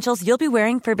high-quality essentials you'll be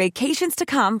wearing for vacations to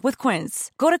come with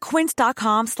Quince. Go to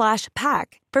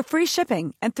quince.com/pack for free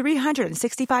shipping and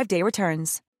 365-day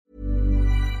returns.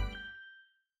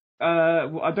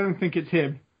 I don't think it's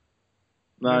him.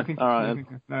 No, all right.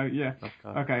 No, yeah.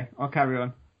 Okay, I'll carry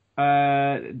on.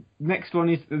 Next one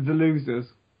is The Losers.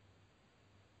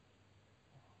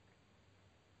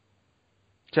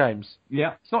 James.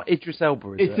 Yeah. It's not Idris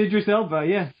Elba, is it? It's Idris Elba,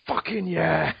 yeah. Fucking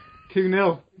yeah.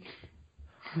 2-0.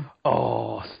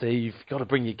 Oh, Steve, got to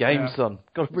bring your game, son.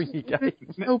 Got to bring your game.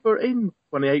 Elba in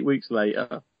 28 weeks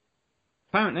later.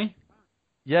 Apparently.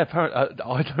 Yeah, apparently.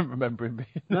 I don't remember him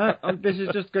being. No, this is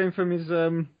just going from his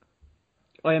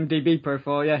IMDb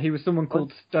profile. Yeah, he was someone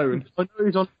called Stone. I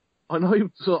know he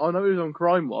was on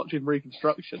Crime Watch in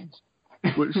Reconstructions,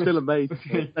 which is still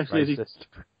amazing,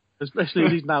 especially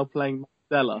as he's now playing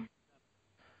Stella.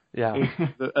 Yeah,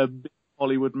 a big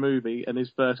Hollywood movie, and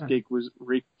his first gig was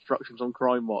Reconstructions on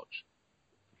Crime Watch.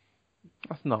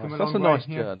 That's nice. That's a nice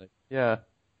journey. Yeah.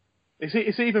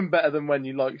 It's even better than when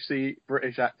you see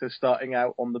British actors starting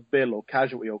out on The Bill or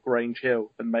Casualty or Grange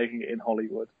Hill and making it in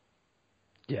Hollywood.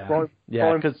 Yeah,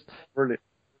 because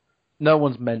no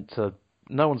one's meant to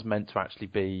actually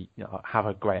be have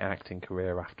a great acting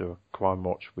career after a Crime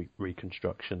Watch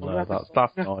reconstruction. That's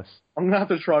nice. I'm gonna have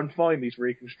to try and find these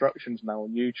reconstructions now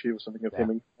on YouTube or something of him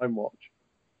in Crime Watch.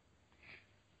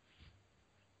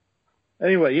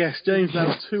 Anyway, yes, James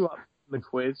now 2 up in the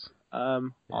quiz. I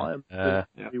am doing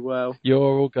pretty well.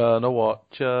 You're all gonna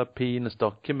watch a penis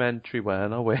documentary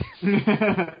when I win.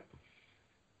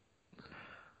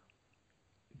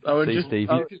 Steve,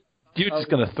 you're just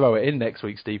going to throw it in next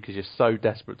week, Steve, because you're so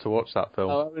desperate to watch that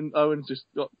film. Owen's just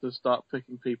got to start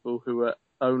picking people who are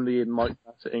only in Mike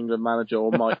Bassett England Manager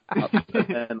or Mike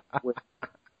and win.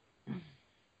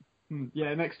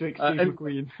 Yeah, next week, Steve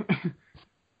McQueen.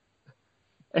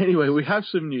 Anyway, we have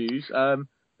some news.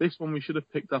 This one we should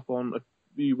have picked up on a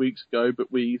few weeks ago,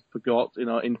 but we forgot in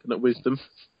our infinite wisdom.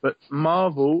 But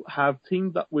Marvel have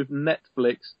teamed up with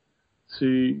Netflix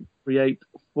to create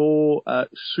 4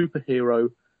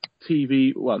 superhero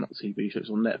not TV shows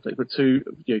on Netflix, but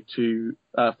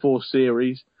 4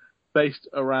 series based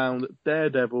around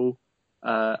Daredevil,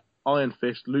 Iron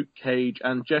Fist, Luke Cage,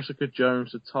 and Jessica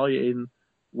Jones to tie in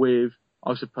with,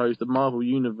 I suppose, the Marvel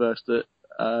universe that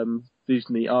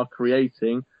Disney are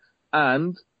creating,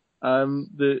 and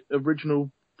the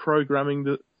original programming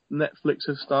that Netflix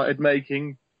has started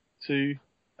making to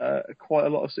quite a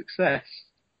lot of success.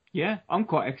 Yeah, I'm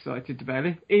quite excited about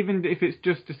it, even if it's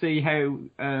just to see how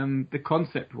the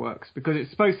concept works, because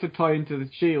it's supposed to tie into the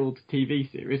S.H.I.E.L.D.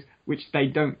 TV series, which they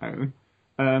don't own,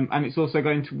 and it's also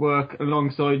going to work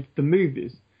alongside the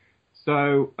movies.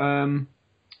 So,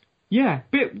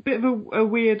 bit of a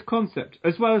weird concept.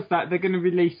 As well as that, they're going to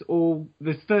release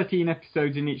there's 13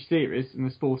 episodes in each series, and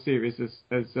there's 4 series, as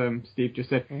Steve just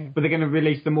said, but they're going to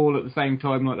release them all at the same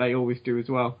time like they always do as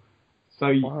well. So,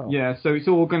 so it's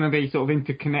all going to be sort of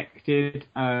interconnected.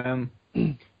 I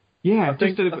think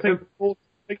the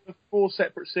 4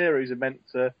 separate series are meant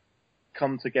to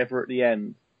come together at the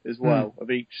end as well,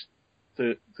 of each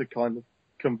to kind of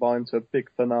combine to a big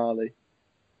finale.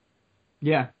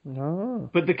 Yeah. Oh.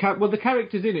 But the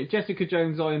characters in it, Jessica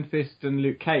Jones, Iron Fist, and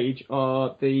Luke Cage,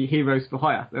 are the heroes for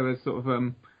hire. They're a sort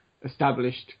of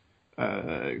established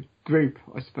group,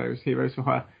 I suppose, heroes for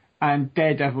hire. And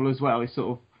Daredevil as well is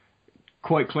sort of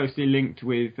quite closely linked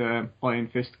with Iron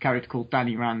Fist, a character called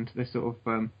Danny Rand. They're sort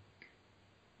of,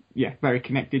 very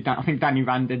connected. I think Danny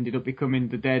Rand ended up becoming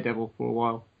the Daredevil for a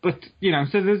while. But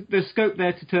so there's scope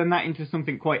there to turn that into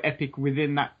something quite epic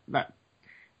within that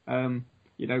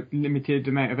limited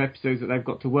amount of episodes that they've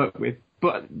got to work with.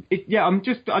 But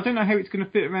I don't know how it's going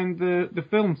to fit around the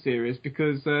film series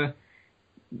because, how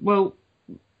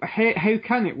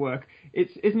can it work?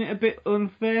 Isn't it a bit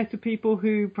unfair to people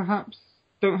who perhaps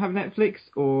don't have Netflix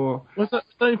or? Well, I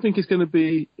don't think it's going to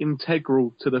be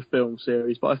integral to the film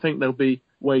series, but I think there'll be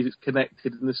ways it's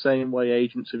connected in the same way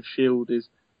Agents of S.H.I.E.L.D.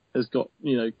 has got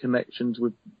connections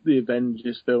with the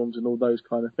Avengers films and all those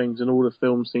kind of things, and all the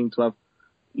films seem to have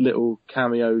little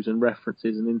cameos and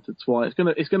references and intertwine.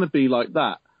 It's gonna be like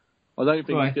that. I don't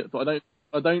think. Right.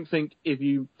 I don't think if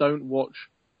you don't watch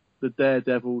the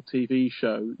Daredevil TV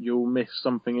show, you'll miss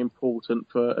something important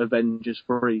for Avengers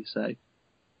 3, say.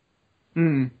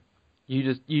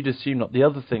 You'd assume not. The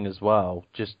other thing as well,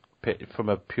 just from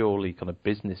a purely kind of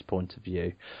business point of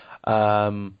view,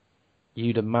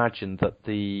 you'd imagine that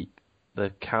the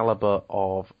caliber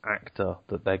of actor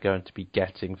that they're going to be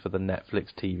getting for the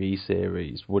Netflix TV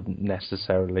series wouldn't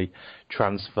necessarily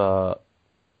transfer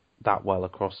that well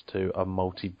across to a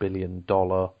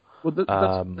multi-billion-dollar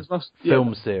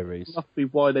film series. That must be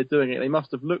why they're doing it. They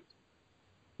must have looked.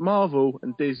 Marvel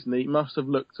and Disney must have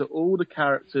looked at all the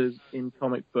characters in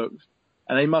comic books,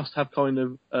 and they must have kind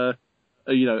of a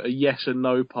yes and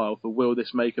no pile for will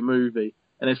this make a movie.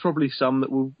 And there's probably some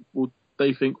that will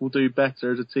they think will do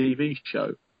better as a TV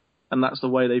show, and that's the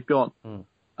way they've gone.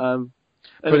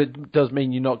 But it does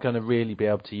mean you're not going to really be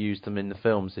able to use them in the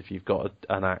films if you've got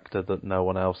an actor that no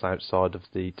one else outside of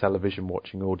the television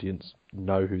watching audience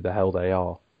know who the hell they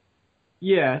are.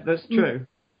 Yeah, that's true.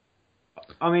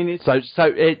 I mean, so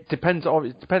it depends.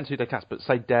 It depends who they cast. But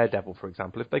say Daredevil, for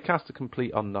example, if they cast a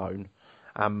complete unknown,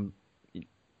 that's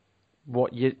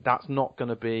not going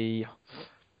to be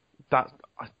that.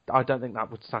 I don't think that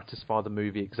would satisfy the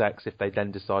movie execs if they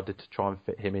then decided to try and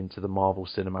fit him into the Marvel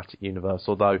Cinematic Universe.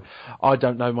 Although I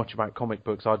don't know much about comic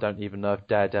books, I don't even know if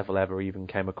Daredevil ever even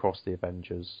came across the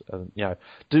Avengers.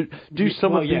 Do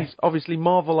some of these? Obviously,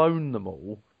 Marvel own them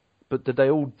all, but do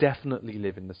they all definitely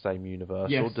live in the same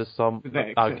universe? Yes, or does some? With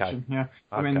that exception, yeah.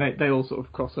 I mean, they all sort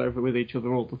of cross over with each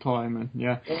other all the time, and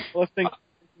yeah. Well, I think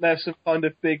there's some kind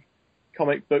of big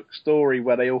comic book story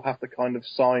where they all have to kind of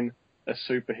sign a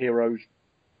superhero's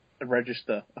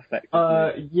register,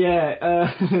 effectively.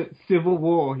 Civil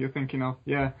War, you're thinking of,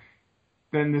 yeah.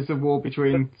 Then there's a war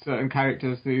between certain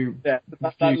characters who... Yeah,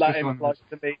 that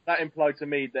implied to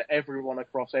me that everyone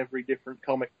across every different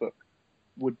comic book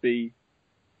would be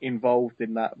involved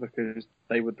in that, because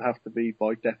they would have to be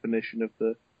by definition of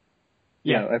the...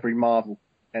 every Marvel,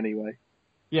 anyway.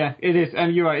 Yeah, it is,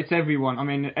 and you're right, it's everyone. I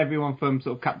mean, everyone from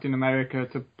sort of Captain America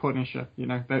to Punisher,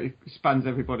 that spans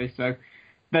everybody, so...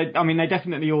 They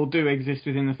definitely all do exist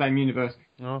within the same universe.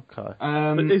 Okay.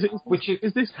 Is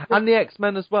this and the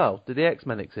X-Men as well? Do the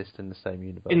X-Men exist in the same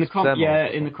universe? In the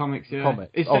comics, yeah.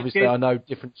 Obviously, I know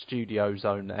different studios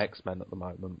own X-Men at the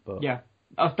moment, but yeah,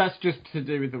 that's just to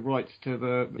do with the rights to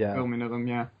the filming of them.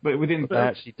 Yeah, but within they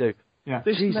actually do. Yeah.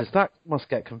 Jesus, that must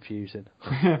get confusing.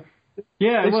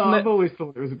 I've always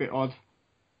thought it was a bit odd.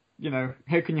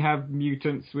 How can you have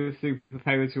mutants with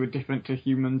superpowers who are different to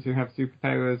humans who have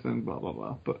superpowers and blah, blah,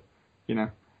 blah. But,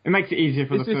 it makes it easier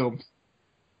for the films.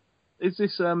 Is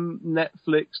this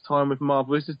Netflix time with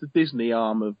Marvel? Is this the Disney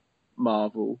arm of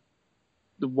Marvel?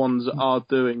 The ones that are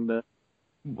doing the...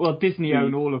 Well, Disney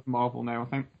own all of Marvel now, I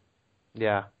think.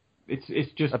 Yeah.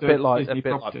 It's just a bit like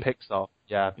Pixar.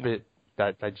 Yeah,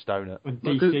 they just own it. And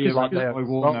DC is like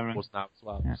Warner now as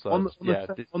well. Yeah. So, on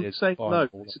the same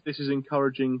note, this is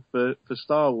encouraging for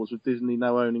Star Wars, with Disney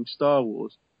now owning Star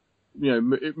Wars.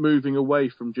 Moving away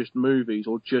from just movies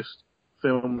or just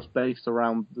films based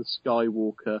around the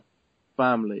Skywalker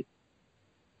family.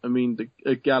 I mean,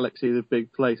 a galaxy is a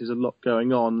big place. There's a lot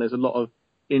going on. There's a lot of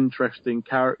interesting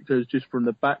characters just from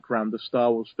the background of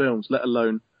Star Wars films, let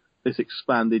alone this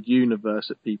expanded universe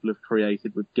that people have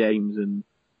created with games and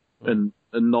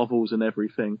novels and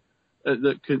everything.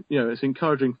 It's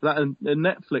encouraging for that, and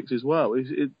Netflix as well.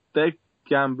 They're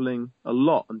gambling a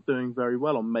lot and doing very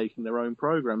well on making their own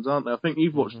programs, aren't they? I think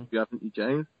you've watched them, haven't you,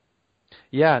 James?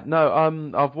 Yeah,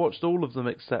 no, I've watched all of them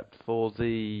except for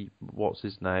the what's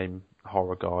his name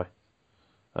horror guy,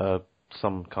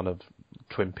 some kind of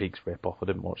Twin Peaks rip-off. I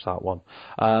didn't watch that one,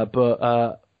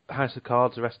 but House of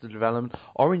Cards, Arrested Development,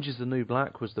 Orange Is the New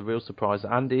Black was the real surprise,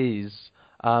 and is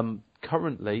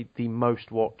currently the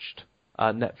most watched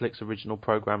Netflix original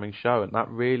programming show, and that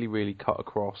really, really cut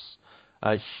across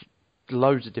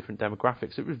loads of different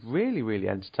demographics. It was really, really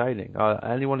entertaining.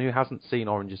 Anyone who hasn't seen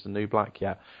Orange Is the New Black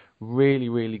yet, really,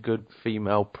 really good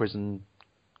female prison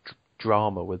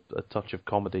drama with a touch of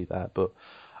comedy there. But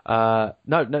No,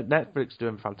 Netflix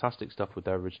doing fantastic stuff with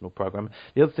their original program.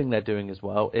 The other thing they're doing as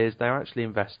well is they're actually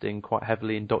investing quite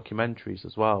heavily in documentaries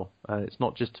as well. It's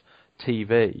not just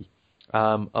TV.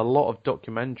 A lot of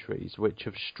documentaries which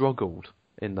have struggled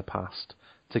in the past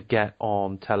to get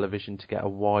on television, to get a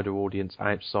wider audience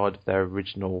outside of their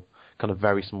original kind of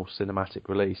very small cinematic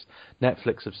release.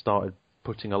 Netflix have started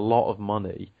putting a lot of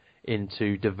money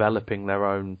into developing their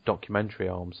own documentary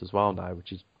arms as well now,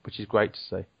 which is great to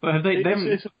see. But have they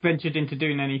haven't ventured into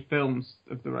doing any films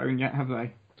of their own yet, have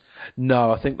they?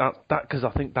 No, I think that's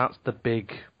the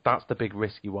big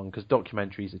risky one, because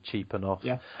documentaries are cheap enough,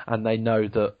 and they know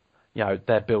that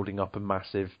they're building up a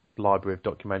massive library of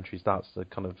documentaries. That's the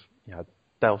kind of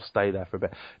they'll stay there for a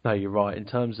bit. No, you're right. In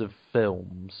terms of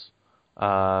films,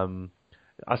 I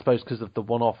suppose because of the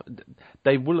one-off,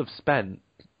 they will have spent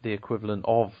the equivalent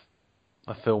of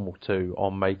a film or two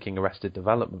on making Arrested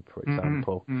Development, for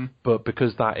example. But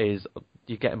because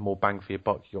you're getting more bang for your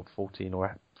buck, you've got 14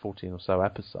 or so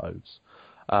episodes,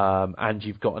 and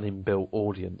you've got an inbuilt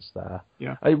audience there.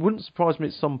 Yeah. It wouldn't surprise me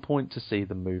at some point to see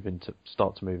them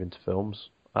start to move into films.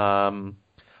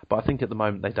 But I think at the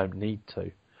moment they don't need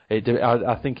to.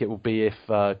 I think it will be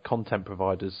if content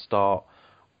providers start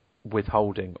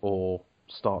withholding or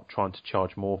start trying to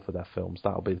charge more for their films.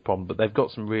 That'll be the problem. But they've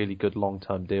got some really good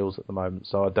long-term deals at the moment,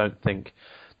 so I don't think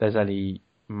there's any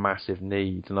massive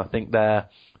need. And I think their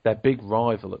big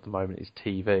rival at the moment is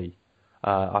TV.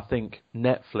 I think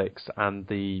Netflix and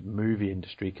the movie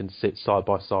industry can sit side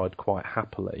by side quite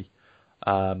happily.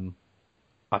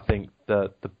 I think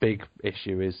that the big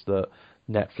issue is that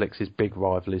Netflix's big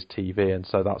rival is TV, and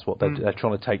so that's what they're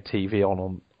trying to take TV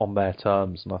on their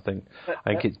terms. And I think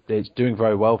it's doing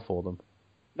very well for them.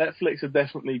 Netflix are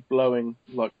definitely blowing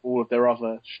like all of their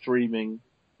other streaming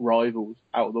rivals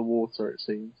out of the water, it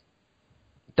seems.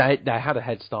 They had a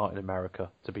head start in America,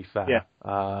 to be fair.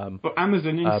 Yeah. But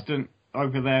Amazon Instant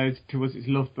over there towards its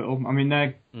love film. I mean,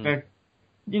 they're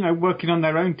working on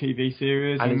their own TV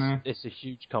series, and it's a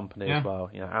huge company as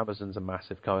well. Amazon's a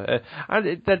massive company,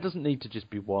 and there doesn't need to just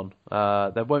be one.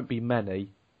 There won't be many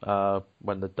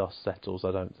when the dust settles,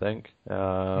 I don't think.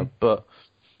 But.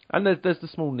 And there's the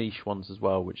small niche ones as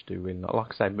well, which do really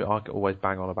like I say, I always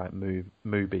bang on about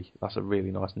Mubi. That's a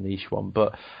really nice niche one.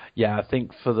 But yeah, I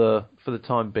think for the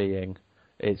time being,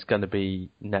 it's going to be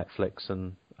Netflix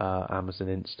and Amazon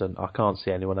Instant. I can't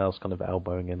see anyone else kind of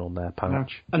elbowing in on their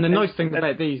patch. No. And the nice thing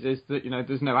about these is that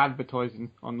there's no advertising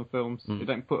on the films. You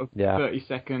don't put a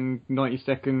 30-second,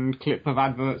 90-second clip of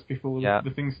adverts before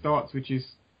the thing starts, which is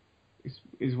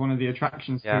one of the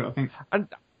attractions to it, I think.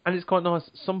 And it's quite nice.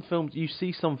 Some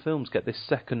films get this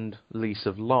second lease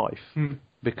of life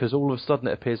because all of a sudden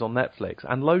it appears on Netflix,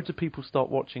 and loads of people start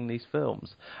watching these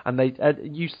films. And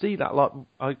you see that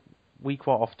we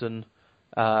quite often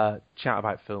chat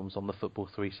about films on the Football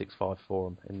 365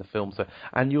 forum in the film.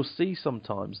 And you'll see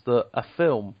sometimes that a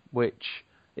film which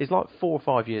is like 4 or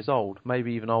 5 years old,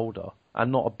 maybe even older,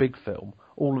 and not a big film,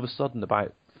 all of a sudden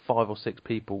about 5 or 6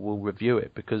 people will review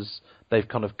it because they've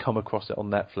kind of come across it on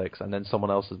Netflix and then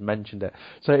someone else has mentioned it.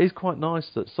 So it is quite nice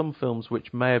that some films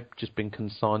which may have just been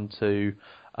consigned to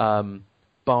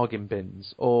bargain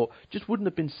bins or just wouldn't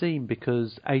have been seen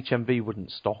because HMV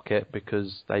wouldn't stock it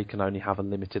because they can only have a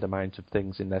limited amount of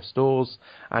things in their stores,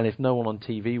 and if no one on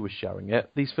TV was showing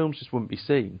it, these films just wouldn't be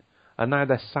seen. And now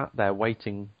they're sat there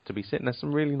waiting to be seen. There's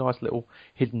some really nice little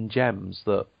hidden gems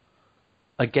that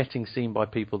are getting seen by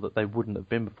people that they wouldn't have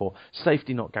been before.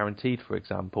 Safety Not Guaranteed, for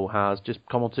example, has just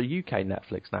come onto UK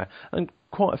Netflix now, and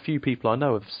quite a few people I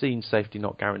know have seen Safety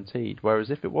Not Guaranteed,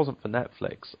 whereas if it wasn't for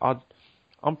Netflix,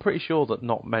 I'm pretty sure that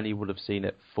not many would have seen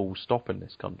it full stop in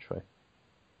this country.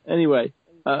 Anyway,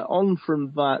 on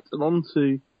from that and on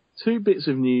to 2 bits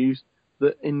of news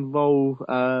that involve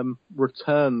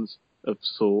returns of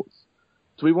sorts.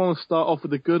 Do we want to start off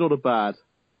with the good or the bad?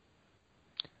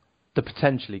 The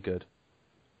potentially good.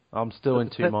 I'm still in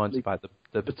 2 minds about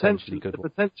the potentially good one. The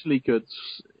potentially good,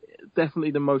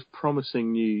 definitely the most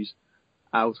promising news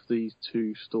out of these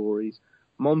 2 stories.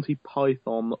 Monty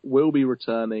Python will be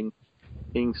returning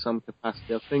in some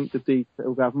capacity. I think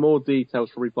we'll have more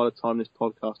details probably by the time this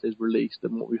podcast is released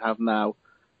than what we have now,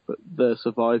 but the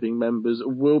surviving members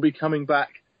will be coming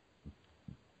back.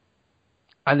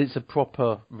 And it's a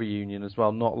proper reunion as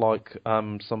well, not like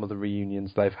some of the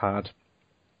reunions they've had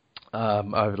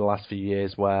over the last few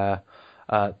years where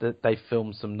they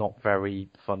filmed some not very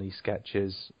funny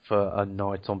sketches for a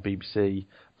night on BBC,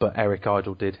 but Eric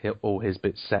Idle did all his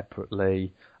bits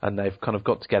separately, and they've kind of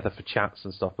got together for chats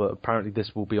and stuff, but apparently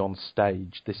this will be on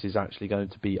stage. This is actually going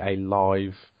to be a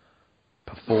live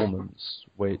performance,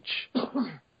 which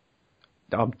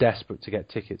I'm desperate to get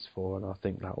tickets for, and I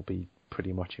think that will be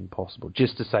pretty much impossible.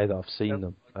 Just to say that I've seen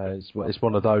them, it's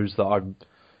one of those that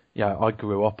I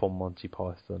grew up on Monty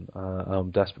Python.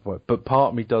 I'm desperate for it, but part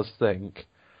of me does think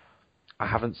I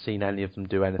haven't seen any of them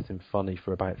do anything funny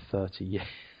for about 30 years,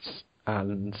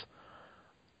 and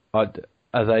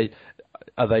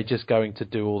are they just going to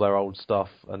do all their old stuff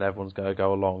and everyone's going to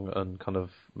go along and kind of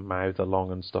mouth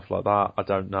along and stuff like that? I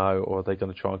don't know. Or are they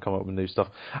going to try and come up with new stuff?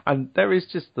 And there is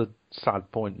just the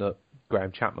sad point that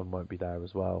Graham Chapman won't be there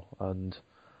as well. And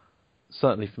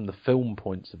certainly from the film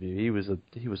points of view, he was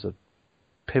a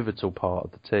pivotal part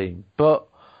of the team. But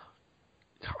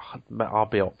I'll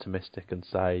be optimistic and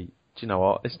say, do you know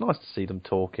what? It's nice to see them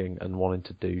talking and wanting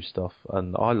to do stuff.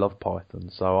 And I love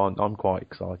Python, so I'm quite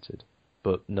excited,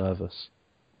 but nervous.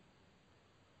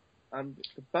 And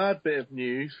the bad bit of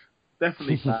news,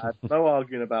 definitely bad, no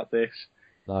arguing about this.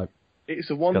 No. It's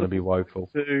a wonderful going to be woeful.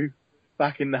 2,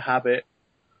 Back in the Habit.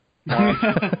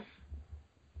 The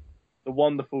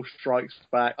Wonderful Strikes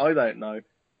Back. I don't know.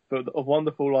 But A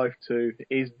Wonderful Life 2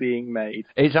 is being made.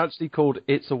 It's actually called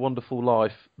It's a Wonderful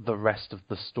Life, The Rest of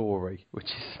the Story, which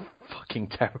is a fucking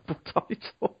terrible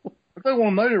title. I don't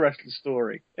want to know the rest of the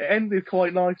story. It ended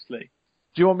quite nicely.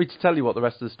 Do you want me to tell you what the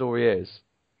rest of the story is?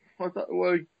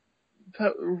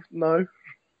 No.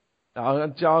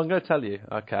 I'm going to tell you.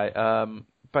 Okay.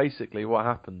 Basically, what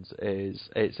happens is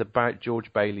it's about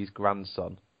George Bailey's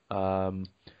grandson,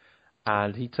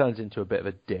 and he turns into a bit of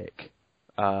a dick.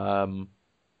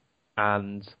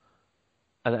 And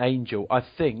an angel, I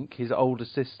think his older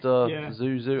sister,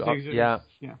 Zuzu,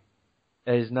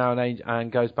 is now an angel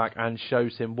and goes back and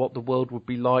shows him what the world would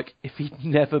be like if he'd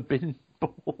never been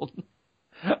born.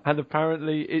 And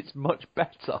apparently it's much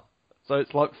better. So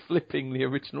it's like flipping the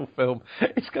original film.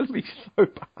 It's going to be so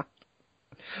bad.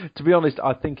 To be honest,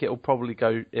 I think it'll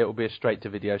be a straight to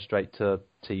video, straight to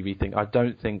TV thing. I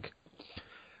don't think,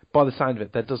 by the sound of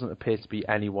it, there doesn't appear to be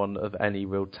anyone of any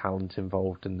real talent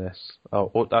involved in this.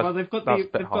 Well, they've got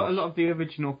a lot of the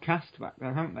original cast back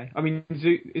there, haven't they? I mean, is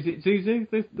it Zuzu,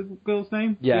 the girl's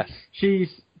name? Yes.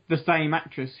 She's the same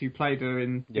actress who played her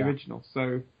in the original,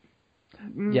 so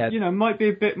might be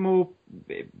a bit more.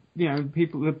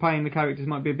 People who are playing the characters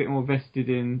might be a bit more vested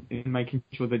in making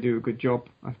sure they do a good job.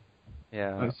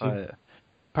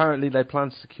 Apparently, they plan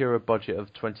to secure a budget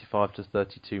of $25 to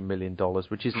 $32 million,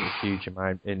 which isn't a huge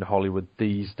amount in Hollywood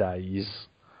these days.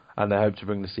 And they hope to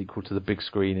bring the sequel to the big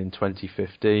screen in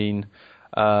 2015.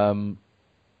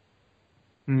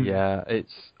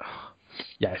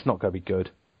 It's not going to be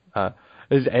good.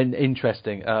 It's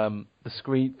interesting. The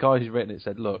screen guy who's written it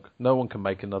said, "Look, no one can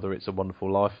make another It's a Wonderful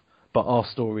Life, but our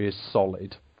story is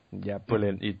solid." Yeah,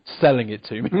 brilliant. You're selling it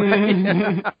to me.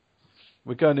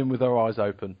 We're going in with our eyes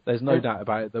open. There's no doubt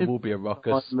about it. There will be a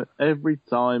ruckus. Every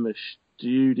time a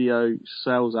studio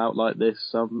sells out like this,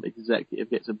 some executive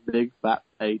gets a big fat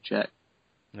paycheck.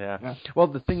 Yeah. Well,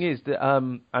 the thing is that,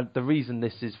 and the reason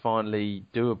this is finally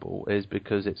doable is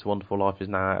because It's a Wonderful Life is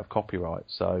now out of copyright.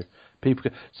 So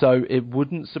so it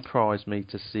wouldn't surprise me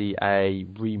to see a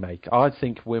remake. I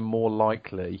think we're more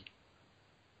likely,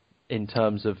 in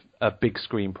terms of a big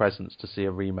screen presence, to see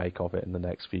a remake of it in the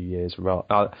next few years.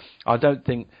 I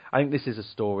think this is a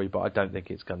story, but I don't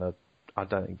think it's gonna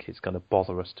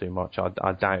bother us too much.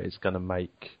 I doubt it's gonna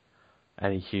make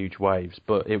any huge waves,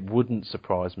 but it wouldn't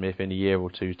surprise me if in a year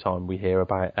or two's time we hear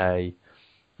about a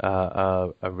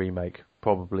remake,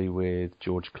 probably with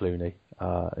George Clooney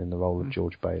in the role of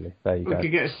George Bailey. There you go. We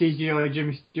could get a CGI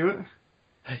Jimmy Stewart.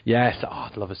 Yes,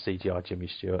 I'd love a CGI Jimmy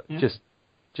Stewart. Yeah.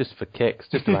 Just for kicks,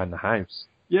 just around the house.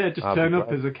 Yeah, just turn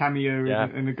up as a cameo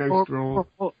in a ghost role.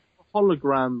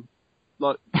 Hologram,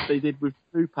 like they did with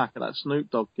Tupac at that Snoop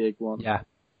Dogg gig one. Yeah,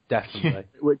 definitely.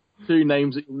 With two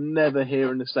names that you'll never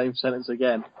hear in the same sentence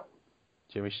again.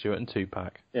 Jimmy Stewart and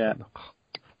Tupac. Yeah.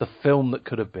 The film that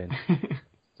could have been.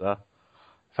 So,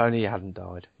 if only he hadn't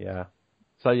died. Yeah.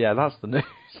 So yeah, that's the news.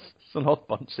 It's an odd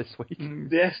bunch this week.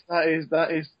 Yes, that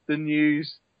is the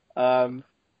news.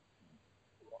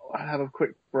 I'll have a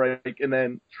quick break, and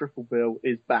then Triple Bill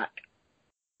is back.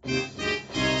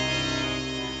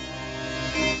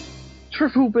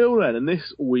 Triple Bill then, and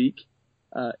this week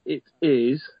it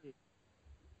is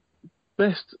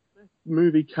best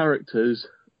movie characters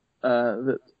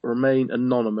that remain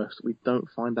anonymous. We don't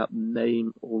find out the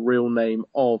name or real name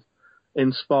of,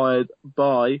 inspired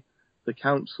by The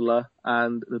Counselor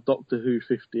and the Doctor Who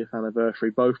 50th anniversary.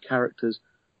 Both characters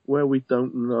where we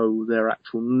don't know their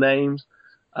actual names.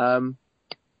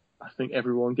 I think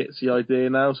everyone gets the idea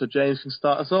now, so James can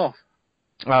start us off.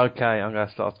 Okay, I'm going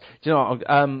to start. Do you know what?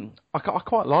 I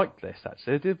quite like this,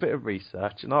 actually. I did a bit of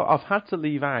research, and I've had to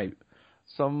leave out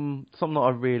some that I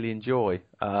really enjoy,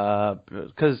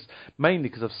 mainly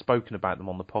because I've spoken about them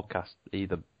on the podcast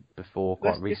either before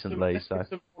quite recently. Let's get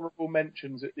some honourable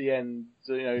mentions at the end.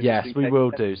 Yes, we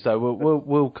will do. So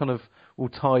we'll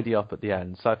tidy up at the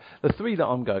end. So the three that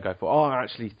I'm going to go for are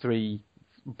actually three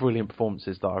brilliant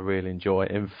performances that I really enjoy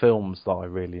in films that I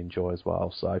really enjoy as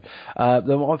well. So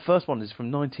my first one is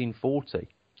from 1940,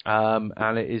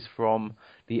 and it is from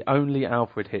the only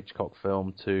Alfred Hitchcock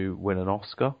film to win an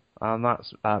Oscar, and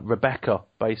that's Rebecca,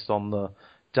 based on the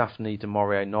Daphne du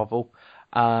Maurier novel,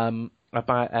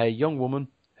 about a young woman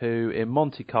who in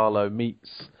Monte Carlo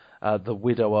meets the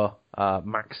widower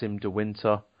Maxim de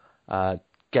Winter,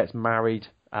 gets married,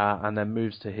 and then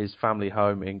moves to his family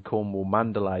home in Cornwall,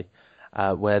 Mandalay,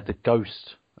 where the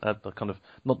ghost, the kind of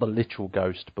not the literal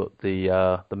ghost, but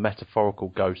the metaphorical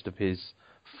ghost of his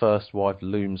first wife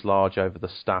looms large over the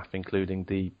staff, including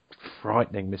the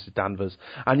frightening Mrs. Danvers.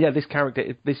 And this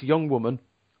character, this young woman,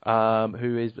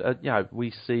 who is,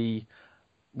 we see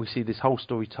this whole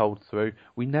story told through.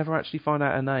 We never actually find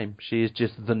out her name. She is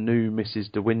just the new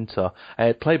Mrs. De Winter,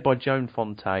 played by Joan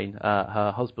Fontaine.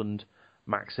 Her husband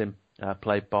Maxim,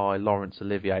 played by Laurence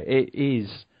Olivier. It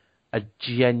is a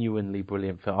genuinely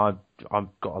brilliant film.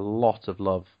 I've got a lot of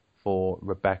love for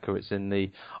Rebecca. It's in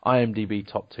the IMDb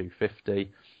top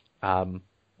 250.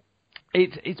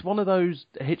 It's one of those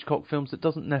Hitchcock films that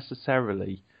doesn't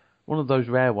necessarily, one of those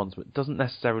rare ones, but doesn't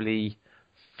necessarily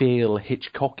feel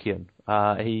Hitchcockian.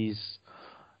 I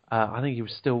think he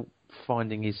was still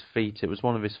finding his feet. It was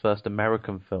one of his first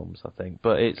American films, I think,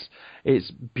 but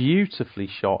it's beautifully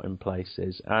shot in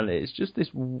places, and it's just this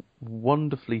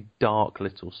wonderfully dark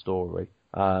little story.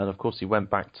 And of course, he went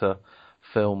back to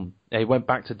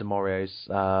Du Maurier's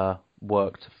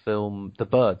work to film The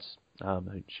Birds.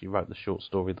 She wrote the short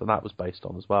story that was based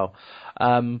on as well.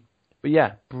 But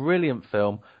yeah, brilliant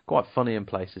film, quite funny in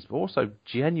places, but also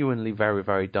genuinely very,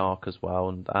 very dark as well.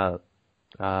 And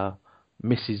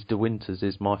Mrs. De Winters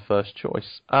is my first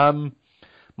choice.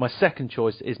 My second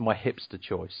choice is my hipster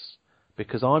choice,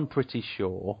 because I'm pretty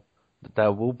sure that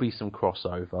there will be some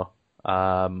crossover.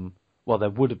 Well,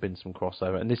 there would have been some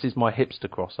crossover, and this is my hipster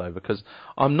crossover, because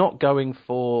I'm not going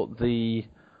for the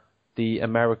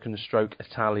American stroke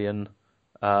Italian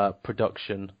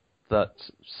production that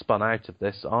spun out of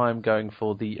this. I'm going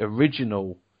for the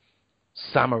original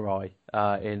samurai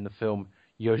in the film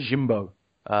Yojimbo,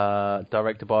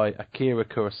 directed by Akira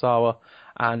Kurosawa,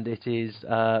 and it is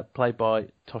played by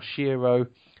Toshiro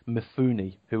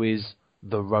Mifune, who is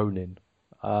the Ronin.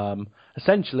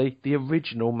 Essentially, the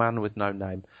original man with no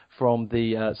name from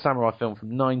the samurai film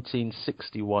from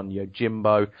 1961,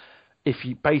 Yojimbo. If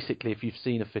you've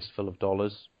seen A Fistful of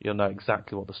Dollars, you'll know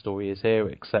exactly what the story is here,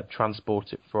 except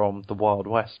transport it from the Wild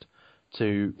West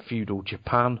to feudal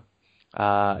Japan.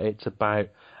 It's about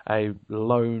a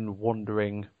lone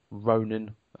wandering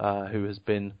Ronin who has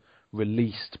been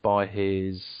released by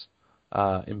his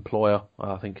employer,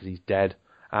 I think, because he's dead,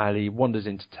 and he wanders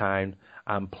into town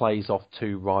and plays off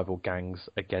two rival gangs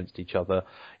against each other.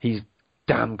 He's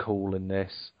damn cool in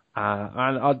this.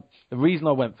 The reason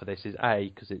I went for this is A,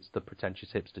 because it's the pretentious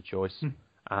hipster choice,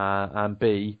 and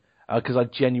B, because I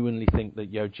genuinely think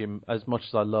that as much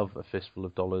as I love A Fistful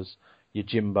of Dollars,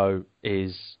 Yojimbo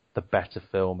is the better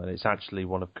film, and it's actually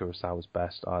one of Kurosawa's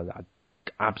best. I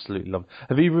absolutely love it.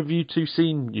 Have either of you two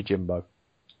seen Yojimbo?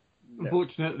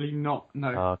 Unfortunately not,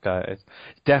 no. Okay, it's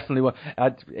definitely one.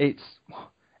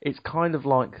 It's kind of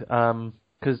like,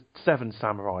 because Seven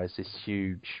Samurai is this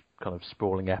huge kind of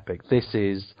sprawling epic. This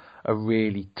is a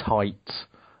really tight,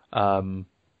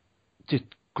 just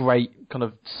great kind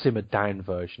of simmered down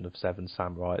version of Seven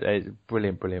Samurai. It's a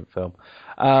brilliant, brilliant film.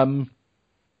 And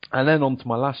then on to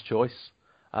my last choice,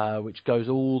 which goes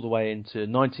all the way into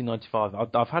 1995.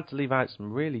 I've had to leave out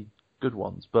some really good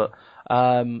ones, but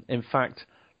in fact,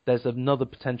 there's another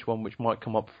potential one which might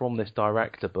come up from this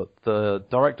director, but the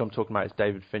director I'm talking about is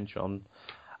David Fincher on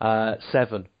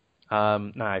Seven.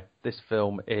 Now, this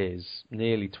film is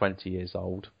nearly 20 years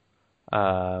old,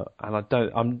 and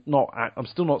I'm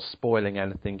still not spoiling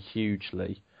anything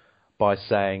hugely by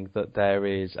saying that there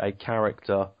is a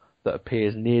character that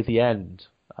appears near the end,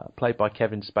 played by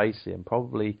Kevin Spacey, and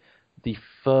probably the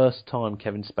first time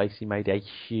Kevin Spacey made a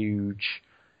huge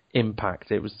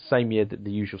impact. It was the same year that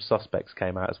The Usual Suspects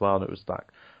came out as well, and it was that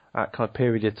kind of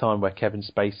period of time where Kevin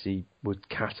Spacey was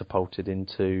catapulted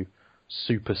into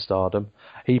superstardom.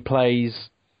 He plays,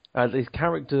 his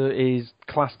character is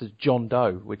classed as John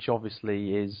Doe, which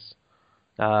obviously is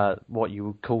what you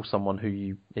would call someone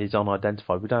who is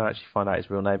unidentified. We don't actually find out his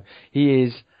real name. He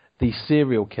is the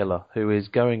serial killer who is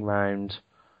going around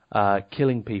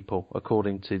killing people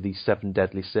according to the 7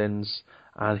 deadly sins,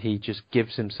 and he just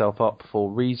gives himself up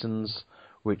for reasons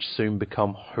which soon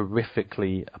become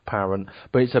horrifically apparent.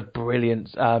 But it's a brilliant,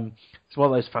 it's one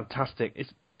of those fantastic,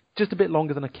 it's just a bit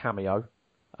longer than a cameo,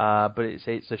 but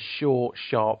it's a short,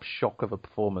 sharp shock of a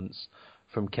performance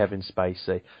from Kevin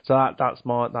Spacey. So that's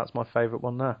my favourite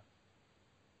one there.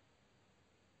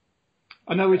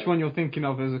 I know which one you're thinking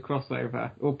of as a crossover,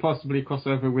 or possibly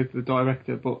crossover with the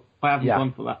director, but I haven't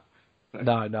gone for that.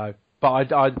 So. No.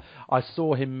 But I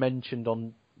saw him mentioned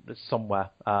on somewhere,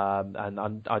 and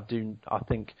I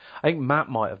think Matt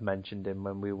might have mentioned him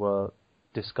when we were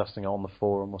discussing it on the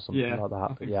forum or something like that.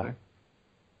 I think so.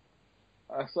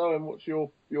 So, and what's your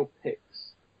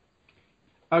picks?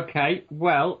 Okay,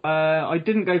 well, I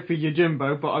didn't go for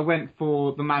Yojimbo, but I went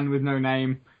for The Man with No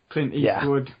Name, Clint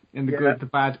Eastwood, in The Good, the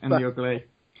Bad, and the Ugly.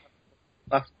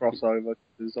 That's crossover.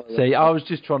 See, I was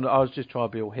just trying to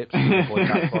be all hipster to avoid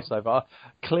that crossover.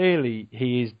 Clearly,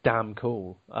 he is damn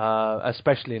cool,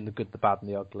 especially in The Good, the Bad, and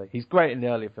the Ugly. He's great in the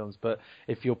earlier films, but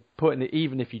if you're putting it,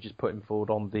 even if you just put him forward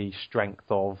on the strength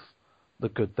of The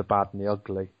Good, the Bad, and the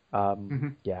Ugly, what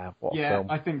a film.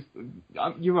 I think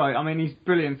you're right. I mean, he's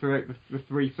brilliant throughout the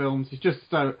three films. He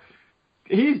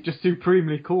is just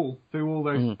supremely cool through all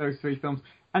those three films,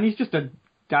 and he's just a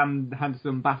damn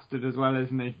handsome bastard as well,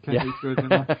 isn't he?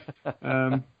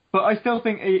 But I still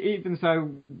think, even so,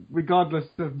 regardless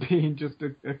of being just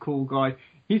a cool guy,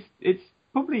 it's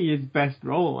probably his best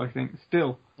role, I think,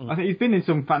 still. I think he's been in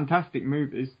some fantastic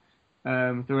movies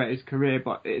throughout his career,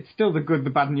 but it's still The Good, the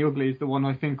Bad and the Ugly is the one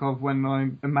I think of when I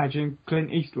imagine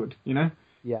Clint Eastwood, you know?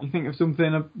 Yeah. You think of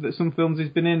something that some films he's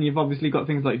been in, you've obviously got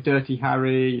things like Dirty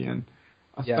Harry and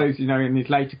I suppose, you know, in his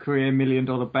later career, $1 Million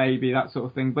Baby, that sort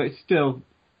of thing, but it's still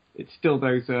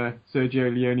those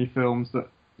Sergio Leone films that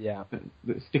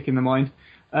stick in the mind.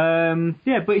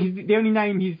 But he's the only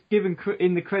name he's given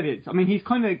in the credits. I mean, he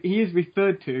is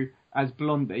referred to as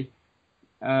Blondie,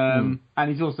 and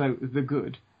he's also The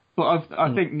Good. But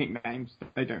I think nicknames,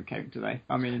 they don't count, do they?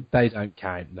 I mean, they don't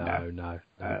count. No.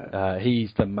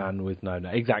 He's the man with no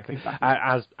name. Exactly.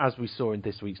 As we saw in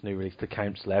this week's new release, The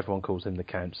Counselor. Everyone calls him The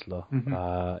Counselor.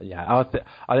 I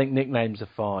think nicknames are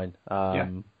fine.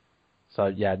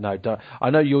 So don't. I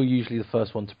know you're usually the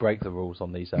first one to break the rules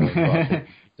on these areas, but I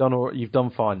think you've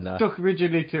done fine there. Stuck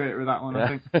rigidly to it with that one, I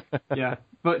think.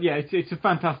 But it's a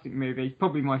fantastic movie.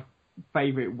 Probably my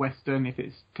favourite Western, if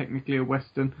it's technically a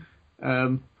Western.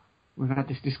 We've had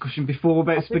this discussion before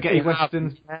about spaghetti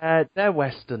westerns. They're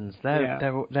westerns. They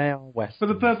are westerns. For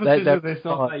the purposes of this,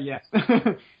 I'll say yes.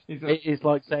 It's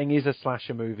like saying, is a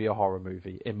slasher movie a horror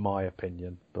movie, in my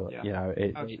opinion. But you know,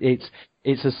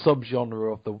 it's a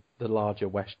subgenre of the larger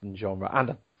western genre, and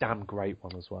a damn great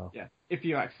one as well. Yeah, if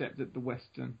you accept that the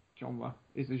western genre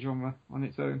is a genre on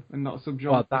its own and not a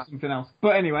subgenre of something else.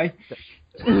 But anyway,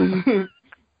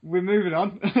 we're moving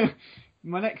on.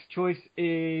 My next choice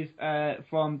is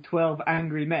from 12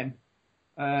 Angry Men.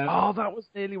 That was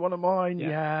nearly one of mine.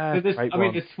 Yeah. So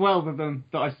there's 12 of them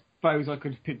that I suppose I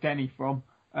could have picked any from.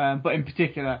 But in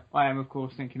particular, I am, of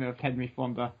course, thinking of Henry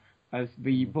Fonda as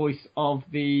the voice of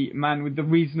the man with the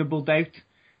reasonable doubt.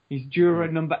 He's juror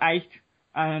number 8,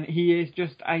 and he is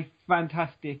just a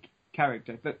fantastic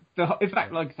character. In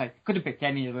fact, like I say, could have picked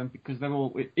any of them because they're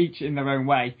all each in their own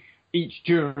way. Each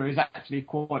juror is actually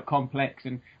quite complex,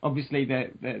 and obviously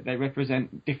they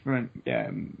represent different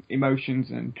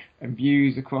emotions and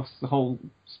views across the whole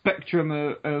spectrum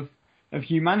of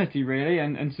humanity, really,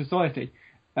 and society.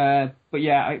 But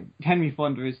Henry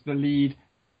Fonda is the lead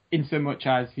in so much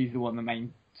as he's the one the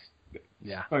main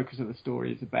focus of the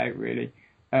story is about, really.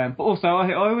 But also,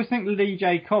 I always think Lee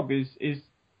J. Cobb is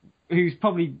who's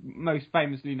probably most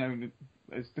famously known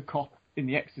as the cop in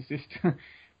The Exorcist.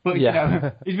 But you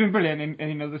know, he's been brilliant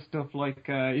in other stuff, like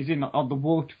he's in On the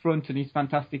Waterfront, and he's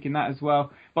fantastic in that as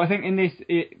well. But I think in this,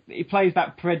 he plays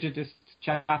that prejudiced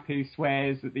chap who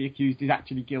swears that the accused is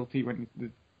actually guilty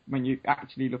when you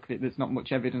actually look at it, there's not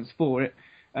much evidence for it.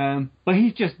 But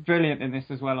he's just brilliant in this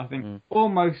as well. I think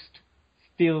almost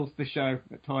steals the show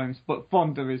at times. But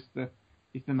Fonda is the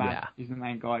man. He's the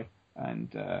main guy, and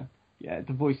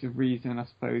the voice of reason, I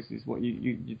suppose, is what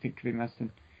you think of him as. And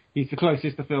he's the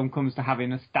closest the film comes to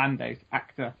having a standout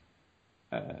actor,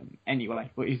 anyway.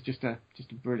 But he's just a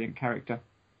brilliant character.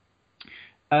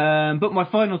 But my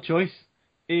final choice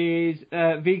is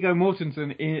Viggo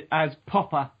Mortensen as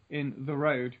Popper in The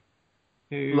Road.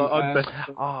 Who,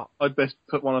 I'd best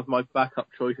put one of my backup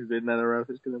choices in then, or else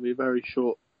it's going to be very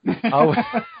short. Do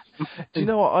you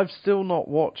know what? I've still not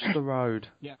watched The Road.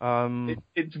 Yeah.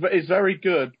 It's very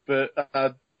good, but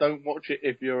don't watch it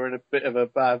if you're in a bit of a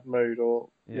bad mood or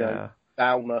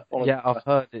downer. Yeah, I've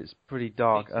heard it's pretty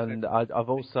dark, and I've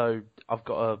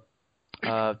got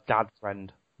dad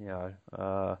friend,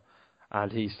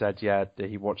 and he said,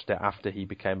 he watched it after he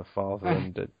became a father,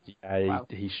 and Wow.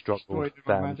 he struggled Destroyed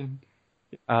then. Imagine.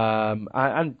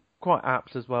 And quite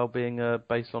apt as well, being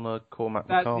based on a Cormac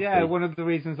McCarthy. Yeah, one of the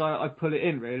reasons I put it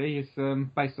in, really, is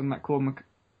based on that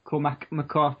Cormac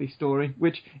McCarthy story,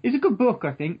 which is a good book,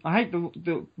 I think. I hate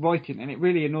the writing, and it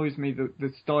really annoys me,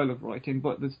 the style of writing,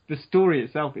 but the story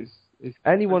itself is...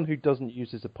 Anyone who doesn't use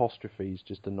his apostrophes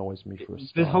just annoys me for a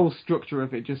start. The whole structure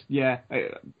of it, it's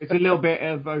a little bit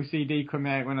of OCD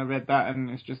coming out when I read that,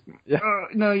 and it's just,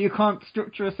 no, you can't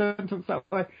structure a sentence that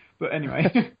way. But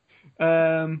anyway,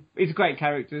 he's a great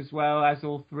character as well, as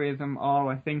all three of them are,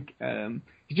 I think.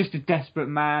 He's just a desperate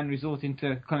man resorting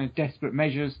to kind of desperate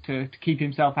measures to keep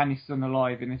himself and his son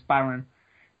alive in this barren,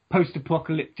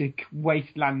 post-apocalyptic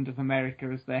wasteland of America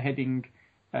as they're heading...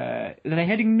 are they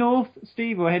heading north,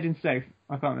 Steve, or heading south?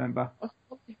 I can't remember. I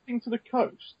thought heading to the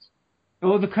coast.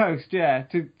 Or the coast, yeah,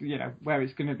 to where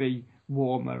it's going to be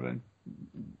warmer and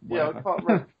whatever. Yeah, I can't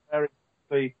remember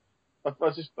very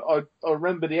I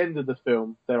remember the end of the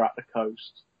film. They're at the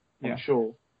coast. I'm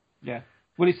sure. Yeah.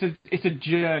 Well, it's a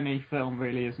journey film,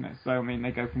 really, isn't it? So I mean,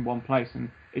 they go from one place, and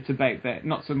it's about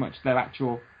not so much their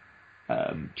actual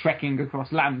trekking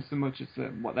across land, so much as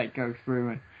what they go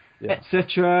through and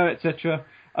etc., etc.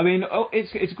 I mean,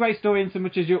 it's a great story in so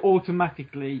much as you're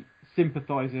automatically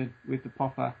sympathising with the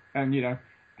Popper, and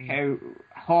how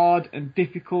hard and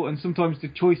difficult, and sometimes the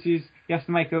choices he has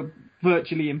to make are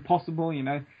virtually impossible.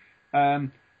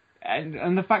 And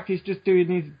the fact he's just doing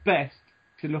his best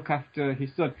to look after his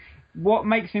son. What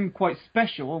makes him quite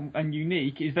special and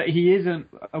unique is that he isn't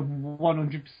a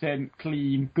 100%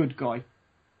 clean good guy.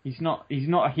 He's not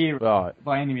a hero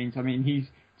by any means. I mean,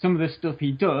 some of the stuff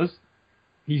he does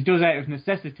out of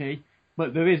necessity,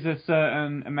 but there is a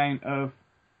certain amount of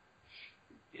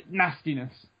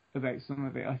nastiness about some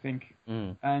of it, I think.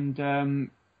 And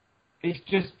it's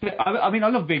just... I mean, I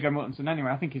love Viggo Mortensen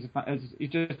anyway. I think he's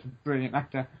just a brilliant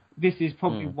actor. This is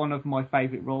probably one of my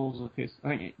favourite roles of his. I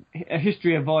think A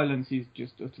History of Violence is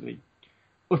just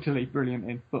utterly brilliant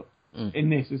in, but in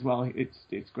this as well,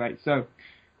 it's great. So...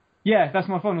 yeah, that's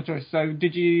my final choice. So,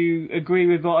 did you agree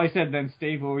with what I said then,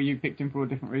 Steve, or you picked him for a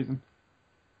different reason?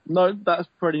 No, that's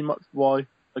pretty much why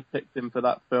I picked him for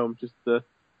that film. Just the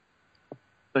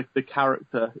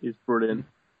character is brilliant,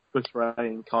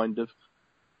 portraying kind of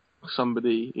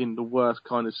somebody in the worst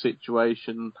kind of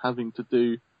situation, having to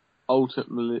do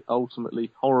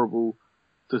ultimately horrible,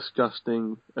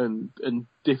 disgusting, and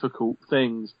difficult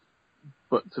things,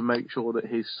 but to make sure that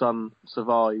his son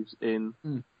survives in.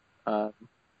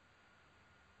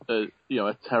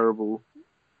 A terrible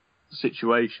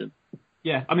situation.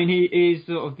 Yeah, I mean, he is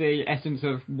sort of the essence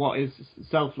of what is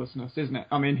selflessness, isn't it?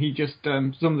 I mean, he just,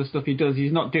 some of the stuff he does,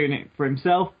 he's not doing it for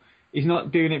himself, he's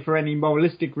not doing it for any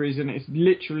moralistic reason, it's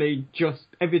literally just,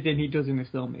 everything he does in this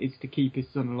film is to keep his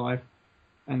son alive.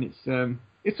 And it's a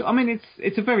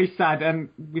very sad, and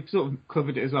we've sort of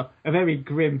covered it as well, a very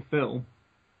grim film.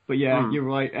 But yeah, you're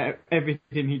right,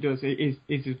 everything he does is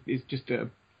just a...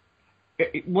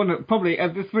 one of probably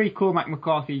the three Cormac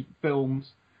McCarthy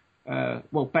films,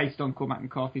 based on Cormac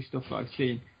McCarthy stuff that I've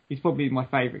seen, he's probably my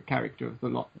favourite character of the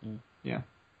lot. Yeah.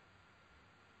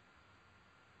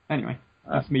 Anyway,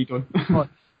 that's me done.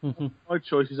 My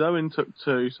choices. Owen took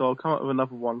two, so I'll come up with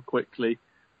another one quickly.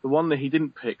 The one that he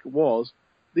didn't pick was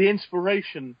the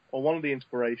inspiration, or one of the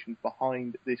inspirations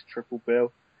behind this triple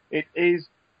bill. It is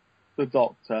the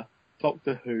Doctor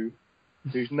Who,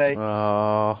 whose name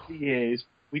he is.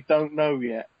 We don't know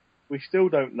yet. We still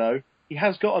don't know. He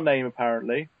has got a name,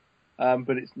 apparently,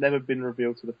 but it's never been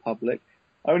revealed to the public.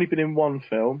 Only been in one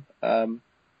film that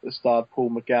starred Paul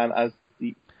McGann as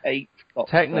the 8th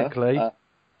Doctor. Technically,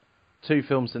 2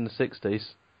 films in the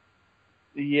 60s.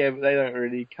 Yeah, but they don't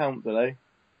really count, do they?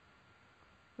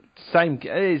 Same,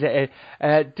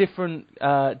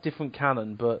 different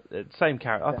canon, but same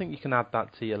character. I think you can add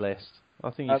that to your list. I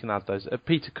think you can add those.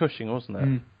 Peter Cushing, wasn't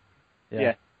it?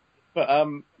 Yeah. But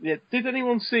did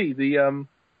anyone see the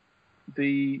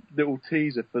little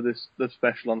teaser for the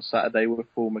special on Saturday with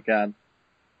Paul McGann?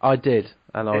 I did,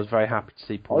 and I was very happy to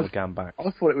see Paul McGann back.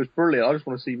 I thought it was brilliant. I just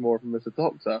want to see more of him as a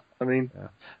Doctor. I mean,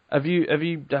 have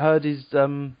you heard his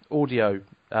audio,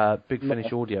 Big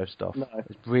Finish audio stuff? No.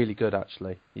 It's really good,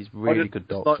 actually. He's really good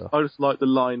Doctor. I just like the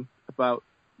line about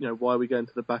why are we going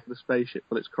to the back of the spaceship?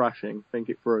 Well, it's crashing. Think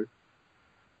it through.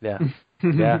 Yeah,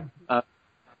 yeah.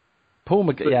 Paul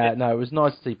McGann. Yeah, no, it was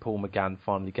nice to see Paul McGann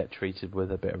finally get treated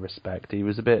with a bit of respect. He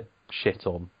was a bit shit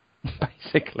on,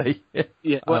 basically.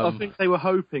 Yeah, well, I think they were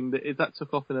hoping that if that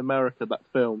took off in America, that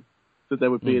film, that there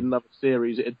would be Mm. another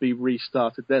series, it'd be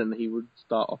restarted then, and he would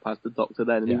start off as the Doctor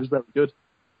then, and he Yeah. was very good.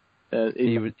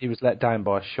 He was let down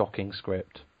by a shocking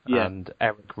script, Yeah. and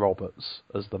Eric Roberts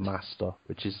as the Master,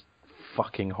 which is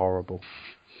fucking horrible.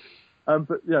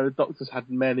 But the Doctor's had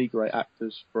many great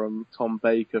actors, from Tom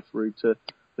Baker through to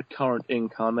the current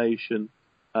incarnation.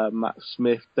 Matt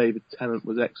Smith, David Tennant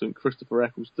was excellent. Christopher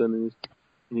Eccleston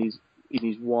in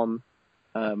his one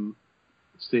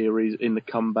series in The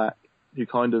Comeback, who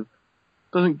kind of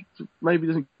doesn't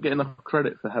get enough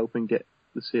credit for helping get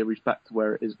the series back to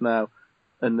where it is now.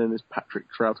 And then there's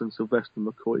Patrick Trout and Sylvester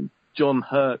McCoy. John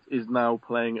Hurt is now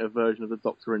playing a version of the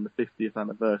Doctor in the 50th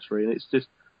anniversary, and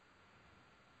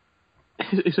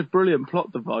it's a brilliant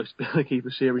plot device to keep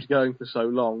a series going for so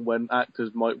long when actors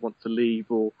might want to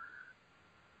leave or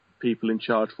people in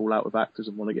charge fall out with actors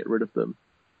and want to get rid of them.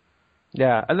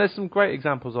 Yeah, and there's some great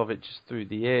examples of it just through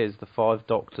the years. The Five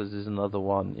Doctors is another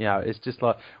one. It's just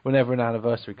like whenever an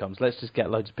anniversary comes, let's just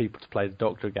get loads of people to play the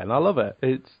Doctor again. I love it.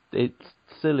 It's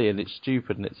silly and it's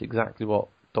stupid and it's exactly what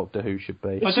Doctor Who should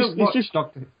be. I don't watch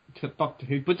Doctor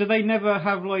Who, but do they never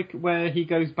have like where he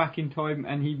goes back in time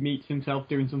and he meets himself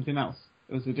doing something else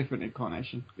as a different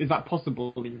incarnation? Is that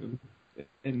possible even?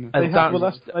 It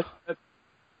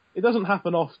doesn't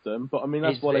happen often, but I mean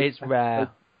that's what it's rare.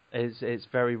 It's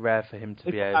very rare for him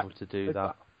to be able to do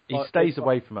that. He stays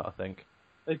away from it, I think.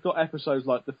 They've got episodes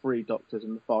like the 3 Doctors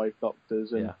and the 5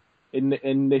 Doctors, and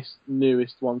in this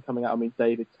newest one coming out, I mean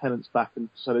David Tennant's back, and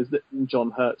so there's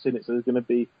John Hurt's in it, so there's going to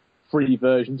be 3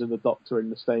 versions of the Doctor in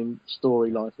the same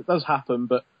storyline. So it does happen,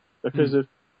 but because of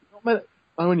you're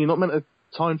not meant to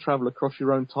time travel across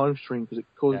your own time stream because it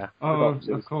causes paradoxes.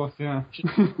 Of course, yeah.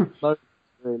 No,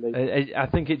 really. I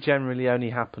think it generally only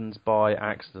happens by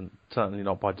accident, certainly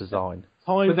not by design.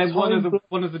 But then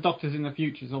one of the Doctors in the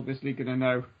future is obviously going to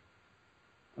know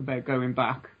about going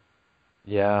back.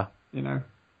 Yeah.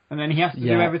 And then he has to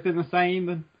do everything the same.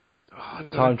 And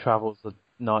time travel's a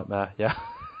nightmare. Yeah.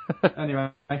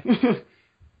 Anyway.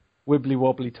 Wibbly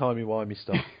wobbly, timey wimey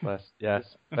stuff.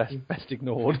 Best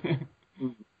ignored.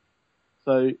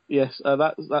 So yes,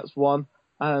 that's one.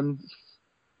 And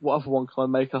what other one can I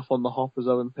make up on the hop as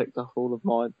Owen picked up all of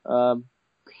mine? I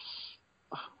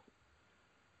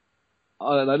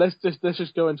don't know. Let's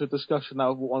just go into a discussion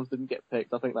now of what ones didn't get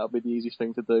picked. I think that would be the easiest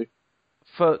thing to do.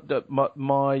 For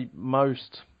my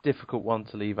most difficult one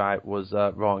to leave out was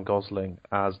Ryan Gosling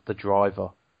as the driver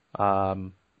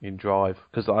in Drive,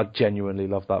 because I genuinely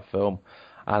love that film,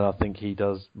 and I think he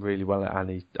does really well. And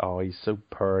he's so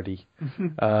purdy.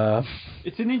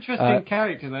 It's an interesting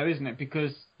character, though, isn't it?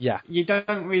 Because you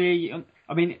don't really.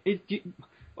 I mean,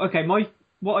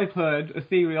 what I've heard, a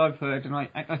theory I've heard, and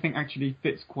I think actually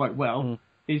fits quite well,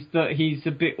 is that he's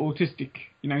a bit autistic.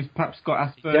 He's perhaps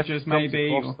got Asperger's,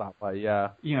 maybe. That way, yeah.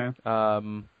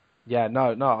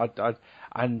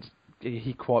 And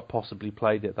he quite possibly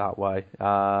played it that way.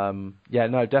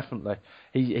 Definitely.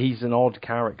 He's an odd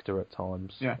character at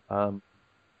times. Yeah. But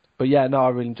I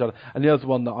really enjoyed it. And the other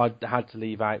one that I had to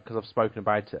leave out because I've spoken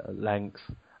about it at length,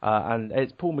 and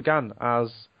it's Paul McGann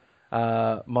as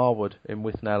Marwood in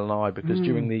Withnail and I, because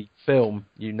during the film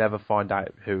you never find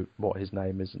out what his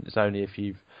name is, and it's only if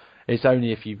you've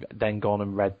then gone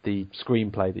and read the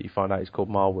screenplay that you find out he's called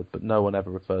Marwood, but no one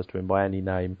ever refers to him by any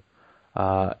name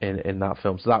in that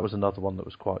film. So that was another one that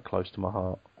was quite close to my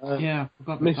heart.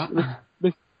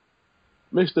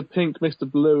 Mr. Pink,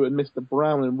 Mr. Blue, and Mr.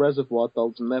 Brown in Reservoir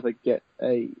Dogs never get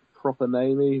a proper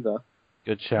name either.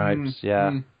 Good shapes,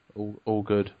 all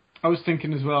good. I was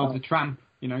thinking as well, the Tramp.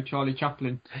 Charlie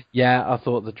Chaplin. Yeah, I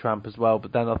thought the Tramp as well,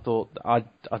 but then I thought I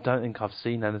don't think I've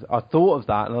seen anything. I thought of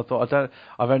that, and I thought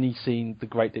I've only seen The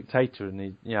Great Dictator,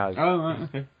 and Oh, right,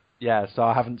 okay. Yeah, so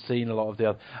I haven't seen a lot of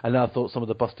the other. And then I thought some of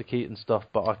the Buster Keaton stuff,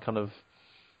 but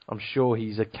I'm sure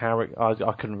he's a character.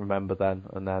 I couldn't remember then,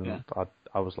 and then I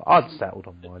was like, I'd settled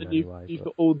on mine anyway. You've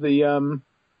got all the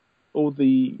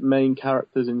main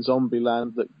characters in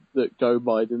Zombieland that go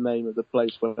by the name of the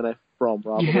place where they're from,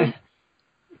 rather than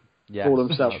call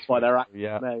themselves by their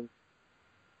actual name.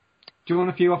 Do you want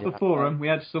a few off the forum? We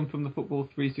had some from the Football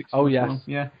 360. Oh, yes. Forum.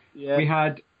 Yeah. We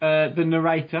had the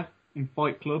narrator in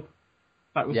Fight Club.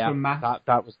 That was from Matt.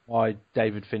 That was my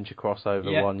David Fincher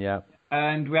crossover one,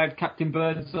 And we had Captain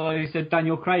Birdseye, who said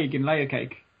Daniel Craig in Layer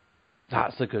Cake.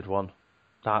 That's a good one.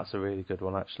 That's a really good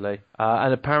one, actually.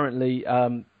 And apparently,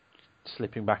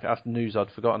 slipping back, that's news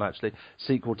I'd forgotten, actually.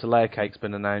 Sequel to Layer Cake's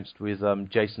been announced with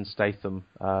Jason Statham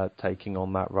taking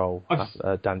on that role.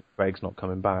 Daniel Craig's not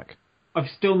coming back. I've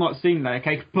still not seen Layer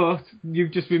Cake, but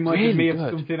you've just reminded me of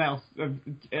something else.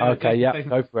 Okay,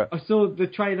 go for it. I saw the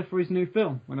trailer for his new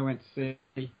film when I went to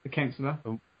see The Counsellor.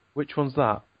 Which one's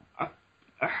that?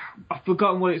 I've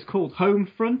forgotten what it's called.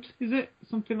 Homefront, is it?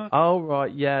 Something like that? Oh,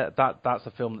 right, yeah, that's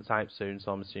a film that's out soon,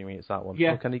 so I'm assuming it's that one.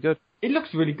 Yeah. Look any good? It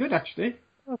looks really good, actually.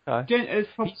 Okay.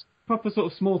 It's proper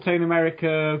sort of small-town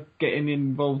America, getting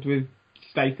involved with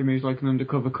Statham, who's like an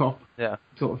undercover cop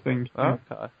sort of thing.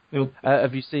 Okay.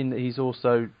 Have you seen that he's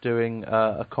also doing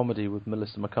a comedy with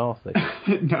Melissa McCarthy?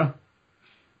 No.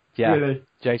 Yeah. Really?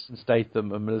 Jason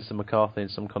Statham and Melissa McCarthy in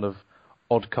some kind of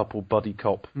odd couple buddy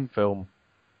cop film.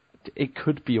 It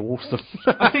could be awesome.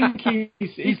 I think he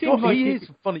is a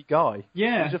funny guy.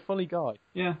 Yeah. He's a funny guy.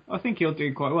 Yeah, I think he'll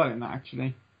do quite well in that,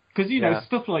 actually. Because, you know,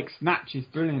 stuff like Snatch is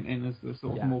brilliant in as the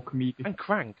sort of more comedic. And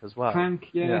Crank as well. Crank,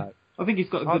 yeah. I think he's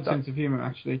got a good sense of humour,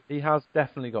 actually. He has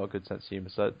definitely got a good sense of humour,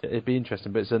 so it'd be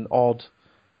interesting, but it's an odd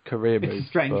career move. It's a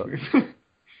strange move.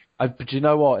 But you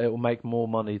know what? It will make more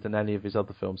money than any of his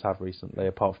other films have recently,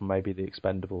 apart from maybe The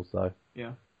Expendables, though.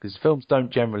 Yeah. Because films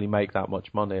don't generally make that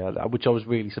much money, which I was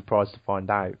really surprised to find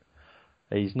out.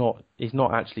 He's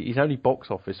only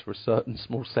box office for a certain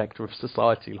small sector of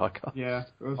society like us. Yeah.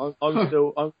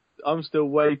 I'm still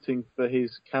waiting for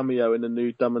his cameo in the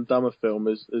new Dumb and Dumber film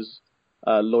as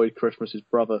Lloyd Christmas's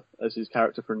brother, as his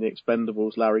character from The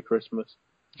Expendables, Larry Christmas.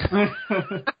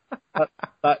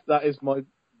 that is my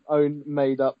own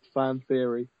made-up fan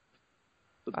theory.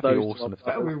 That'd be awesome.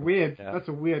 That would be weird. Yeah. That's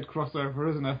a weird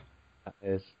crossover, isn't it? That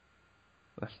is.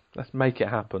 Let's make it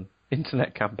happen.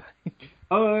 Internet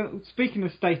campaign. Speaking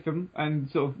of Statham and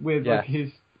sort of with like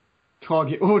his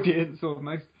target audience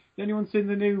almost, has anyone seen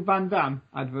the new Van Damme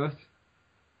advert?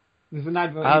 There's an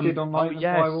advert he did online.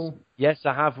 Yes,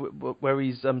 I have, where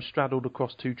he's straddled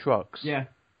across two trucks. Yeah,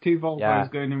 two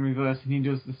Volvos going in reverse, and he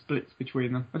does the splits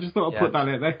between them. I just thought I'd put that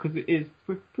out there because it is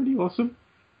pretty awesome.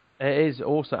 It is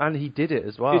awesome, and he did it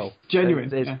as well. It's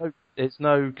genuine. It's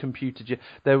no computer.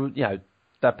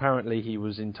 Apparently he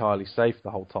was entirely safe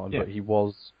the whole time, but he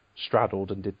was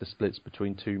straddled and did the splits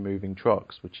between two moving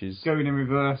trucks, which is going in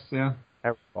reverse. Yeah,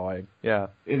 terrifying. Yeah,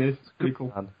 it is pretty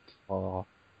cool. Oh,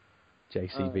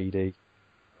 JCVD.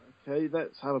 Okay,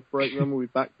 let's have a break. Then we'll be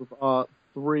back with our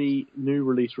 3 new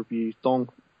release reviews: Don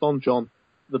John,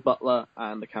 The Butler,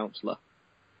 and The Counselor.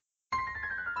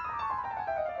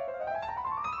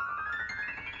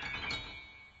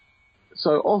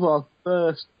 So, of our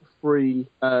first 3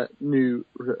 new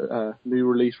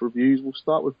release reviews, we'll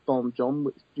start with Don John,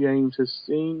 which James has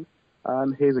seen,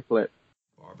 and here's a clip.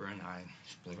 Barbara and I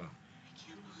split up. I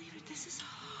can't believe it. This is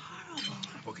horrible.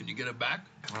 Well, can you get her back?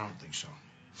 I don't think so.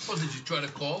 Well, did you try to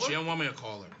call her? She don't want me to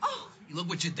call her. Oh. Look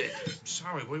what you did.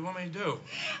 Sorry, what do you want me to do?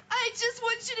 I just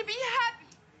want you to be happy.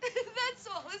 That's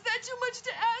all. Is that too much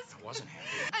to ask? I wasn't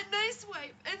happy. A nice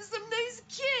wife and some nice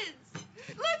kids.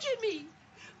 Look at me.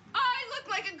 I look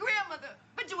like a grandmother,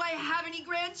 but do I have any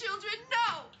grandchildren?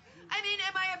 No. I mean,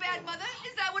 am I a bad mother?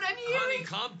 Is that what I'm Honey, hearing?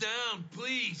 calm down,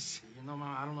 please. You know,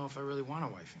 Mom, I don't know if I really want a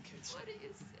wife and kids. What do you say?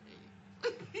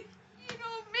 You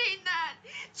don't mean that.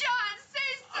 John, say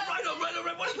something. All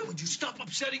right. Would you stop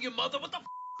upsetting your mother? What the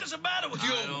does the matter with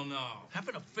you? I don't know.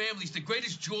 Having a family's the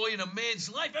greatest joy in a man's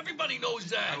life. Everybody knows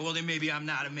that. Well, then maybe I'm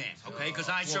not a man, okay? Because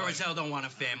I sure as hell don't want a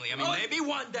family. I mean, maybe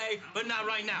one day, but not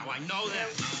right now. I know that.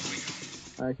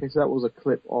 Okay, so that was a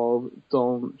clip of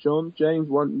Don John. James,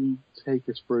 why don't you take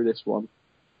us through this one?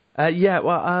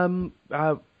 Well,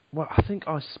 I think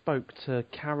I spoke to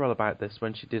Carol about this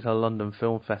when she did her London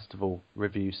Film Festival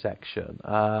review section,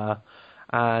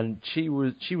 and she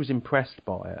was impressed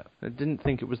by it. I didn't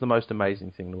think it was the most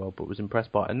amazing thing in the world, but was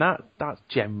impressed by it, and that's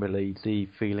generally the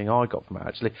feeling I got from it.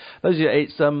 Actually,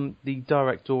 it's the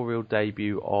directorial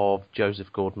debut of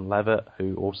Joseph Gordon-Levitt,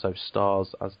 who also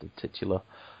stars as the titular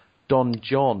Don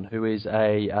John, who is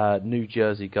a New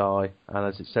Jersey guy, and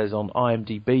as it says on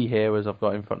IMDb here, as I've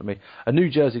got in front of me, a New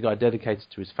Jersey guy dedicated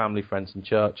to his family, friends and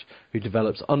church, who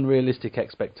develops unrealistic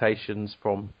expectations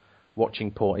from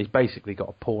watching porn. He's basically got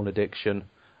a porn addiction,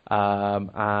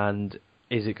 and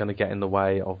is it going to get in the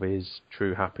way of his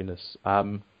true happiness?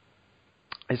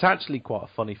 It's actually quite a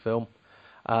funny film,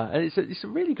 and it's a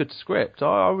really good script.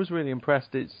 I was really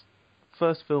impressed. It's the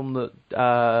first film that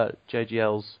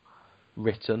JGL's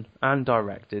written and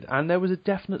directed, and there was a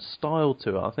definite style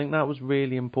to it. I think that was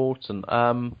really important.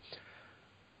 I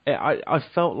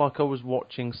felt like I was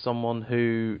watching someone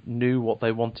who knew what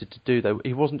they wanted to do.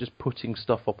 He wasn't just putting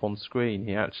stuff up on screen.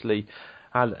 He actually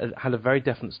had a very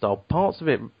definite style. Parts of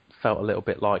it felt a little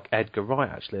bit like Edgar Wright,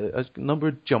 actually. A number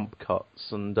of jump cuts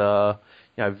and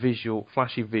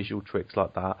flashy visual tricks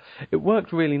like that. It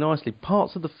worked really nicely.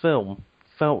 Parts of the film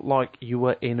felt like you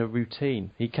were in a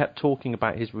routine. He kept talking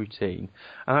about his routine,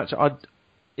 and actually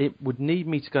it would need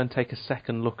me to go and take a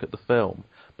second look at the film,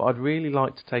 but I'd really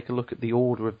like to take a look at the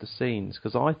order of the scenes,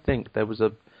 because I think there was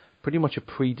a pretty much a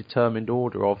predetermined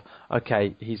order of,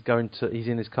 okay, he's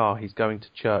in his car, he's going to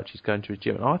church, he's going to his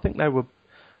gym. And I think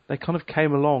they kind of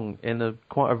came along in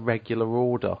quite a regular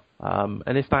order.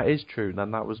 And if that is true,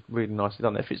 then that was really nicely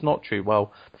done. If it's not true,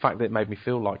 well, the fact that it made me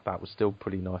feel like that was still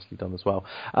pretty nicely done as well.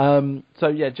 So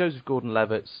yeah, Joseph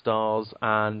Gordon-Levitt stars,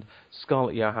 and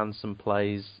Scarlett Johansson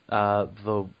plays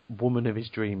the woman of his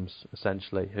dreams,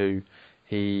 essentially, who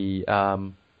he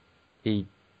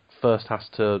first has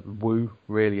to woo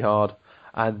really hard,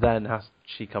 and then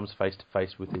she comes face to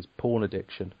face with his porn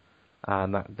addiction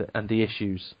and the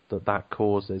issues that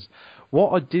causes.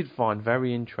 What I did find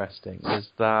very interesting is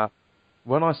that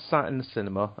when I sat in the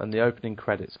cinema and the opening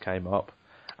credits came up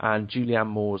and Julianne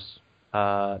Moore's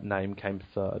name came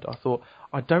third, I thought,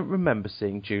 I don't remember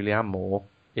seeing Julianne Moore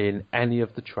in any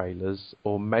of the trailers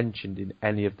or mentioned in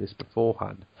any of this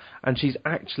beforehand, and she's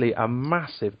actually a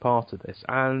massive part of this,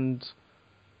 and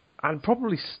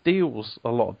probably steals a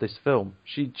lot of this film.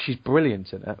 She's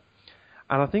brilliant in it.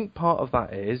 And I think part of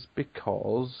that is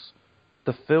because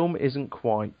the film isn't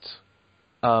quite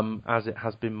as it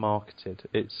has been marketed.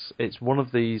 It's one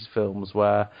of these films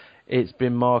where it's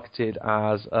been marketed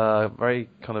as a very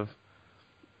kind of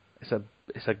it's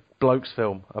a bloke's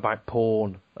film about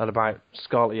porn and about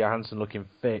Scarlett Johansson looking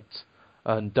fit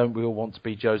and don't we all want to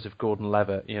be Joseph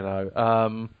Gordon-Levitt, you know.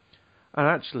 And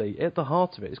actually, at the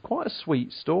heart of it, it's quite a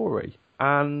sweet story.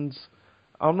 And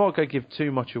I'm not going to give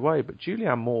too much away, but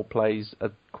Julianne Moore plays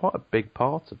quite a big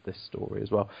part of this story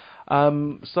as well.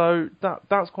 So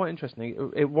that's quite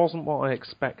interesting. It wasn't what I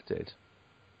expected,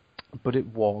 but it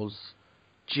was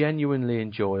genuinely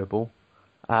enjoyable.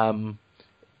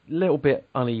 Little bit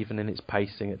uneven in its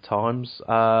pacing at times.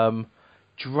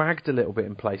 Dragged a little bit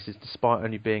in places, despite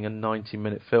only being a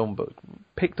 90-minute film, but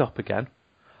picked up again.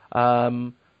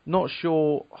 Not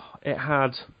sure it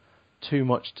had too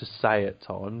much to say at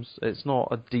times. It's not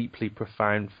a deeply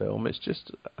profound film. It's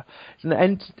just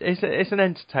it's an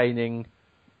entertaining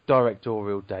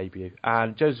directorial debut,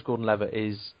 and Joseph Gordon-Levitt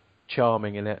is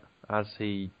charming in it, as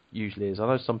he usually is. I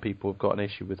know some people have got an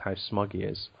issue with how smug he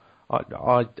is.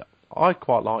 I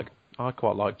quite like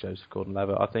Joseph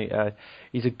Gordon-Levitt. I think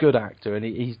he's a good actor, and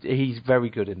he's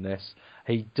very good in this.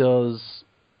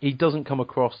 He doesn't come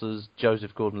across as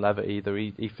Joseph Gordon-Levitt either.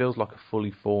 He feels like a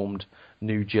fully formed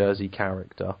New Jersey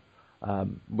character,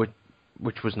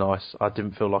 which was nice. I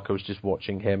didn't feel like I was just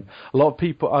watching him. A lot of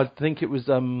people, I think it was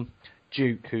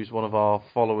Duke, who's one of our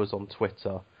followers on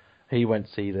Twitter. He went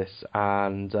to see this,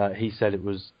 and he said it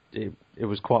was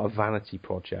quite a vanity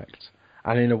project.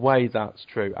 And in a way, that's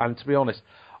true. And to be honest,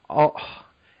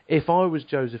 if I was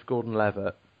Joseph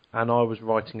Gordon-Levitt and I was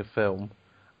writing a film,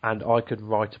 and I could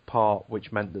write a part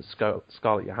which meant that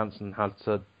Scarlett Johansson had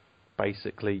to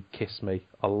basically kiss me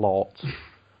a lot,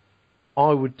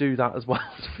 I would do that as well,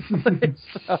 to be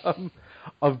honest.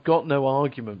 I've got no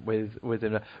argument with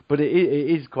him, but it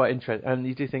is quite interesting. And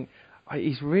you do think,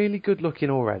 he's really good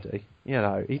looking already. You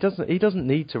know, he doesn't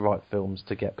need to write films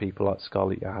to get people like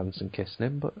Scarlett Johansson kissing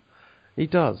him, but he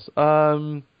does.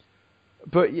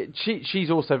 But she's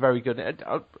also very good.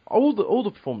 All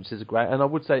the performances are great, and I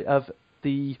would say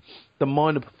the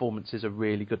minor performances are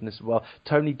really good in this as well.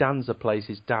 Tony Danza plays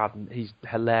his dad, and he's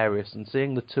hilarious. And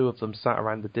seeing the two of them sat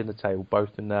around the dinner table, both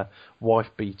in their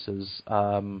wife beaters,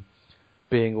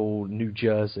 being all New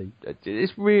Jersey,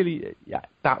 it's really,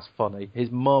 that's funny. His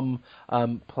mum,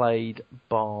 played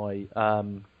by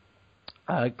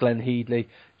Glenn Headley,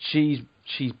 she's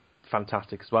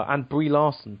fantastic as well. And Brie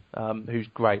Larson, who's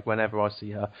great whenever I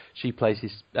see her. She plays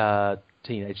his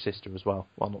teenage sister as well.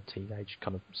 Well, not teenage,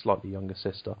 kind of slightly younger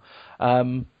sister.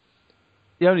 The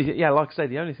only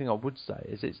thing I would say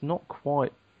is it's not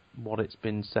quite what it's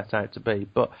been set out to be,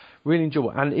 but really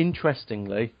enjoyable. And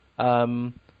interestingly,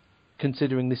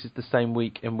 considering this is the same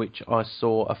week in which I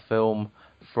saw a film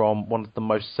from one of the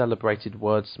most celebrated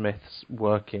wordsmiths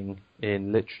working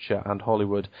in literature and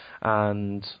Hollywood,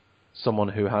 and someone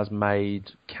who has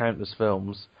made countless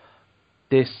films,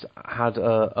 this had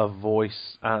a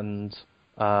voice and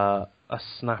a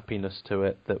snappiness to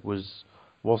it that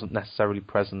wasn't necessarily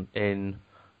present in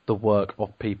the work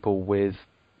of people with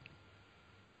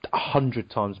 100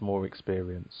 times more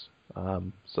experience.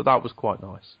 So that was quite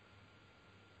nice.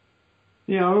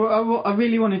 Yeah, I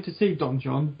really wanted to see Don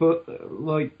John, but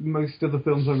like most of the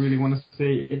films I really want to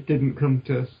see, it didn't come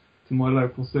to my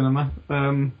local cinema.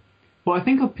 But I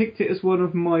think I picked it as one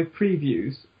of my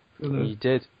previews. You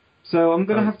did. So I'm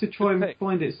going to have to try and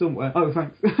find it somewhere. Oh,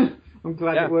 thanks. I'm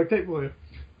glad it worked out for you.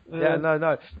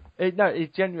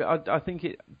 It's genuine. I think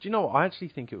it. Do you know what? I actually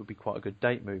think it would be quite a good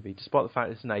date movie, despite the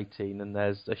fact it's an 18 and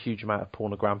there's a huge amount of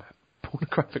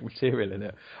pornographic material in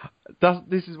it.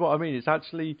 This is what I mean. It's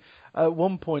actually, at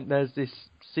one point there's this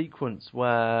sequence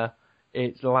where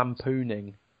it's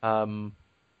lampooning kind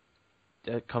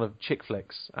of chick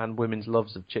flicks and women's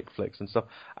loves of chick flicks and stuff.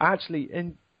 Actually,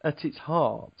 at its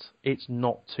heart, it's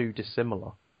not too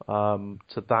dissimilar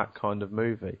to that kind of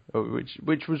movie,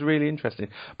 which was really interesting,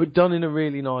 but done in a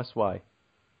really nice way.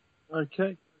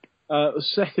 Okay.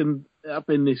 Second up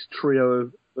in this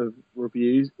trio of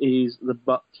reviews is The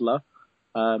Butler,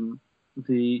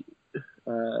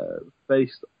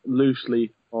 based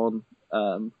loosely on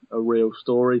a real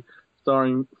story,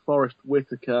 starring Forrest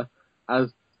Whitaker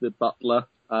as the butler,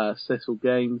 Cecil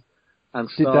Gaines, and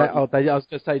I was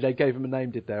going to say they gave him a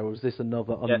name, did they? Or was this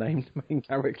another unnamed main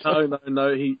character?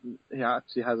 No. He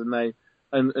actually has a name,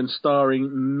 and starring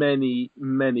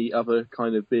many other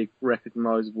kind of big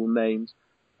recognisable names.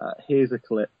 Here's a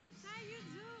clip.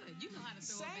 You know how to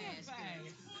throw a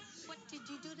basket. What did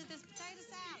you do to this potato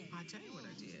salad? I tell you what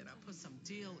I did. I put some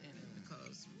dill in it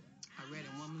because I read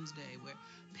in Woman's Day where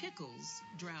pickles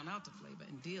drown out the flavor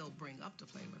and dill bring up the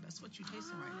flavor. That's what you're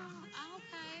tasting right now.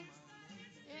 Okay.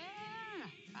 Yeah,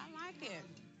 I like it.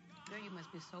 Girl, you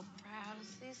must be so proud of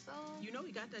Cecil. You know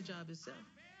he got that job himself.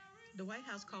 The White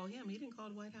House called him. He didn't call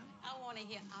the White House. I want to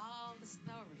hear all the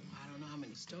stories. I don't know how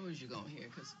many stories you're going to hear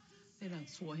because they done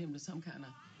swore him to some kind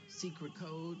of secret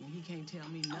code and he can't tell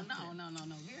me nothing. Oh, no.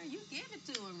 Girl, you give it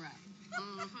to him right.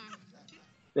 Mm-hmm.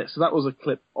 Yeah, so that was a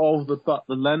clip of The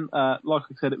Butler. Then, like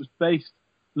I said, it was based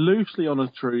loosely on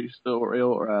a true story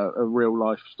or a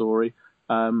real-life story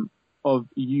of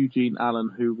Eugene Allen,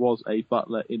 who was a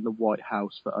butler in the White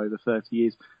House for over 30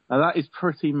 years. Now, that is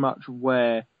pretty much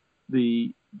where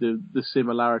the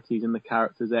similarities in the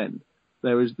characters end.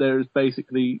 There is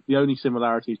basically the only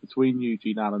similarities between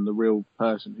Eugene Allen, the real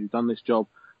person who done this job,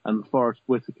 and Forrest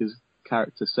Whitaker's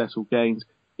character, Cecil Gaines,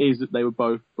 is that they were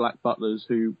both black butlers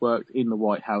who worked in the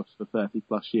White House for 30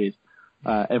 plus years.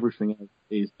 Everything else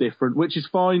is different, which is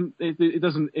fine. It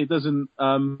doesn't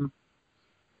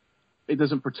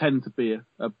pretend to be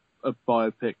a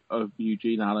biopic of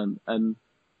Eugene Allen, and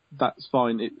that's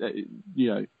fine.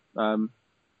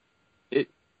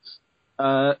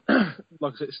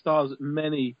 Like I said, it stars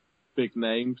many big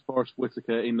names. Forrest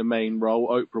Whitaker in the main role.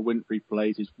 Oprah Winfrey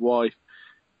plays his wife.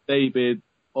 David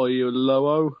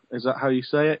Oyelowo, is that how you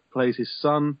say it? Plays his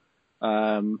son.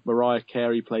 Mariah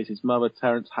Carey plays his mother.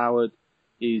 Terrence Howard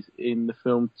is in the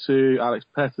film too. Alex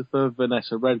Pettifer,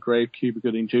 Vanessa Redgrave, Cuba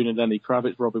Gooding Jr., Lenny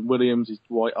Kravitz, Robin Williams is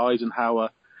Dwight Eisenhower.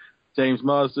 James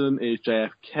Marsden is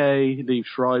JFK. Liev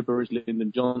Schreiber is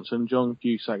Lyndon Johnson. John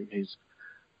Cusack is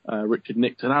Richard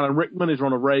Nixon. Alan Rickman is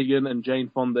Ronald Reagan, and Jane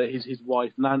Fonda is his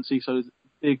wife Nancy. So there's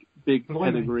a big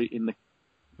pedigree in the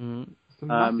It's a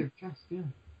massive cast, yeah.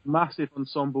 Massive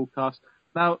ensemble cast.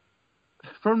 Now,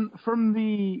 from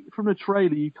the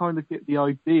trailer, you kind of get the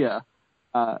idea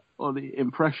or the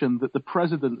impression that the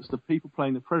presidents, the people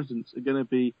playing the presidents, are going to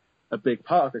be a big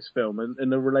part of this film,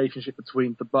 and the relationship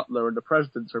between the butler and the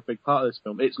presidents are a big part of this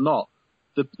film. It's not.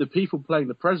 The people playing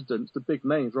the presidents, the big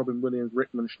names, Robin Williams,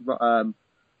 Rickman,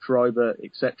 Schreiber,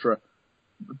 etc.,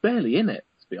 barely in it,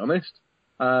 to be honest.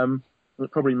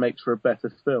 It probably makes for a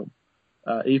better film,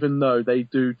 even though they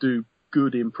do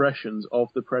good impressions of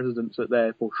the presidents that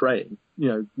they're portraying.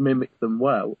 Mimic them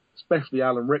well, especially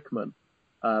Alan Rickman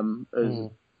as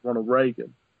Ronald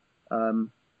Reagan.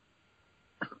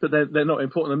 But they're not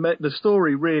important. The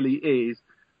story really is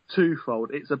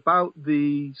twofold. It's about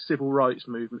the civil rights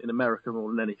movement in America more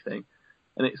than anything,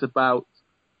 and it's about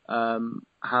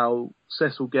how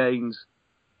Cecil Gaines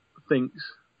thinks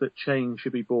that change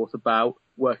should be brought about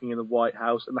working in the White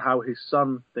House, and how his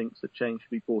son thinks that change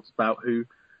should be brought about, who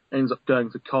ends up going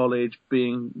to college,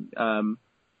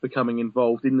 becoming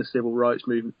involved in the civil rights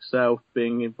movement itself,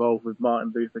 being involved with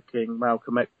Martin Luther King,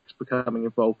 Malcolm X, becoming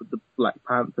involved with the Black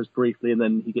Panthers briefly, and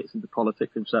then he gets into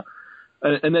politics himself.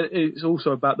 And then it's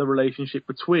also about the relationship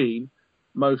between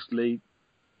mostly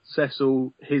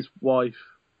Cecil, his wife,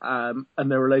 and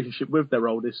their relationship with their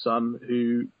oldest son,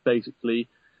 who basically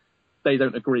they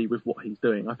don't agree with what he's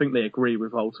doing. I think they agree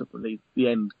with ultimately the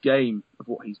end game of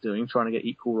what he's doing, trying to get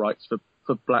equal rights for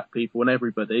black people and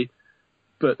everybody,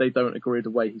 but they don't agree with the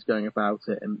way he's going about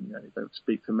it, and they don't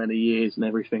speak for many years and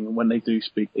everything, and when they do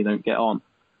speak, they don't get on.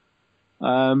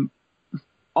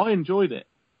 I enjoyed it.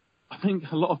 I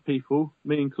think a lot of people,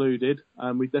 me included,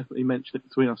 we definitely mentioned it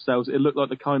between ourselves, it looked like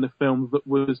the kind of film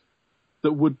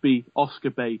that would be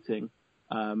Oscar baiting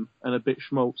and a bit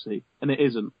schmaltzy, and it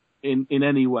isn't in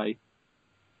any way.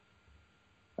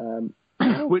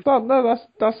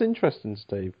 That's interesting,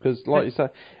 Steve, because like you say,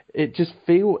 it just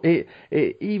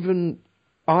even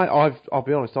I'll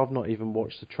be honest, I've not even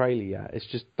watched the trailer yet. It's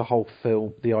just the whole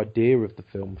film, the idea of the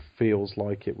film feels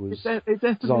like it was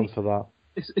designed for that.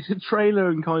 It's a trailer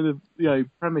and kind of,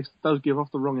 premise does give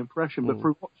off the wrong impression, but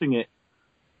through watching it,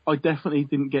 I definitely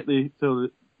didn't get the feel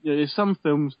that, there's some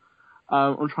films,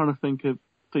 I'm trying to think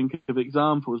of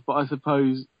examples, but I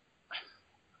suppose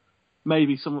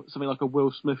maybe something like a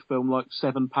Will Smith film like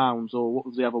 £7, or what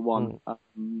was the other one?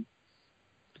 Pursuit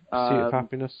of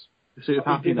Happiness. Pursuit of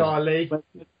Happiness.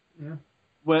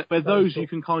 Where those you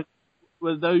can kind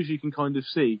of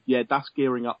see, that's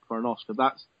gearing up for an Oscar.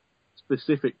 That's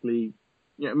specifically,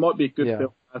 it might be a good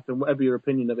film, whatever your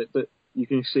opinion of it, but you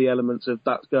can see elements of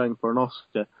that's going for an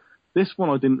Oscar. This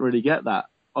one, I didn't really get that.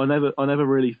 I never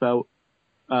really felt,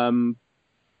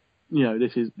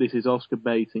 this is Oscar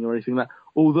baiting or anything like that.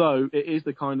 Although it is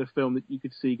the kind of film that you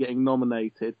could see getting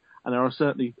nominated, and there are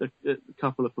certainly a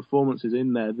couple of performances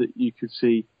in there that you could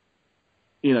see,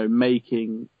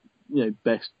 making,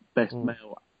 best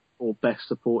male or best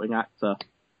supporting actor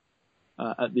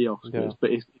at the Oscars. Yeah.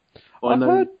 But I've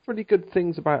heard pretty good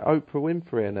things about Oprah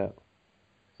Winfrey in it.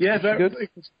 Yeah, very good.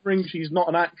 Considering she's not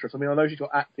an actress. I mean, I know she's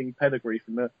got acting pedigree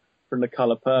from The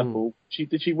Colour Purple.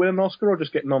 Did she win an Oscar or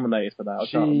just get nominated for that?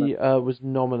 She was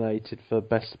nominated for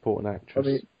Best Supporting Actress. I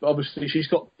mean, obviously she's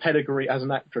got pedigree as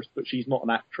an actress, but she's not an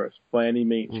actress by any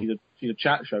means. She's a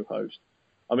chat show host.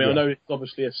 I mean, I know it's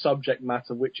obviously a subject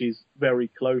matter which is very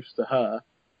close to her,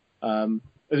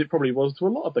 as it probably was to a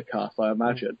lot of the cast, I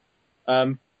imagine.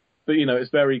 But it's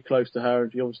very close to her,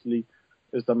 and she obviously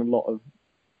has done a lot of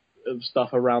stuff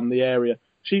around the area.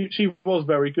 She was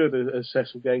very good as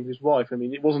Cecil Gaines's wife. I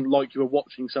mean, it wasn't like you were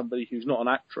watching somebody who's not an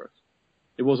actress.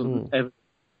 It wasn't ever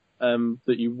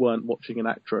that you weren't watching an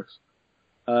actress.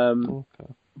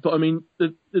 But I mean,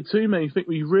 the two main things,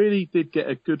 we really did get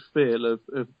a good feel of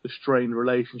the strained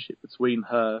relationship between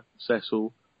her,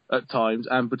 Cecil, at times,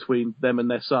 and between them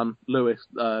and their son, Lewis,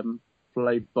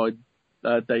 played by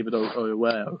David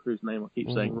Oyelowo, whose name I keep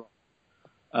saying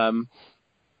wrong.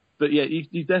 But yeah,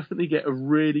 you definitely get a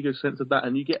really good sense of that,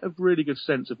 and you get a really good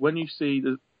sense of when you see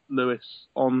Lewis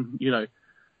on,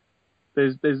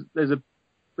 there's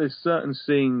certain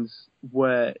scenes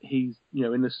where he's,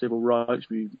 in the civil rights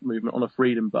movement on a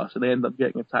freedom bus, and they end up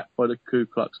getting attacked by the Ku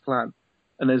Klux Klan.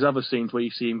 And there's other scenes where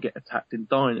you see him get attacked in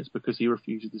diners because he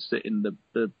refuses to sit in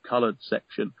the coloured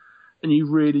section. And you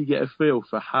really get a feel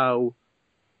for how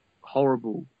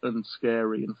horrible and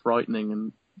scary and frightening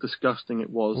and disgusting it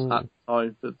was at the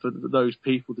time for those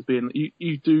people to be in.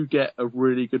 You do get a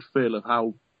really good feel of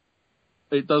how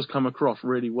it does come across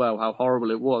really well, how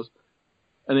horrible it was.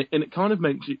 And it kind of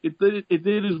makes you, it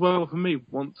did as well for me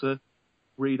want to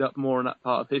read up more on that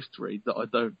part of history that I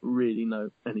don't really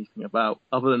know anything about,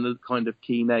 other than the kind of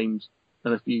key names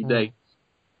and a few dates.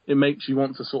 It makes you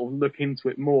want to sort of look into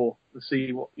it more to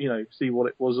see what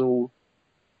it was all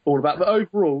about. But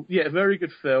overall, yeah, very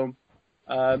good film.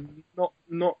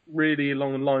 Not really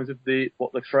along the lines of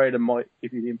what the trailer might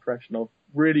give you the impression of.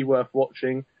 Really worth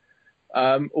watching.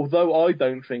 Although I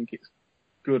don't think it's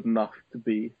good enough to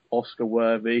be Oscar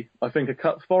worthy. I think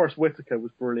Forrest Whitaker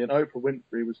was brilliant. Oprah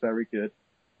Winfrey was very good,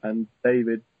 and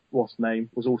David, what's name,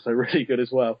 was also really good as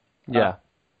well. Yeah.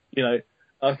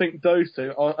 I think those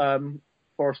two,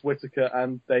 Forrest Whitaker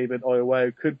and David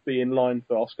Oyelowo, could be in line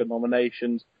for Oscar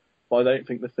nominations, but I don't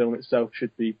think the film itself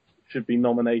should be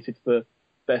nominated for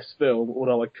Best Film,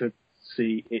 although I could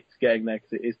see it getting there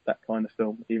because it is that kind of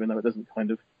film, even though it doesn't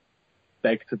kind of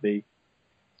beg to be.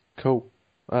 Cool.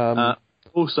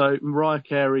 Also, Mariah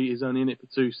Carey is only in it for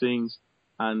 2 scenes,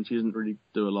 and she doesn't really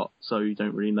do a lot, so you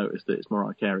don't really notice that it's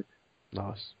Mariah Carey.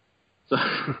 Nice. So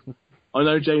I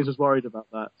know James was worried about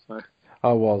that. So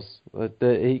I was,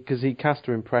 because he cast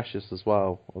her in Precious as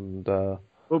well, and.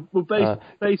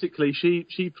 Basically,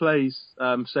 she plays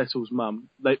Cecil's mum,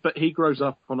 but he grows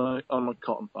up on a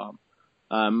cotton farm.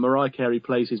 Mariah Carey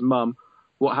plays his mum.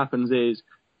 What happens is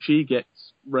she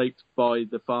gets raped by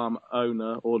the farm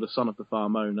owner or the son of the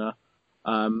farm owner,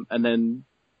 and then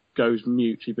goes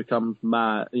mute. She becomes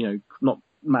mad, not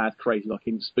mad crazy like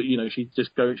him, but she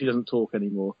doesn't talk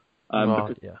anymore.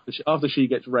 After she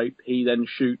gets raped, he then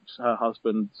shoots her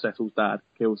husband, Cecil's dad,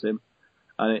 kills him.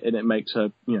 And it makes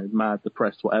her, mad,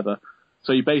 depressed, whatever.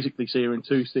 So you basically see her in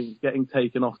 2 scenes, getting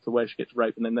taken off to where she gets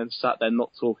raped, and then sat there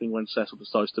not talking when Cecil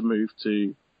decides to move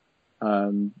to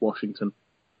Washington.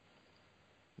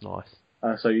 Nice.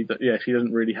 She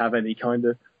doesn't really have any kind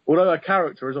of. Although her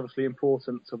character is obviously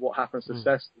important to what happens to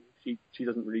Cecil, she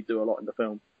doesn't really do a lot in the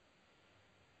film.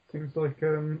 Seems like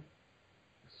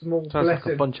small. Sounds like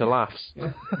a bunch of laughs.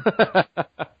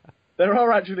 There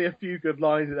are actually a few good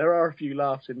lines. There are a few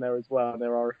laughs in there as well, and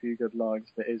there are a few good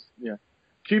lines. It is,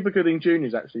 Cuba Gooding Jr.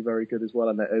 is actually very good as well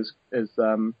in it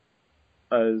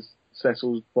as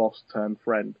Cecil's boss turned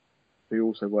friend, who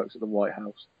also works at the White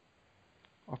House.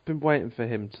 I've been waiting for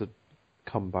him to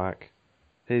come back.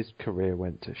 His career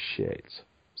went to shit.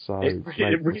 So it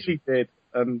really did.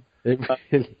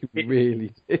 It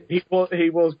really did. He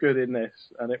was good in this,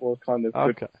 and it was kind of good.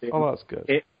 Okay. To see him. Oh, that's good.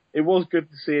 It was good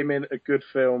to see him in a good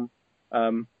film,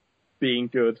 being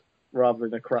good rather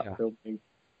than a crap film being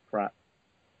crap.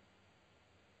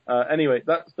 Anyway,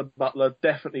 that's The Butler.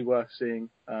 Definitely worth seeing,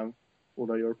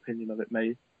 although your opinion of it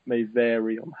may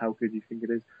vary on how good you think it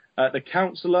is. The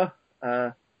Counselor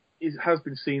has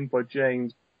been seen by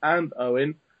James and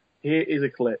Owen. Here is a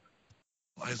clip.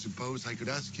 I suppose I could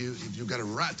ask you if you got a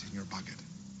rat in your pocket.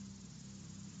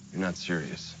 You're not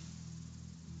serious.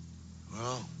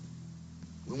 Well,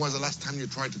 when was the last time you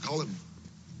tried to call him?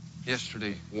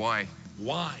 Yesterday. Why?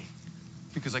 Why?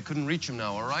 Because I couldn't reach him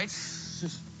now, all right?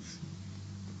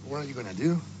 What are you gonna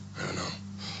do? I don't know.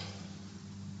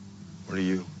 What are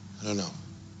you? I don't know.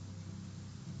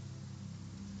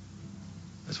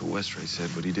 That's what Westray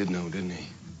said, but he did know, didn't he?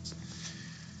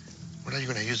 What are you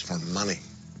gonna use for money?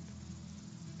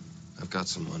 I've got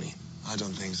some money. I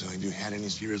don't think so. If you had any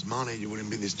serious money, you wouldn't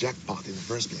be this jackpot in the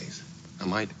first place. I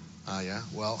might. Ah, yeah?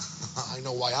 Well, I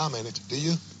know why I'm in it. Do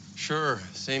you? Sure.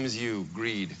 Same as you.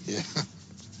 Greed. Yeah.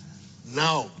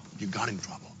 No, you got in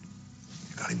trouble.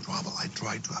 You got in trouble. I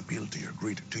tried to appeal to your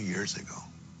greed 2 years ago.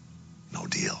 No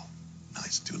deal. Now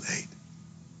it's too late.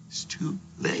 It's too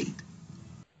late.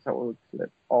 That was a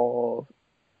clip of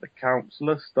The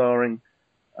Counselor, starring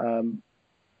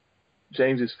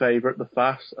James's favourite, The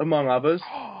Fass, among others.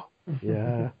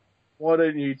 Yeah. Why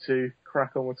don't you two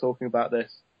crack on with talking about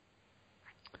this?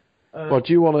 Well,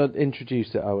 do you want to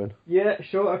introduce it, Owen? Yeah,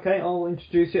 sure. Okay, I'll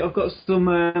introduce it. I've got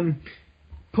some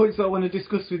points that I want to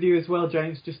discuss with you as well,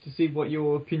 James, just to see what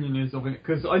your opinion is of it.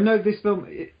 Because I know this film.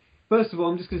 First of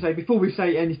all, I'm just going to say, before we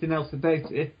say anything else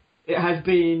about it, it has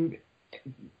been.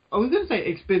 I was going to say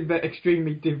it's been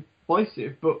extremely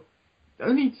divisive, but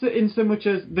only in so much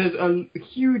as there's a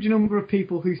huge number of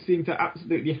people who seem to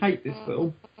absolutely hate this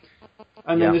film,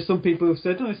 and then there's some people who've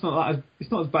said, "No, it's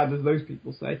not as bad as those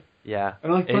people say." Yeah,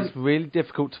 and it's really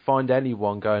difficult to find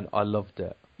anyone going, "I loved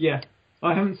it." Yeah,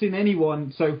 I haven't seen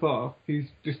anyone so far who's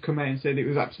just come out and said it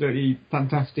was absolutely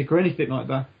fantastic or anything like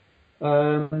that.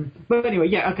 But anyway,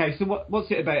 yeah, okay. So what's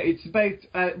it about? It's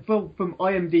about from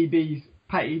IMDb's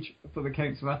page for The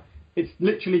Counselor. It's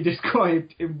literally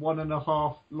described in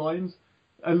 1.5 lines.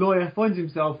 A lawyer finds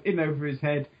himself in over his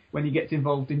head when he gets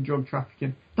involved in drug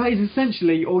trafficking. That is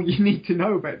essentially all you need to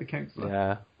know about The Counselor.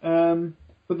 Yeah.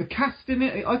 But the cast in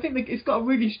it, I think it's got a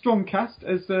really strong cast,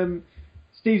 as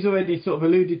Steve's already sort of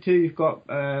alluded to. You've got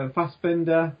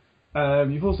Fassbender.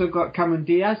 You've also got Cameron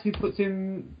Diaz, who puts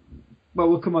in... Well,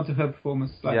 we'll come on to her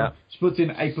performance later. Yeah. She puts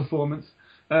in a performance.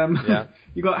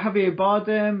 You've got Javier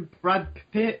Bardem, Brad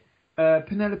Pitt,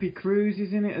 Penelope Cruz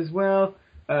is in it as well.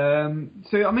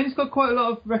 So, I mean, it's got quite a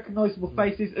lot of recognisable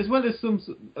faces, as well as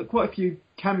quite a few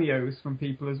cameos from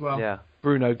people as well. Yeah.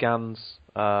 Bruno Ganz,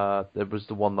 there was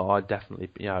the one that I definitely,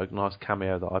 a nice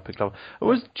cameo that I picked up. It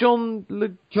was John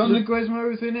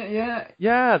Leguizamo was in it, yeah.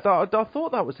 Yeah, I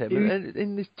thought that was him,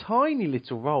 in this tiny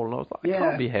little role, and I was like, it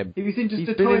can't be him. He was in just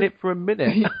He's been in it for a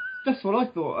minute. That's what I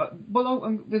thought.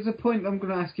 There's a point I'm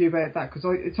going to ask you about that, because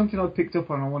it's something I picked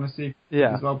up on. I want to see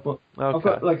as well. But I've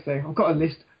got, like I say, I've got a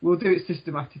list. We'll do it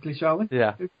systematically, shall we?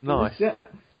 Yeah, nice. Yeah.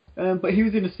 But he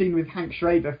was in a scene with Hank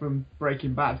Schrader from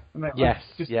Breaking Bad. Yes,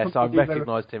 I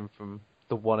recognised him from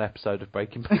the one episode of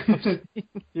Breaking Bad.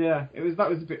 Yeah, that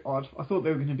was a bit odd. I thought they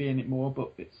were going to be in it more,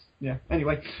 but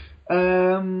Anyway,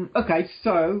 okay.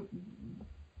 So,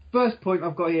 first point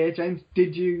I've got here, James.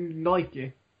 Did you like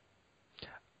it?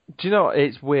 Do you know what?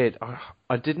 It's weird.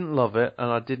 I didn't love it and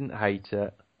I didn't hate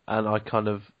it, and I kind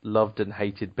of loved and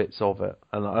hated bits of it,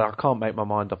 and I can't make my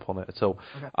mind up on it at all.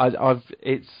 Okay.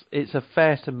 It's a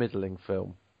fair to middling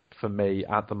film for me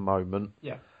at the moment.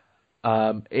 Yeah.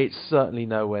 It's certainly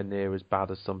nowhere near as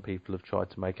bad as some people have tried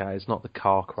to make out. It's not the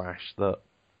car crash that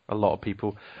a lot of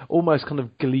people almost kind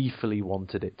of gleefully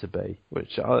wanted it to be,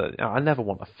 which I never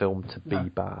want a film to be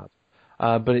bad.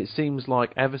 But it seems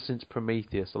like ever since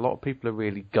Prometheus, a lot of people are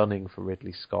really gunning for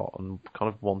Ridley Scott and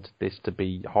kind of wanted this to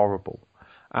be horrible.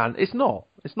 And it's not.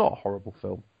 It's not a horrible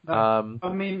film. No. I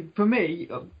mean, for me,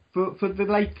 for the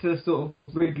later sort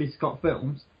of Ridley Scott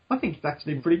films, I think it's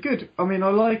actually pretty good. I mean, I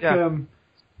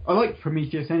like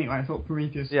Prometheus anyway. I thought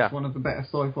Prometheus was one of the better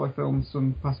sci-fi films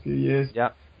from the past few years. Yeah.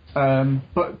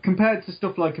 But compared to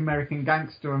stuff like American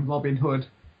Gangster and Robin Hood,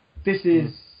 this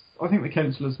is... I think The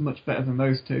Counselor's much better than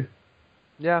those two.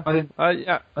 Yeah, I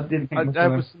didn't think there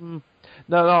was some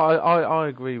No, I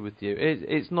agree with you.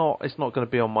 It's not going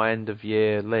to be on my end of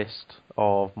year list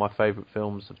of my favourite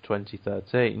films of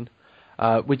 2013,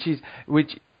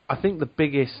 which I think the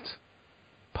biggest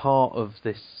part of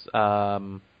this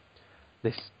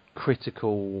this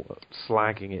critical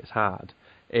slagging it's had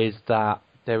is that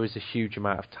there is a huge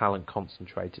amount of talent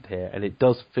concentrated here, and it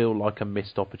does feel like a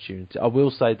missed opportunity. I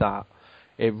will say that.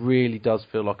 It really does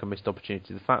feel like a missed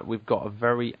opportunity. The fact we've got a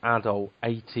very adult,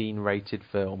 18-rated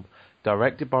film,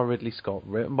 directed by Ridley Scott,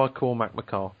 written by Cormac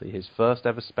McCarthy, his first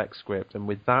ever spec script, and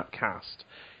with that cast,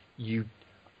 the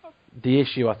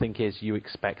issue I think is you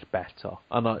expect better.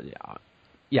 And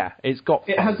it's got.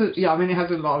 It has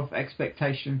a lot of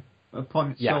expectation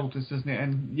upon its shoulders, doesn't it?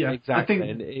 And exactly. I think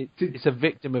and it's a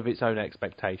victim of its own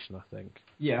expectation, I think.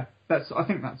 Yeah, I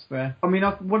think that's fair. I mean,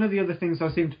 one of the other things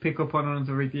I seem to pick up on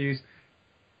the reviews.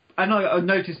 And I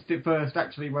noticed it first,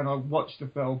 actually, when I watched the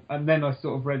film, and then I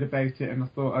sort of read about it, and I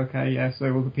thought, okay, yeah, so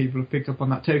other people have picked up on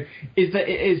that too, is that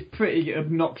it is pretty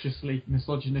obnoxiously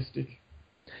misogynistic.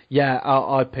 Yeah,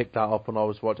 I picked that up when I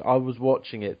was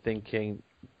watching it thinking,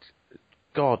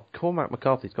 God, Cormac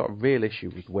McCarthy's got a real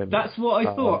issue with women. That's what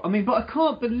I thought. I mean, but I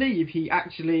can't believe he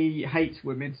actually hates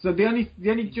women. So the only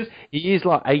just... He is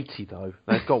like 80, though.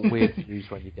 They've got weird views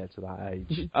when you get to that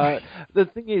age. The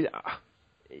thing is...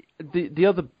 The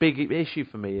other big issue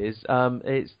for me is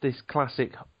it's this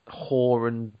classic whore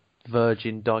and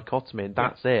virgin dichotomy, and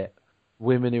that's it.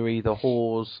 Women are either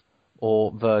whores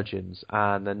or virgins,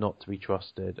 and they're not to be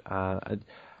trusted.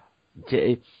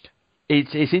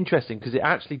 It's interesting because it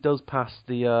actually does pass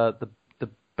the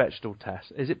Bechdel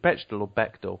test. Is it Bechdel or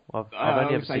Bechdel? I've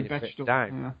only ever seen it written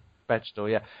down. Yeah.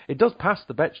 Bechdel, yeah. It does pass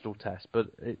the Bechdel test, but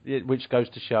which goes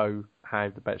to show how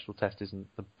the Bechdel test isn't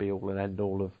the be-all and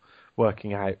end-all of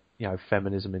working out,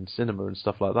 feminism in cinema and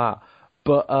stuff like that.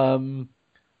 But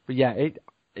yeah,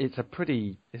 it's a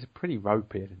pretty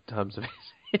ropey in terms of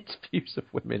its views of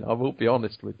women. I will be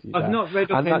honest with you. I've not read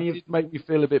up any of... did make me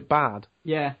feel a bit bad.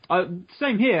 Yeah,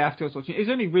 same here. After I was watching it, was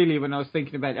only really when I was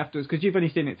thinking about it afterwards, because you've only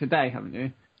seen it today, haven't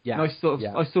you? Yeah. And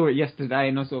I saw it yesterday,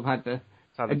 and I sort of had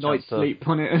a night's sleep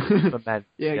on it.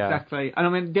 Yeah, exactly. And I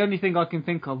mean, the only thing I can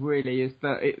think of really is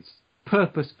that it's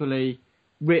purposefully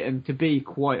written to be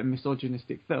quite a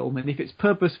misogynistic film, and if it's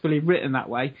purposefully written that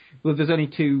way, well, there's only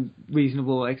two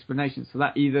reasonable explanations for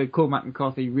that. Either Cormac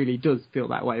McCarthy really does feel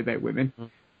that way about women,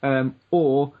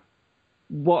 or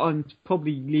what I'm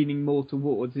probably leaning more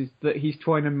towards is that he's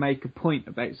trying to make a point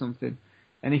about something.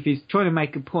 And if he's trying to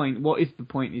make a point, what is the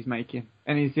point he's making?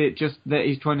 And is it just that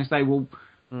he's trying to say, well,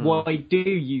 why do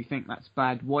you think that's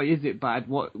bad? Why is it bad?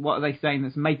 What are they saying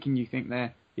that's making you think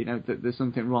that there's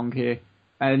something wrong here?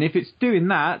 And if it's doing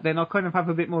that, then I'll kind of have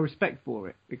a bit more respect for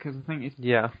it, because I think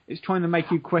it's trying to make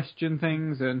you question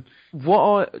things. And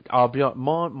I'll be honest,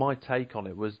 my take on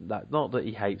it was that not that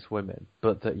he hates women,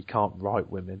 but that he can't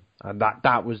write women, and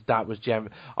that was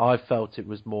I felt it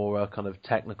was more a kind of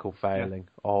technical failing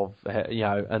of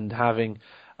and having.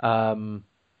 To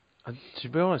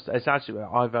be honest, it's actually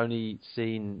I've only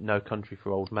seen No Country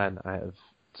for Old Men out of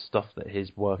stuff that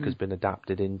his work has been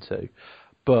adapted into,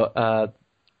 but.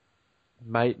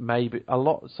 Maybe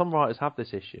some writers have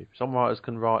this issue. Some writers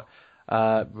can write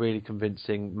really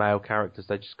convincing male characters.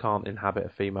 They just can't inhabit a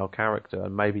female character,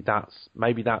 and maybe that's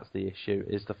the issue.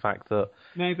 Is the fact that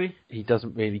maybe he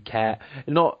doesn't really care.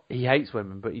 He hates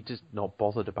women, but he's just not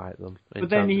bothered about them in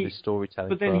terms of his storytelling.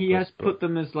 But then he has put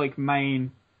them as like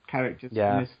main characters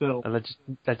in this film, and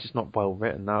they're just not well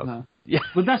written. No. Yeah,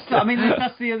 but that's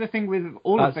the other thing with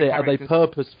all of the characters. Are they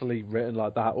purposefully written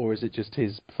like that, or is it just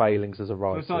his failings as a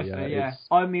writer? Precisely, yeah.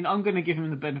 I mean, I'm going to give him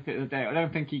the benefit of the doubt. I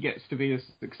don't think he gets to be as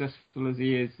successful as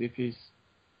he is if he's,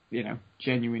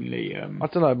 genuinely. I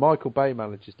don't know. Michael Bay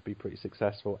manages to be pretty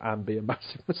successful and be a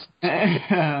massive mistake.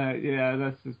 Yeah,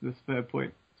 that's a fair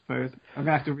point. I suppose I'm going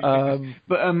to have to read this.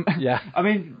 But yeah. I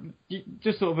mean,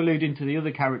 just sort of alluding to the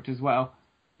other characters as well,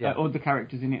 or the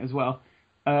characters in it as well.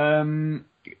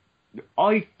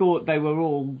 I thought they were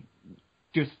all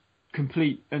just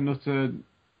complete and utter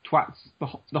twats,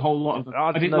 the whole lot of them.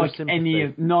 I didn't like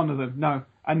none of them, no.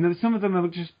 And some of them are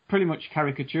just pretty much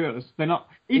caricatures. They're not...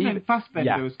 Even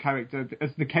Fassbender's character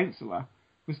as the counsellor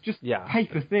was just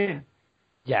paper thin.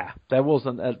 Yeah, there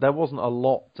wasn't a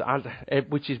lot to add,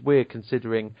 which is weird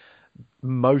considering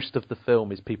most of the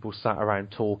film is people sat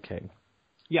around talking.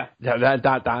 Yeah.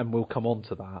 That we'll come on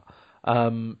to that.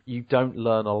 You don't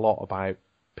learn a lot about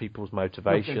people's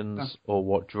motivations or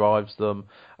what drives them,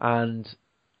 and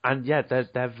yeah,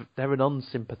 they're an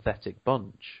unsympathetic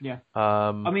bunch. Yeah.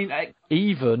 I mean,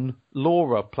 even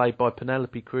Laura, played by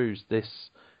Penelope Cruz, this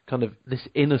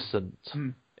innocent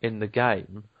in the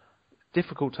game,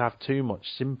 difficult to have too much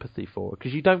sympathy for her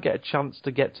because you don't get a chance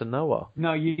to get to know her.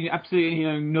 No, you absolutely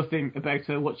know nothing about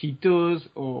her, what she does,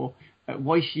 or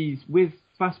why she's with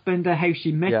Fassbender, how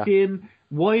she met him.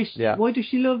 Why does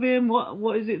she love him?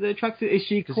 What is it that attracts her? Is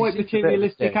she quite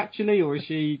materialistic actually, or is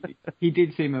she? He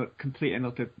did seem a complete and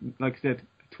utter, like I said,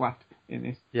 twat in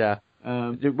this. Yeah.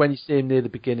 When you see him near the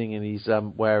beginning and he's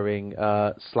wearing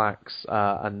slacks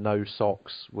and no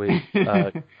socks with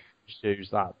shoes,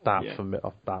 that's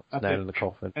nail in the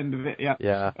coffin. End of it. Yeah.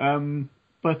 Yeah.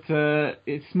 But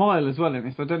it's Smile as well in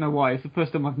this. I don't know why. It's the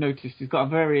first time I've noticed. He's got a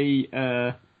very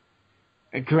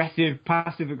aggressive,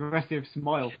 passive-aggressive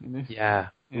smile in this. Yeah,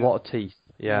 a lot of teeth.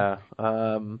 Yeah.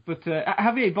 But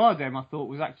Javier Bardem, I thought,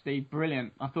 was actually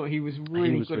brilliant. I thought he was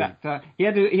really good actor. He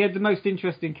had the most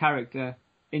interesting character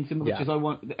in so much as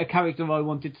a character I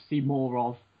wanted to see more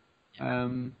of.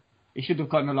 He should have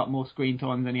gotten a lot more screen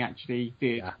time than he actually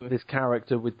did. Yeah. This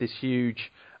character with this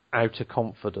huge outer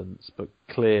confidence but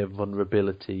clear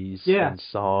vulnerabilities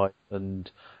inside and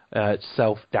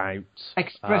self-doubt.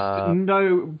 Expressed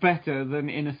no better than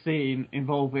in a scene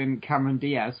involving Cameron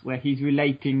Diaz where he's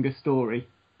relating a story.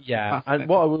 Yeah, and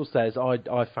what I will say is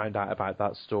I found out about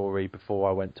that story before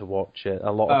I went to watch it.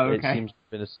 A lot of it seems to have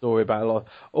been a story about a lot.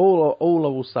 All I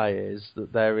will say is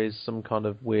that there is some kind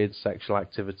of weird sexual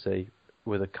activity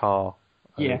with a car.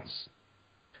 Yes.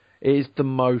 It is the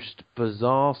most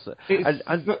bizarre...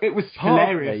 It was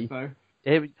hilarious, though.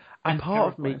 And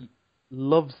part of me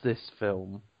loves this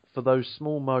film for those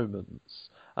small moments.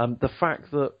 The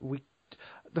fact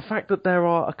that there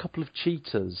are a couple of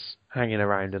cheetahs hanging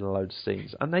around in a load of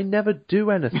scenes, and they never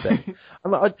do anything.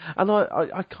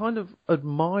 I kind of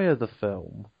admire the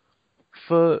film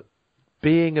for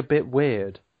being a bit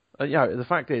weird. The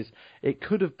fact is, it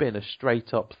could have been a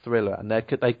straight up thriller, and they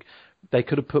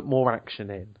could have put more action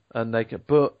in,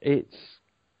 but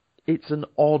it's an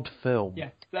odd film.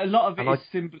 Yeah, a lot of it is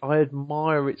simple. I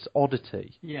admire its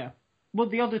oddity. Yeah. Well,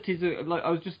 the oddities are, like I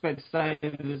was just about to say,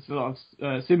 there's a lot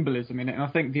of symbolism in it, and I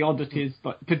think the oddities,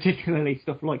 like, particularly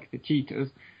stuff like the cheetahs,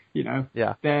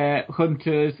 they're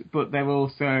hunters, but they're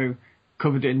also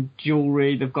covered in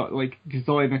jewellery. They've got like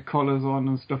designer collars on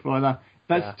and stuff like that.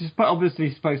 That's just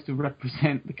obviously supposed to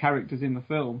represent the characters in the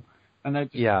film, and they're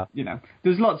just,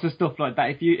 there's lots of stuff like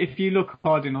that. If you look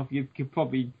hard enough, you could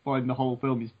probably find the whole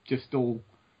film is just all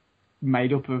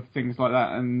made up of things like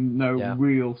that and no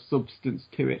real substance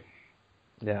to it.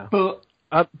 Yeah, but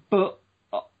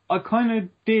I kind of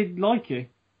did like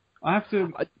it. I have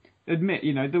to admit,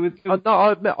 there was. No,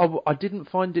 I admit I didn't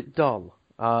find it dull.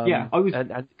 I was,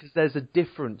 and because there's a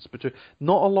difference between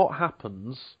not a lot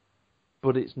happens,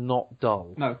 but it's not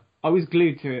dull. No, I was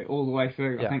glued to it all the way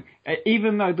through. I think,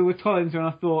 even though there were times when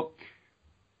I thought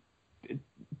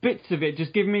bits of it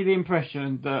just give me the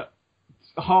impression that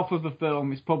half of the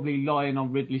film is probably lying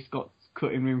on Ridley Scott's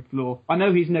cutting room floor. I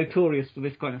know he's notorious for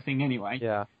this kind of thing anyway.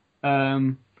 Yeah.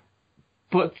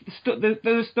 But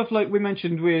there's stuff like we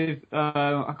mentioned with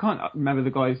I can't remember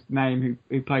the guy's name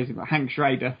who plays him, Hank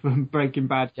Schrader from Breaking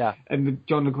Bad, and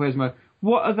John Leguizamo.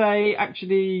 What are they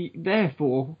actually there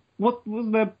for? What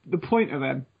was the point of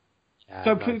them? Yeah,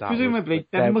 so presumably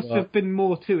there must have been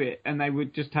more to it, and they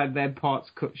would just had their parts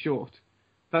cut short.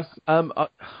 That's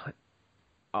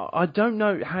I don't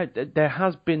know how there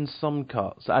has been some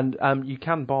cuts, and you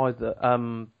can buy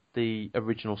the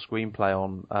original screenplay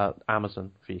on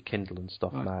Amazon for your Kindle and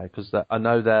stuff now, because I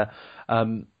know they're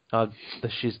the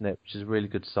Shiznit, which is a really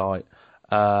good site.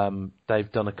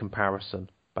 They've done a comparison,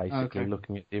 basically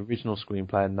looking at the original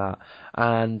screenplay and that,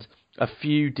 and a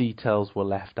few details were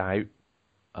left out,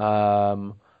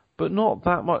 but not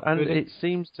that much. And it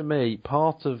seems to me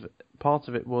part of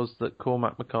it was that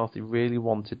Cormac McCarthy really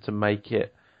wanted to make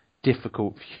it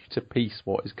difficult for you to piece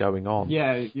what is going on.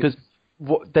 Yeah, because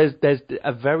there's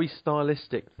a very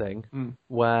stylistic thing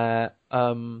where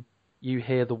you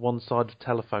hear the one-sided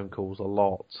telephone calls a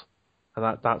lot, and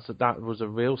that was a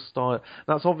real style.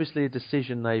 That's obviously a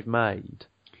decision they've made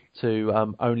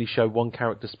to only show one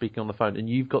character speaking on the phone, and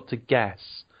you've got to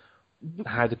guess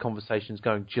how the conversation's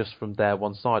going just from their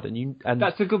one side. And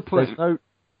that's a good point.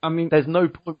 There's no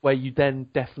point where you then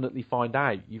definitely find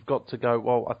out. You've got to go,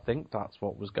 well, I think that's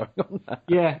what was going on there.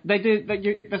 Yeah, they do.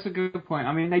 That's a good point.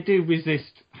 I mean, they do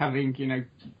resist having,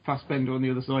 Fassbender on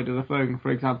the other side of the phone, for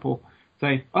example,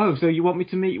 say, oh, so you want me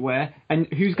to meet where? And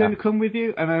who's going to come with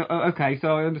you? And okay, so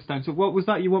I understand. So what was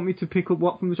that? You want me to pick up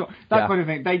what from the shop? That kind of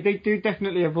thing. They do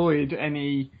definitely avoid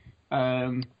any,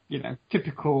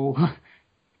 typical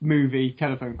movie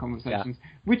telephone conversations,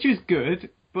 which is good.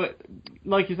 But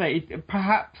like you say, it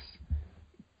perhaps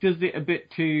does it a bit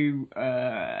too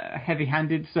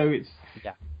heavy-handed. So it's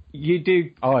you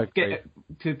do get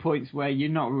to points where you're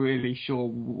not really sure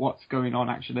what's going on,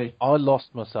 actually. I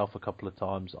lost myself a couple of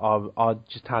times. I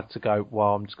just had to go,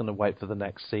 well, I'm just going to wait for the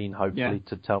next scene, hopefully,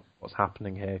 to tell what's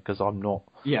happening here, because I'm not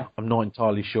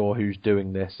entirely sure who's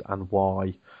doing this and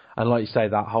why. And like you say,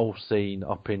 that whole scene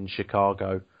up in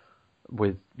Chicago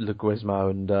with Leguizamo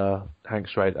and Hank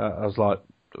Strait, I was like,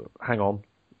 hang on,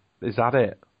 is that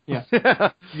it? Yeah.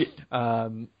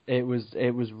 It was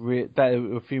there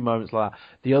were a few moments like that.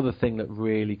 The other thing that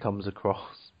really comes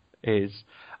across is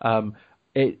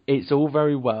it's all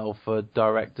very well for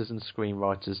directors and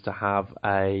screenwriters to have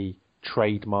a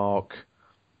trademark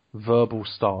verbal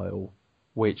style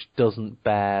which doesn't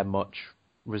bear much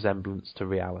resemblance to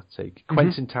reality.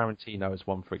 Quentin Tarantino is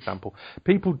one, for example.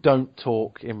 People don't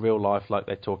talk in real life like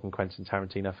they talk in Quentin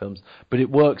Tarantino films, but it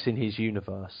works in his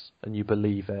universe, and you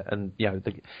believe it, and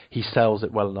he sells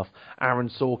it well enough. Aaron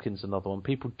Sorkin's another one.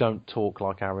 People don't talk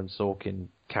like Aaron Sorkin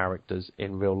characters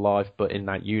in real life, but in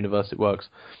that universe it works.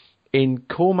 In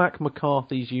Cormac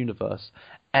McCarthy's universe,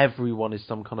 everyone is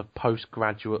some kind of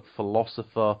postgraduate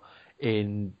philosopher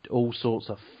in all sorts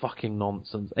of fucking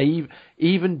nonsense,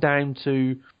 even down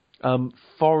to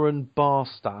foreign bar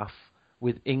staff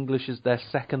with English as their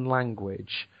second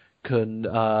language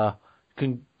are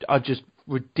just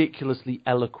ridiculously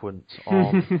eloquent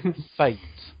on fate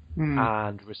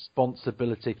and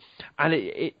responsibility, and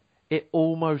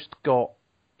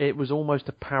it was almost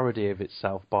a parody of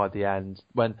itself by the end,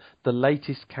 when the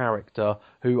latest character,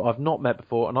 who I've not met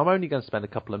before, and I'm only going to spend a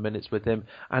couple of minutes with him,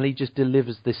 and he just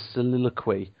delivers this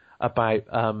soliloquy about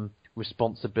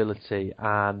responsibility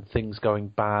and things going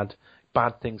bad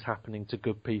things happening to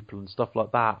good people and stuff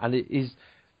like that. And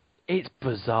it's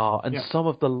bizarre. And some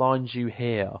of the lines you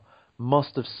hear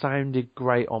must have sounded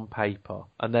great on paper.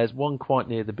 And there's one quite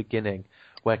near the beginning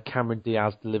where Cameron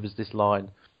Diaz delivers this line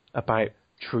about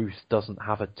truth doesn't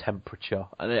have a temperature,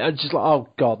 and it's just like, oh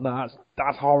god, no,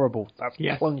 that's horrible. That's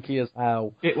clunky as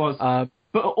hell. It was.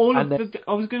 But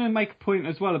I was going to make a point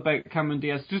as well about Cameron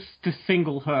Diaz, just to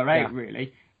single her out,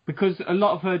 really, because a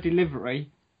lot of her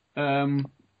delivery,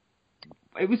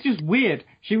 it was just weird.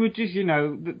 She would just,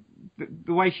 the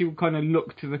way she would kind of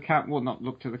look to the not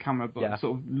look to the camera, but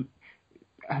sort of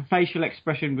her facial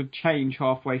expression would change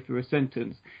halfway through a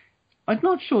sentence. I'm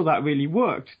not sure that really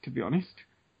worked, to be honest.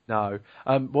 No.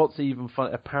 What's even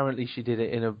fun? Apparently, she did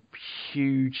it in a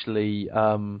hugely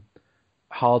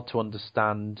hard to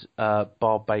understand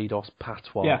Barbados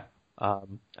patois. Yeah.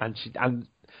 And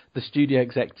the studio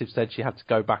executive said she had to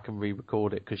go back and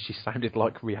re-record it because she sounded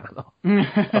like Rihanna.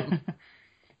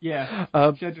 Yeah.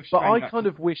 But I kind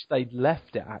of wish they'd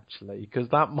left it, actually, because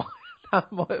that might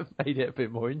have made it a bit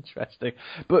more interesting.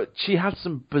 But she had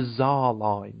some bizarre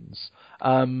lines.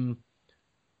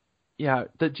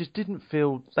 That just didn't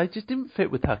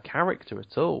fit with her character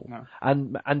at all. No.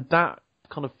 And that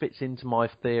kind of fits into my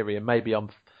theory, and maybe I'm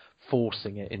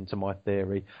forcing it into my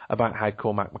theory about how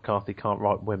Cormac McCarthy can't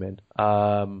write women,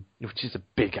 which is a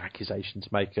big accusation to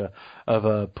make of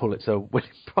a Pulitzer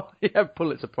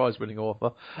Prize winning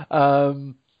author.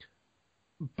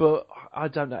 But I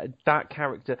don't know, that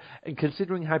character, and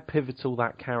considering how pivotal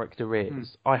that character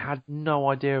is, I had no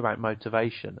idea about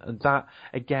motivation, and that,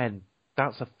 again,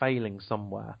 that's a failing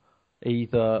somewhere,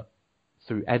 either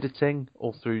through editing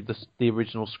or through the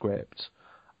original script.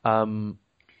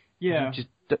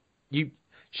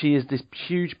 She is this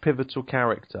huge pivotal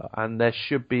character, and there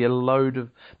should be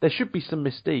some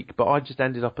mystique, but I just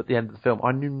ended up at the end of the film.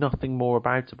 I knew nothing more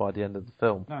about her by the end of the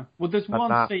film. No. Well, there's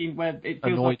one scene where it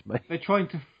feels like they're trying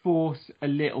to force a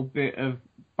little bit of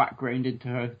background into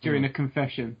her during a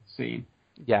confession scene.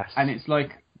 Yes. And it's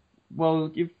like,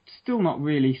 well, you've still not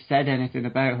really said anything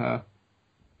about her.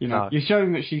 No. You're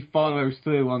showing that she follows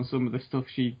through on some of the stuff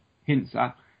she hints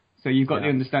at. So you've got to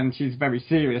understand she's a very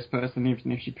serious person,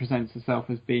 even if she presents herself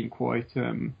as being quite,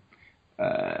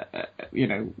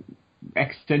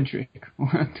 eccentric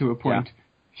to a point. Yeah.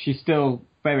 She's still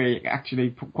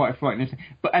actually quite frightening.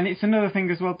 And it's another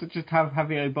thing as well to just have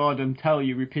Javier Bardem tell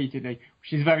you repeatedly,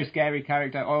 she's a very scary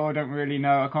character. Oh, I don't really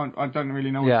know. I don't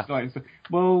really know what she's like. So,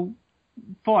 well,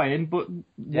 fine, but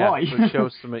why? But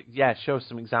show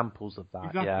some examples of that.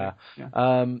 Exactly.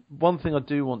 Yeah. One thing I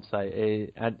do want to say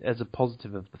is, as a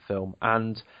positive of the film,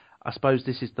 and I suppose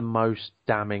this is the most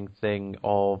damning thing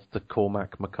of the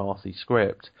Cormac McCarthy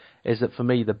script, is that for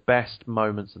me the best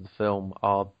moments of the film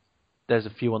are, there's a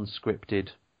few unscripted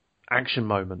action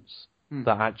moments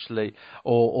that actually,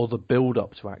 or the build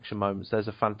up to action moments. There's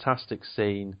a fantastic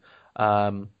scene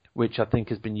which I think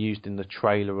has been used in the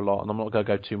trailer a lot, and I'm not going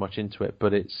to go too much into it,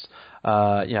 but it's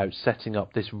setting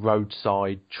up this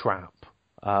roadside trap.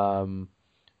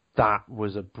 That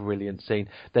was a brilliant scene.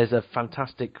 There's a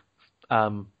fantastic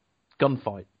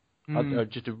gunfight.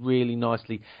 Just a really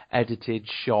nicely edited,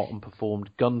 shot and performed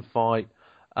gunfight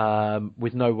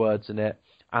with no words in it.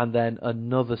 And then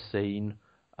another scene,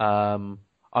 I'm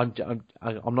not going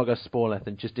to spoil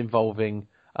anything, just involving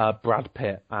Brad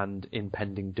Pitt and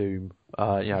impending doom,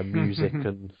 music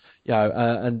and,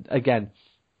 and again,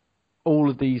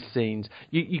 all of these scenes,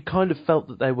 you kind of felt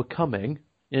that they were coming,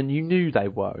 and you knew they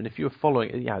were, and if you were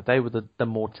following, they were the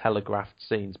more telegraphed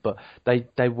scenes, but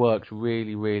they worked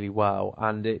really, really well,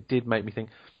 and it did make me think,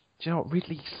 do you know what,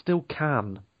 Ridley still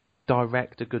can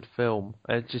direct a good film.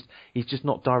 He's just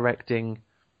not directing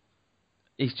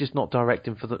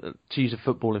for the, to use a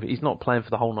football. He's not playing for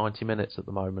the whole 90 minutes at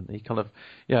the moment. He kind of,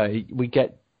 we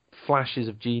get flashes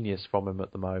of genius from him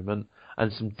at the moment,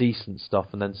 and some decent stuff,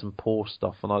 and then some poor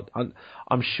stuff. And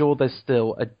I'm sure there's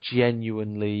still a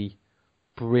genuinely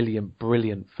brilliant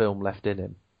film left in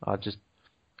him. I just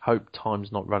hope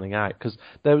time's not running out, because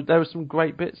there are some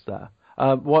great bits there.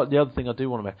 The other thing I do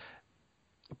want to make,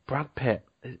 Brad Pitt,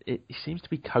 he seems to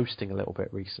be coasting a little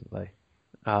bit recently.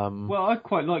 Well, I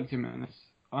quite liked him in this.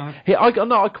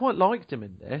 I quite liked him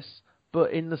in this,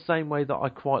 but in the same way that I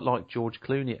quite liked George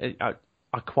Clooney.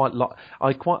 I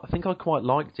think I quite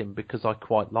liked him because I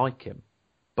quite like him,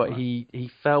 but right. he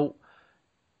felt.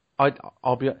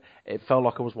 It felt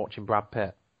like I was watching Brad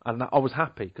Pitt, and I was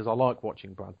happy because I like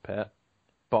watching Brad Pitt.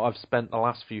 But I've spent the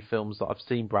last few films that I've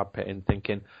seen Brad Pitt in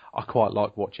thinking I quite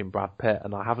like watching Brad Pitt,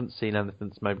 and I haven't seen anything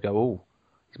that's made me go, oh,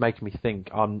 he's making me think.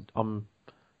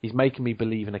 He's making me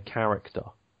believe in a character,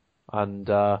 and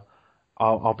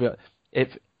I'll be if.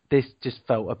 This just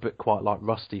felt a bit quite like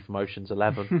Rusty from Ocean's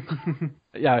 11.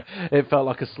 It felt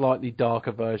like a slightly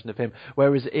darker version of him.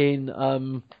 Whereas in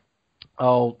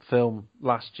film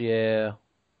last year,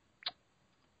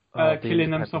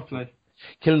 Killing Them Softly.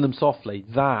 Killing Them Softly.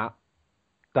 That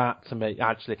to me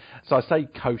actually. So I say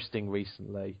coasting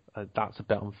recently. That's a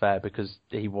bit unfair because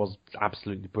he was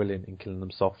absolutely brilliant in Killing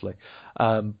Them Softly.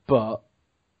 But.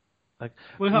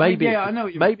 Maybe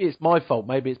it's my fault.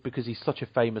 Maybe it's because he's such a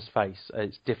famous face.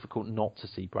 It's difficult not to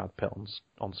see Brad Pitt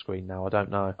on screen now. I don't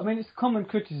know. I mean, it's a common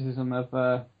criticism of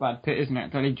Brad Pitt, isn't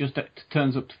it? That he just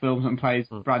turns up to films and plays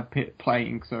Brad Pitt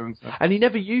playing so and so. And he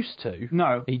never used to.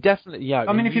 No, he definitely.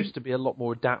 He used to be a lot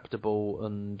more adaptable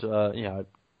and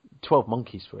 12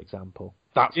 Monkeys, for example.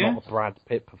 That's not a Brad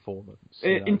Pitt performance.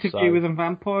 Interview with a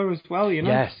Vampire as well,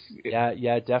 Yes,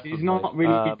 yeah, definitely. He's not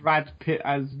really Brad Pitt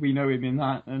as we know him in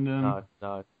that. And no.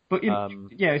 But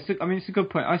it's a good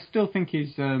point. I still think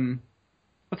he's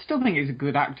a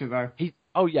good actor though.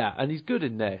 And he's good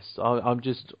in this. I'm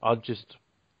just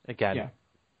again,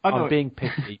 I'm being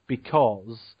picky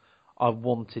because I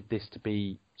wanted this to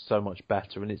be so much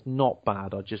better, and it's not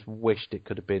bad. I just wished it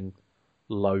could have been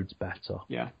loads better.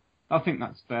 Yeah. I think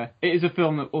that's fair. It is a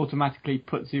film that automatically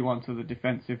puts you onto the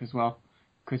defensive as well.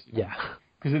 Because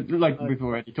we've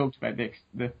already talked about,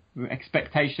 the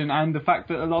expectation and the fact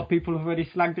that a lot of people have already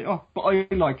slagged it off. But I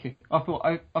like it. I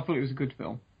thought it was a good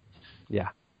film. Yeah.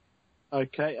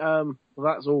 Okay. Well,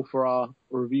 that's all for our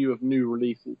review of new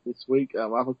releases this week.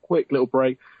 We'll have a quick little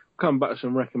break. Come back with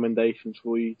some recommendations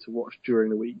for you to watch during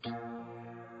the week.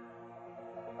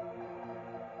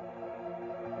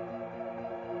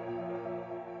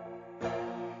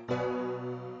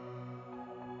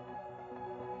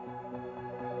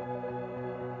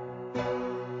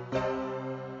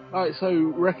 Right, so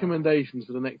recommendations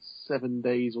for the next 7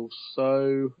 days or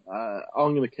so.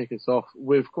 I'm going to kick us off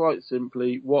with, quite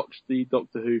simply, watch the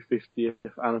Doctor Who 50th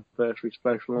anniversary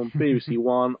special on BBC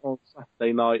One on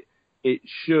Saturday night. It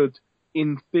should,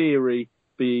 in theory,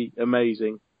 be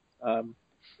amazing.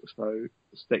 So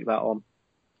stick that on.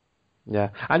 Yeah,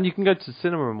 and you can go to the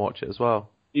cinema and watch it as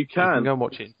well. You can. You can go and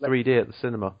watch it in 3D at the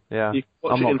cinema. Yeah,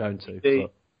 I'm not going to.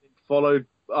 But... Followed,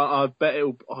 I bet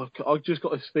it'll. I've just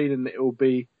got this feeling that it'll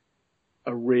be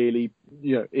a really,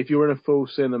 if you're in a full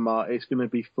cinema, it's going to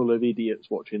be full of idiots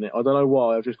watching it. I don't know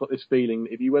why. I've just got this feeling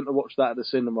that if you went to watch that at the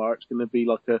cinema, it's going to be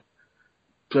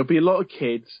there'll be a lot of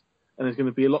kids, and there's going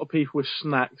to be a lot of people with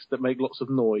snacks that make lots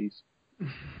of noise.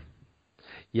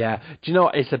 Yeah, do you know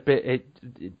what? It's a bit.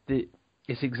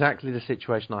 It's exactly the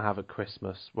situation I have at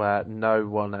Christmas, where no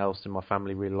one else in my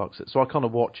family really likes it. So I kind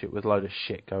of watch it with a load of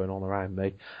shit going on around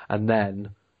me, and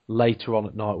then later on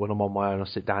at night when I'm on my own, I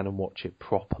sit down and watch it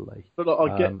properly. But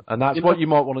and that's what you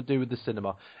might want to do with the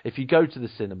cinema. If you go to the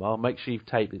cinema, make sure you've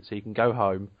taped it so you can go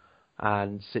home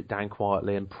and sit down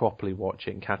quietly and properly watch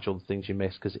it and catch all the things you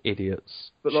miss because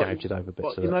idiots shouted over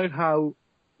bits of it. You know how,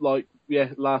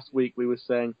 last week we were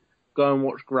saying, go and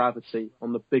watch Gravity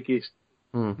on the biggest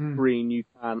screen you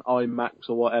can, IMAX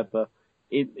or whatever.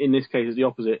 In this case, it's the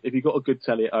opposite. If you've got a good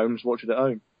telly at home, just watch it at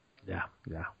home. Yeah.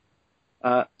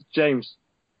 James,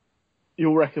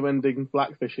 you're recommending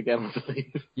Blackfish again, I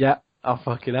believe. Yeah, I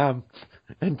fucking am.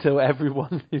 Until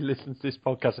everyone who listens to this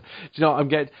podcast. Do you know what I'm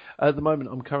getting? At the moment,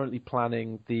 I'm currently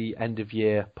planning the end of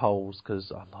year polls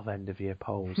because I love end of year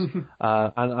polls, and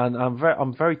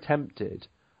I'm very tempted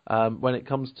when it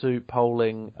comes to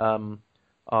polling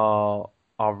our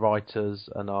writers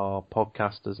and our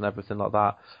podcasters and everything like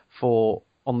that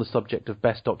on the subject of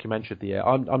best documentary of the year.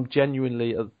 I'm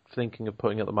genuinely thinking of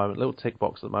putting at the moment a little tick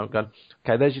box at the moment, going,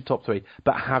 okay, there's your top 3,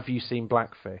 but have you seen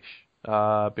Blackfish?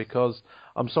 Because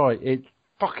I'm sorry, it's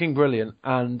fucking brilliant,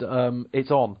 and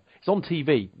it's on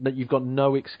TV. That you've got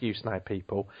no excuse now,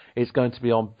 people. It's going to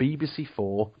be on BBC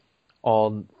 4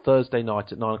 on Thursday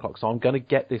night at 9 o'clock. So I'm going to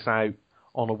get this out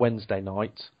on a Wednesday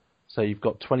night. So you've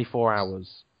got 24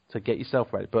 hours to get yourself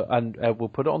ready. And we'll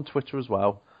put it on Twitter as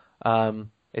well.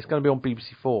 It's going to be on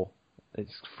BBC 4.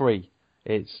 It's free.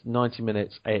 It's 90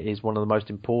 minutes. It is one of the most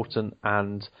important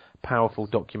and powerful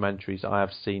documentaries I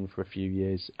have seen for a few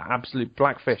years. Absolute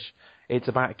Blackfish. It's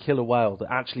about a killer whale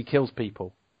that actually kills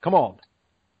people. Come on.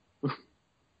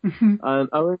 And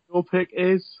Owen, your pick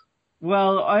is?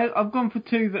 Well, I've gone for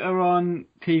 2 that are on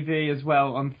TV as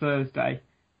well on Thursday.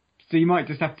 So you might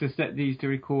just have to set these to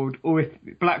record. Or if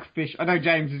Blackfish, I know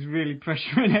James is really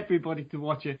pressuring everybody to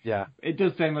watch it. Yeah. It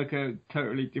does sound like a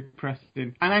totally depressing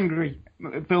and angry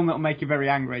film that will make you very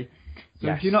angry. So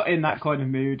Yes. if you're not in that kind of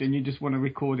mood and you just want to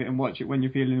record it and watch it when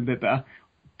you're feeling a bit better,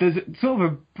 there's sort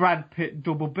of a Brad Pitt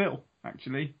double bill,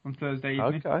 actually, on Thursday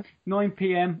evening. Okay. 9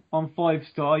 p.m. on 5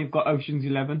 Star, you've got Ocean's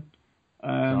 11.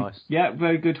 Nice. Yeah,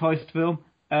 very good heist film.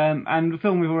 And the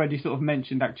film we've already sort of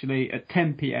mentioned, actually, at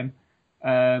 10 p.m.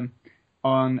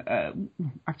 On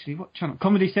actually, what channel?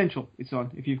 Comedy Central. It's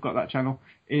on. If you've got that channel,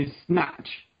 is Snatch.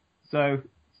 So,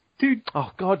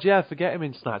 oh God, yeah, forget him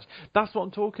in Snatch. That's what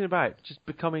I'm talking about. Just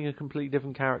becoming a completely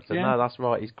different character. Yeah. No, that's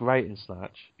right. He's great in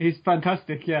Snatch. He's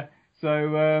fantastic. Yeah.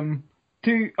 So, has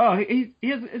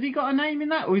he got a name in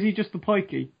that, or is he just the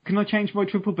pikey? Can I change my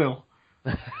triple bill?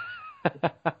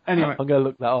 Anyway, I'm going to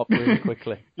look that up really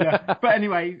quickly. Yeah, but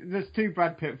anyway, there's 2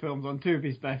 Brad Pitt films on, 2 of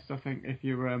his best, I think, if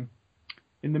you're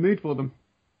in the mood for them.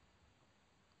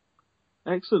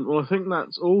 Excellent. Well, I think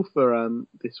that's all for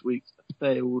this week's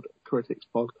Failed Critics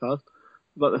podcast.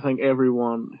 I'd like to thank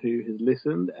everyone who has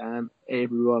listened and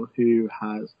everyone who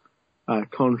has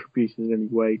contributed in any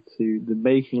way to the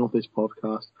making of this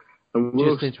podcast. And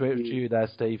we'll Just to interrupt you there,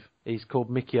 Steve. He's called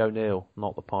Mickey O'Neill,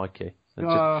 not the Pikey.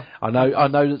 Oh. I know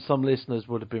that some listeners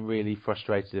would have been really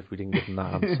frustrated if we didn't give them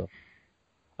that answer.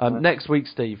 Next week,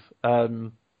 Steve.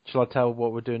 Shall I tell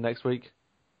what we're doing next week?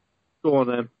 Go on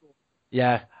then.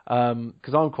 Yeah,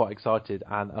 because I'm quite excited,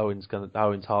 and Owen's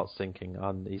heart's sinking,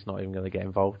 and he's not even going to get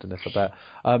involved in this, I bet.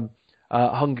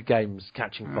 Hunger Games: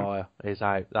 Catching Fire is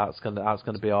out. That's going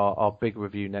to be our big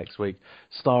review next week,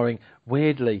 starring,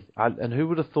 weirdly, and who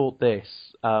would have thought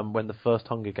this when the first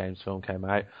Hunger Games film came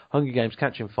out? Hunger Games: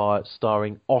 Catching Fire,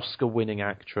 starring Oscar-winning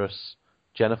actress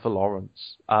Jennifer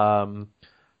Lawrence. So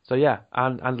yeah,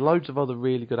 and loads of other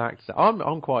really good actors.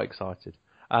 I'm quite excited,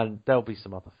 and there'll be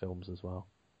some other films as well.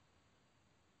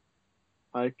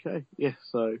 Okay, yes,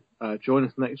 so join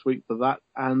us next week for that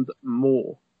and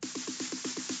more.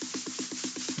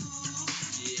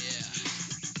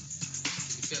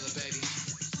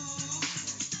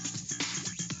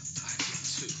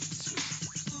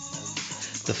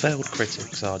 The Failed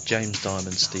Critics are James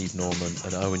Diamond, Steve Norman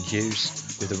and Owen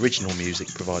Hughes, with original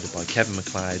music provided by Kevin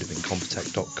MacLeod of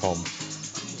Incompetech.com.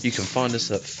 You can find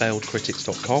us at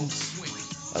failedcritics.com,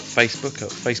 at Facebook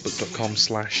at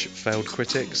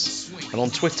facebook.com/failedcritics, and on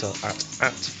Twitter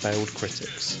at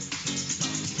failedcritics.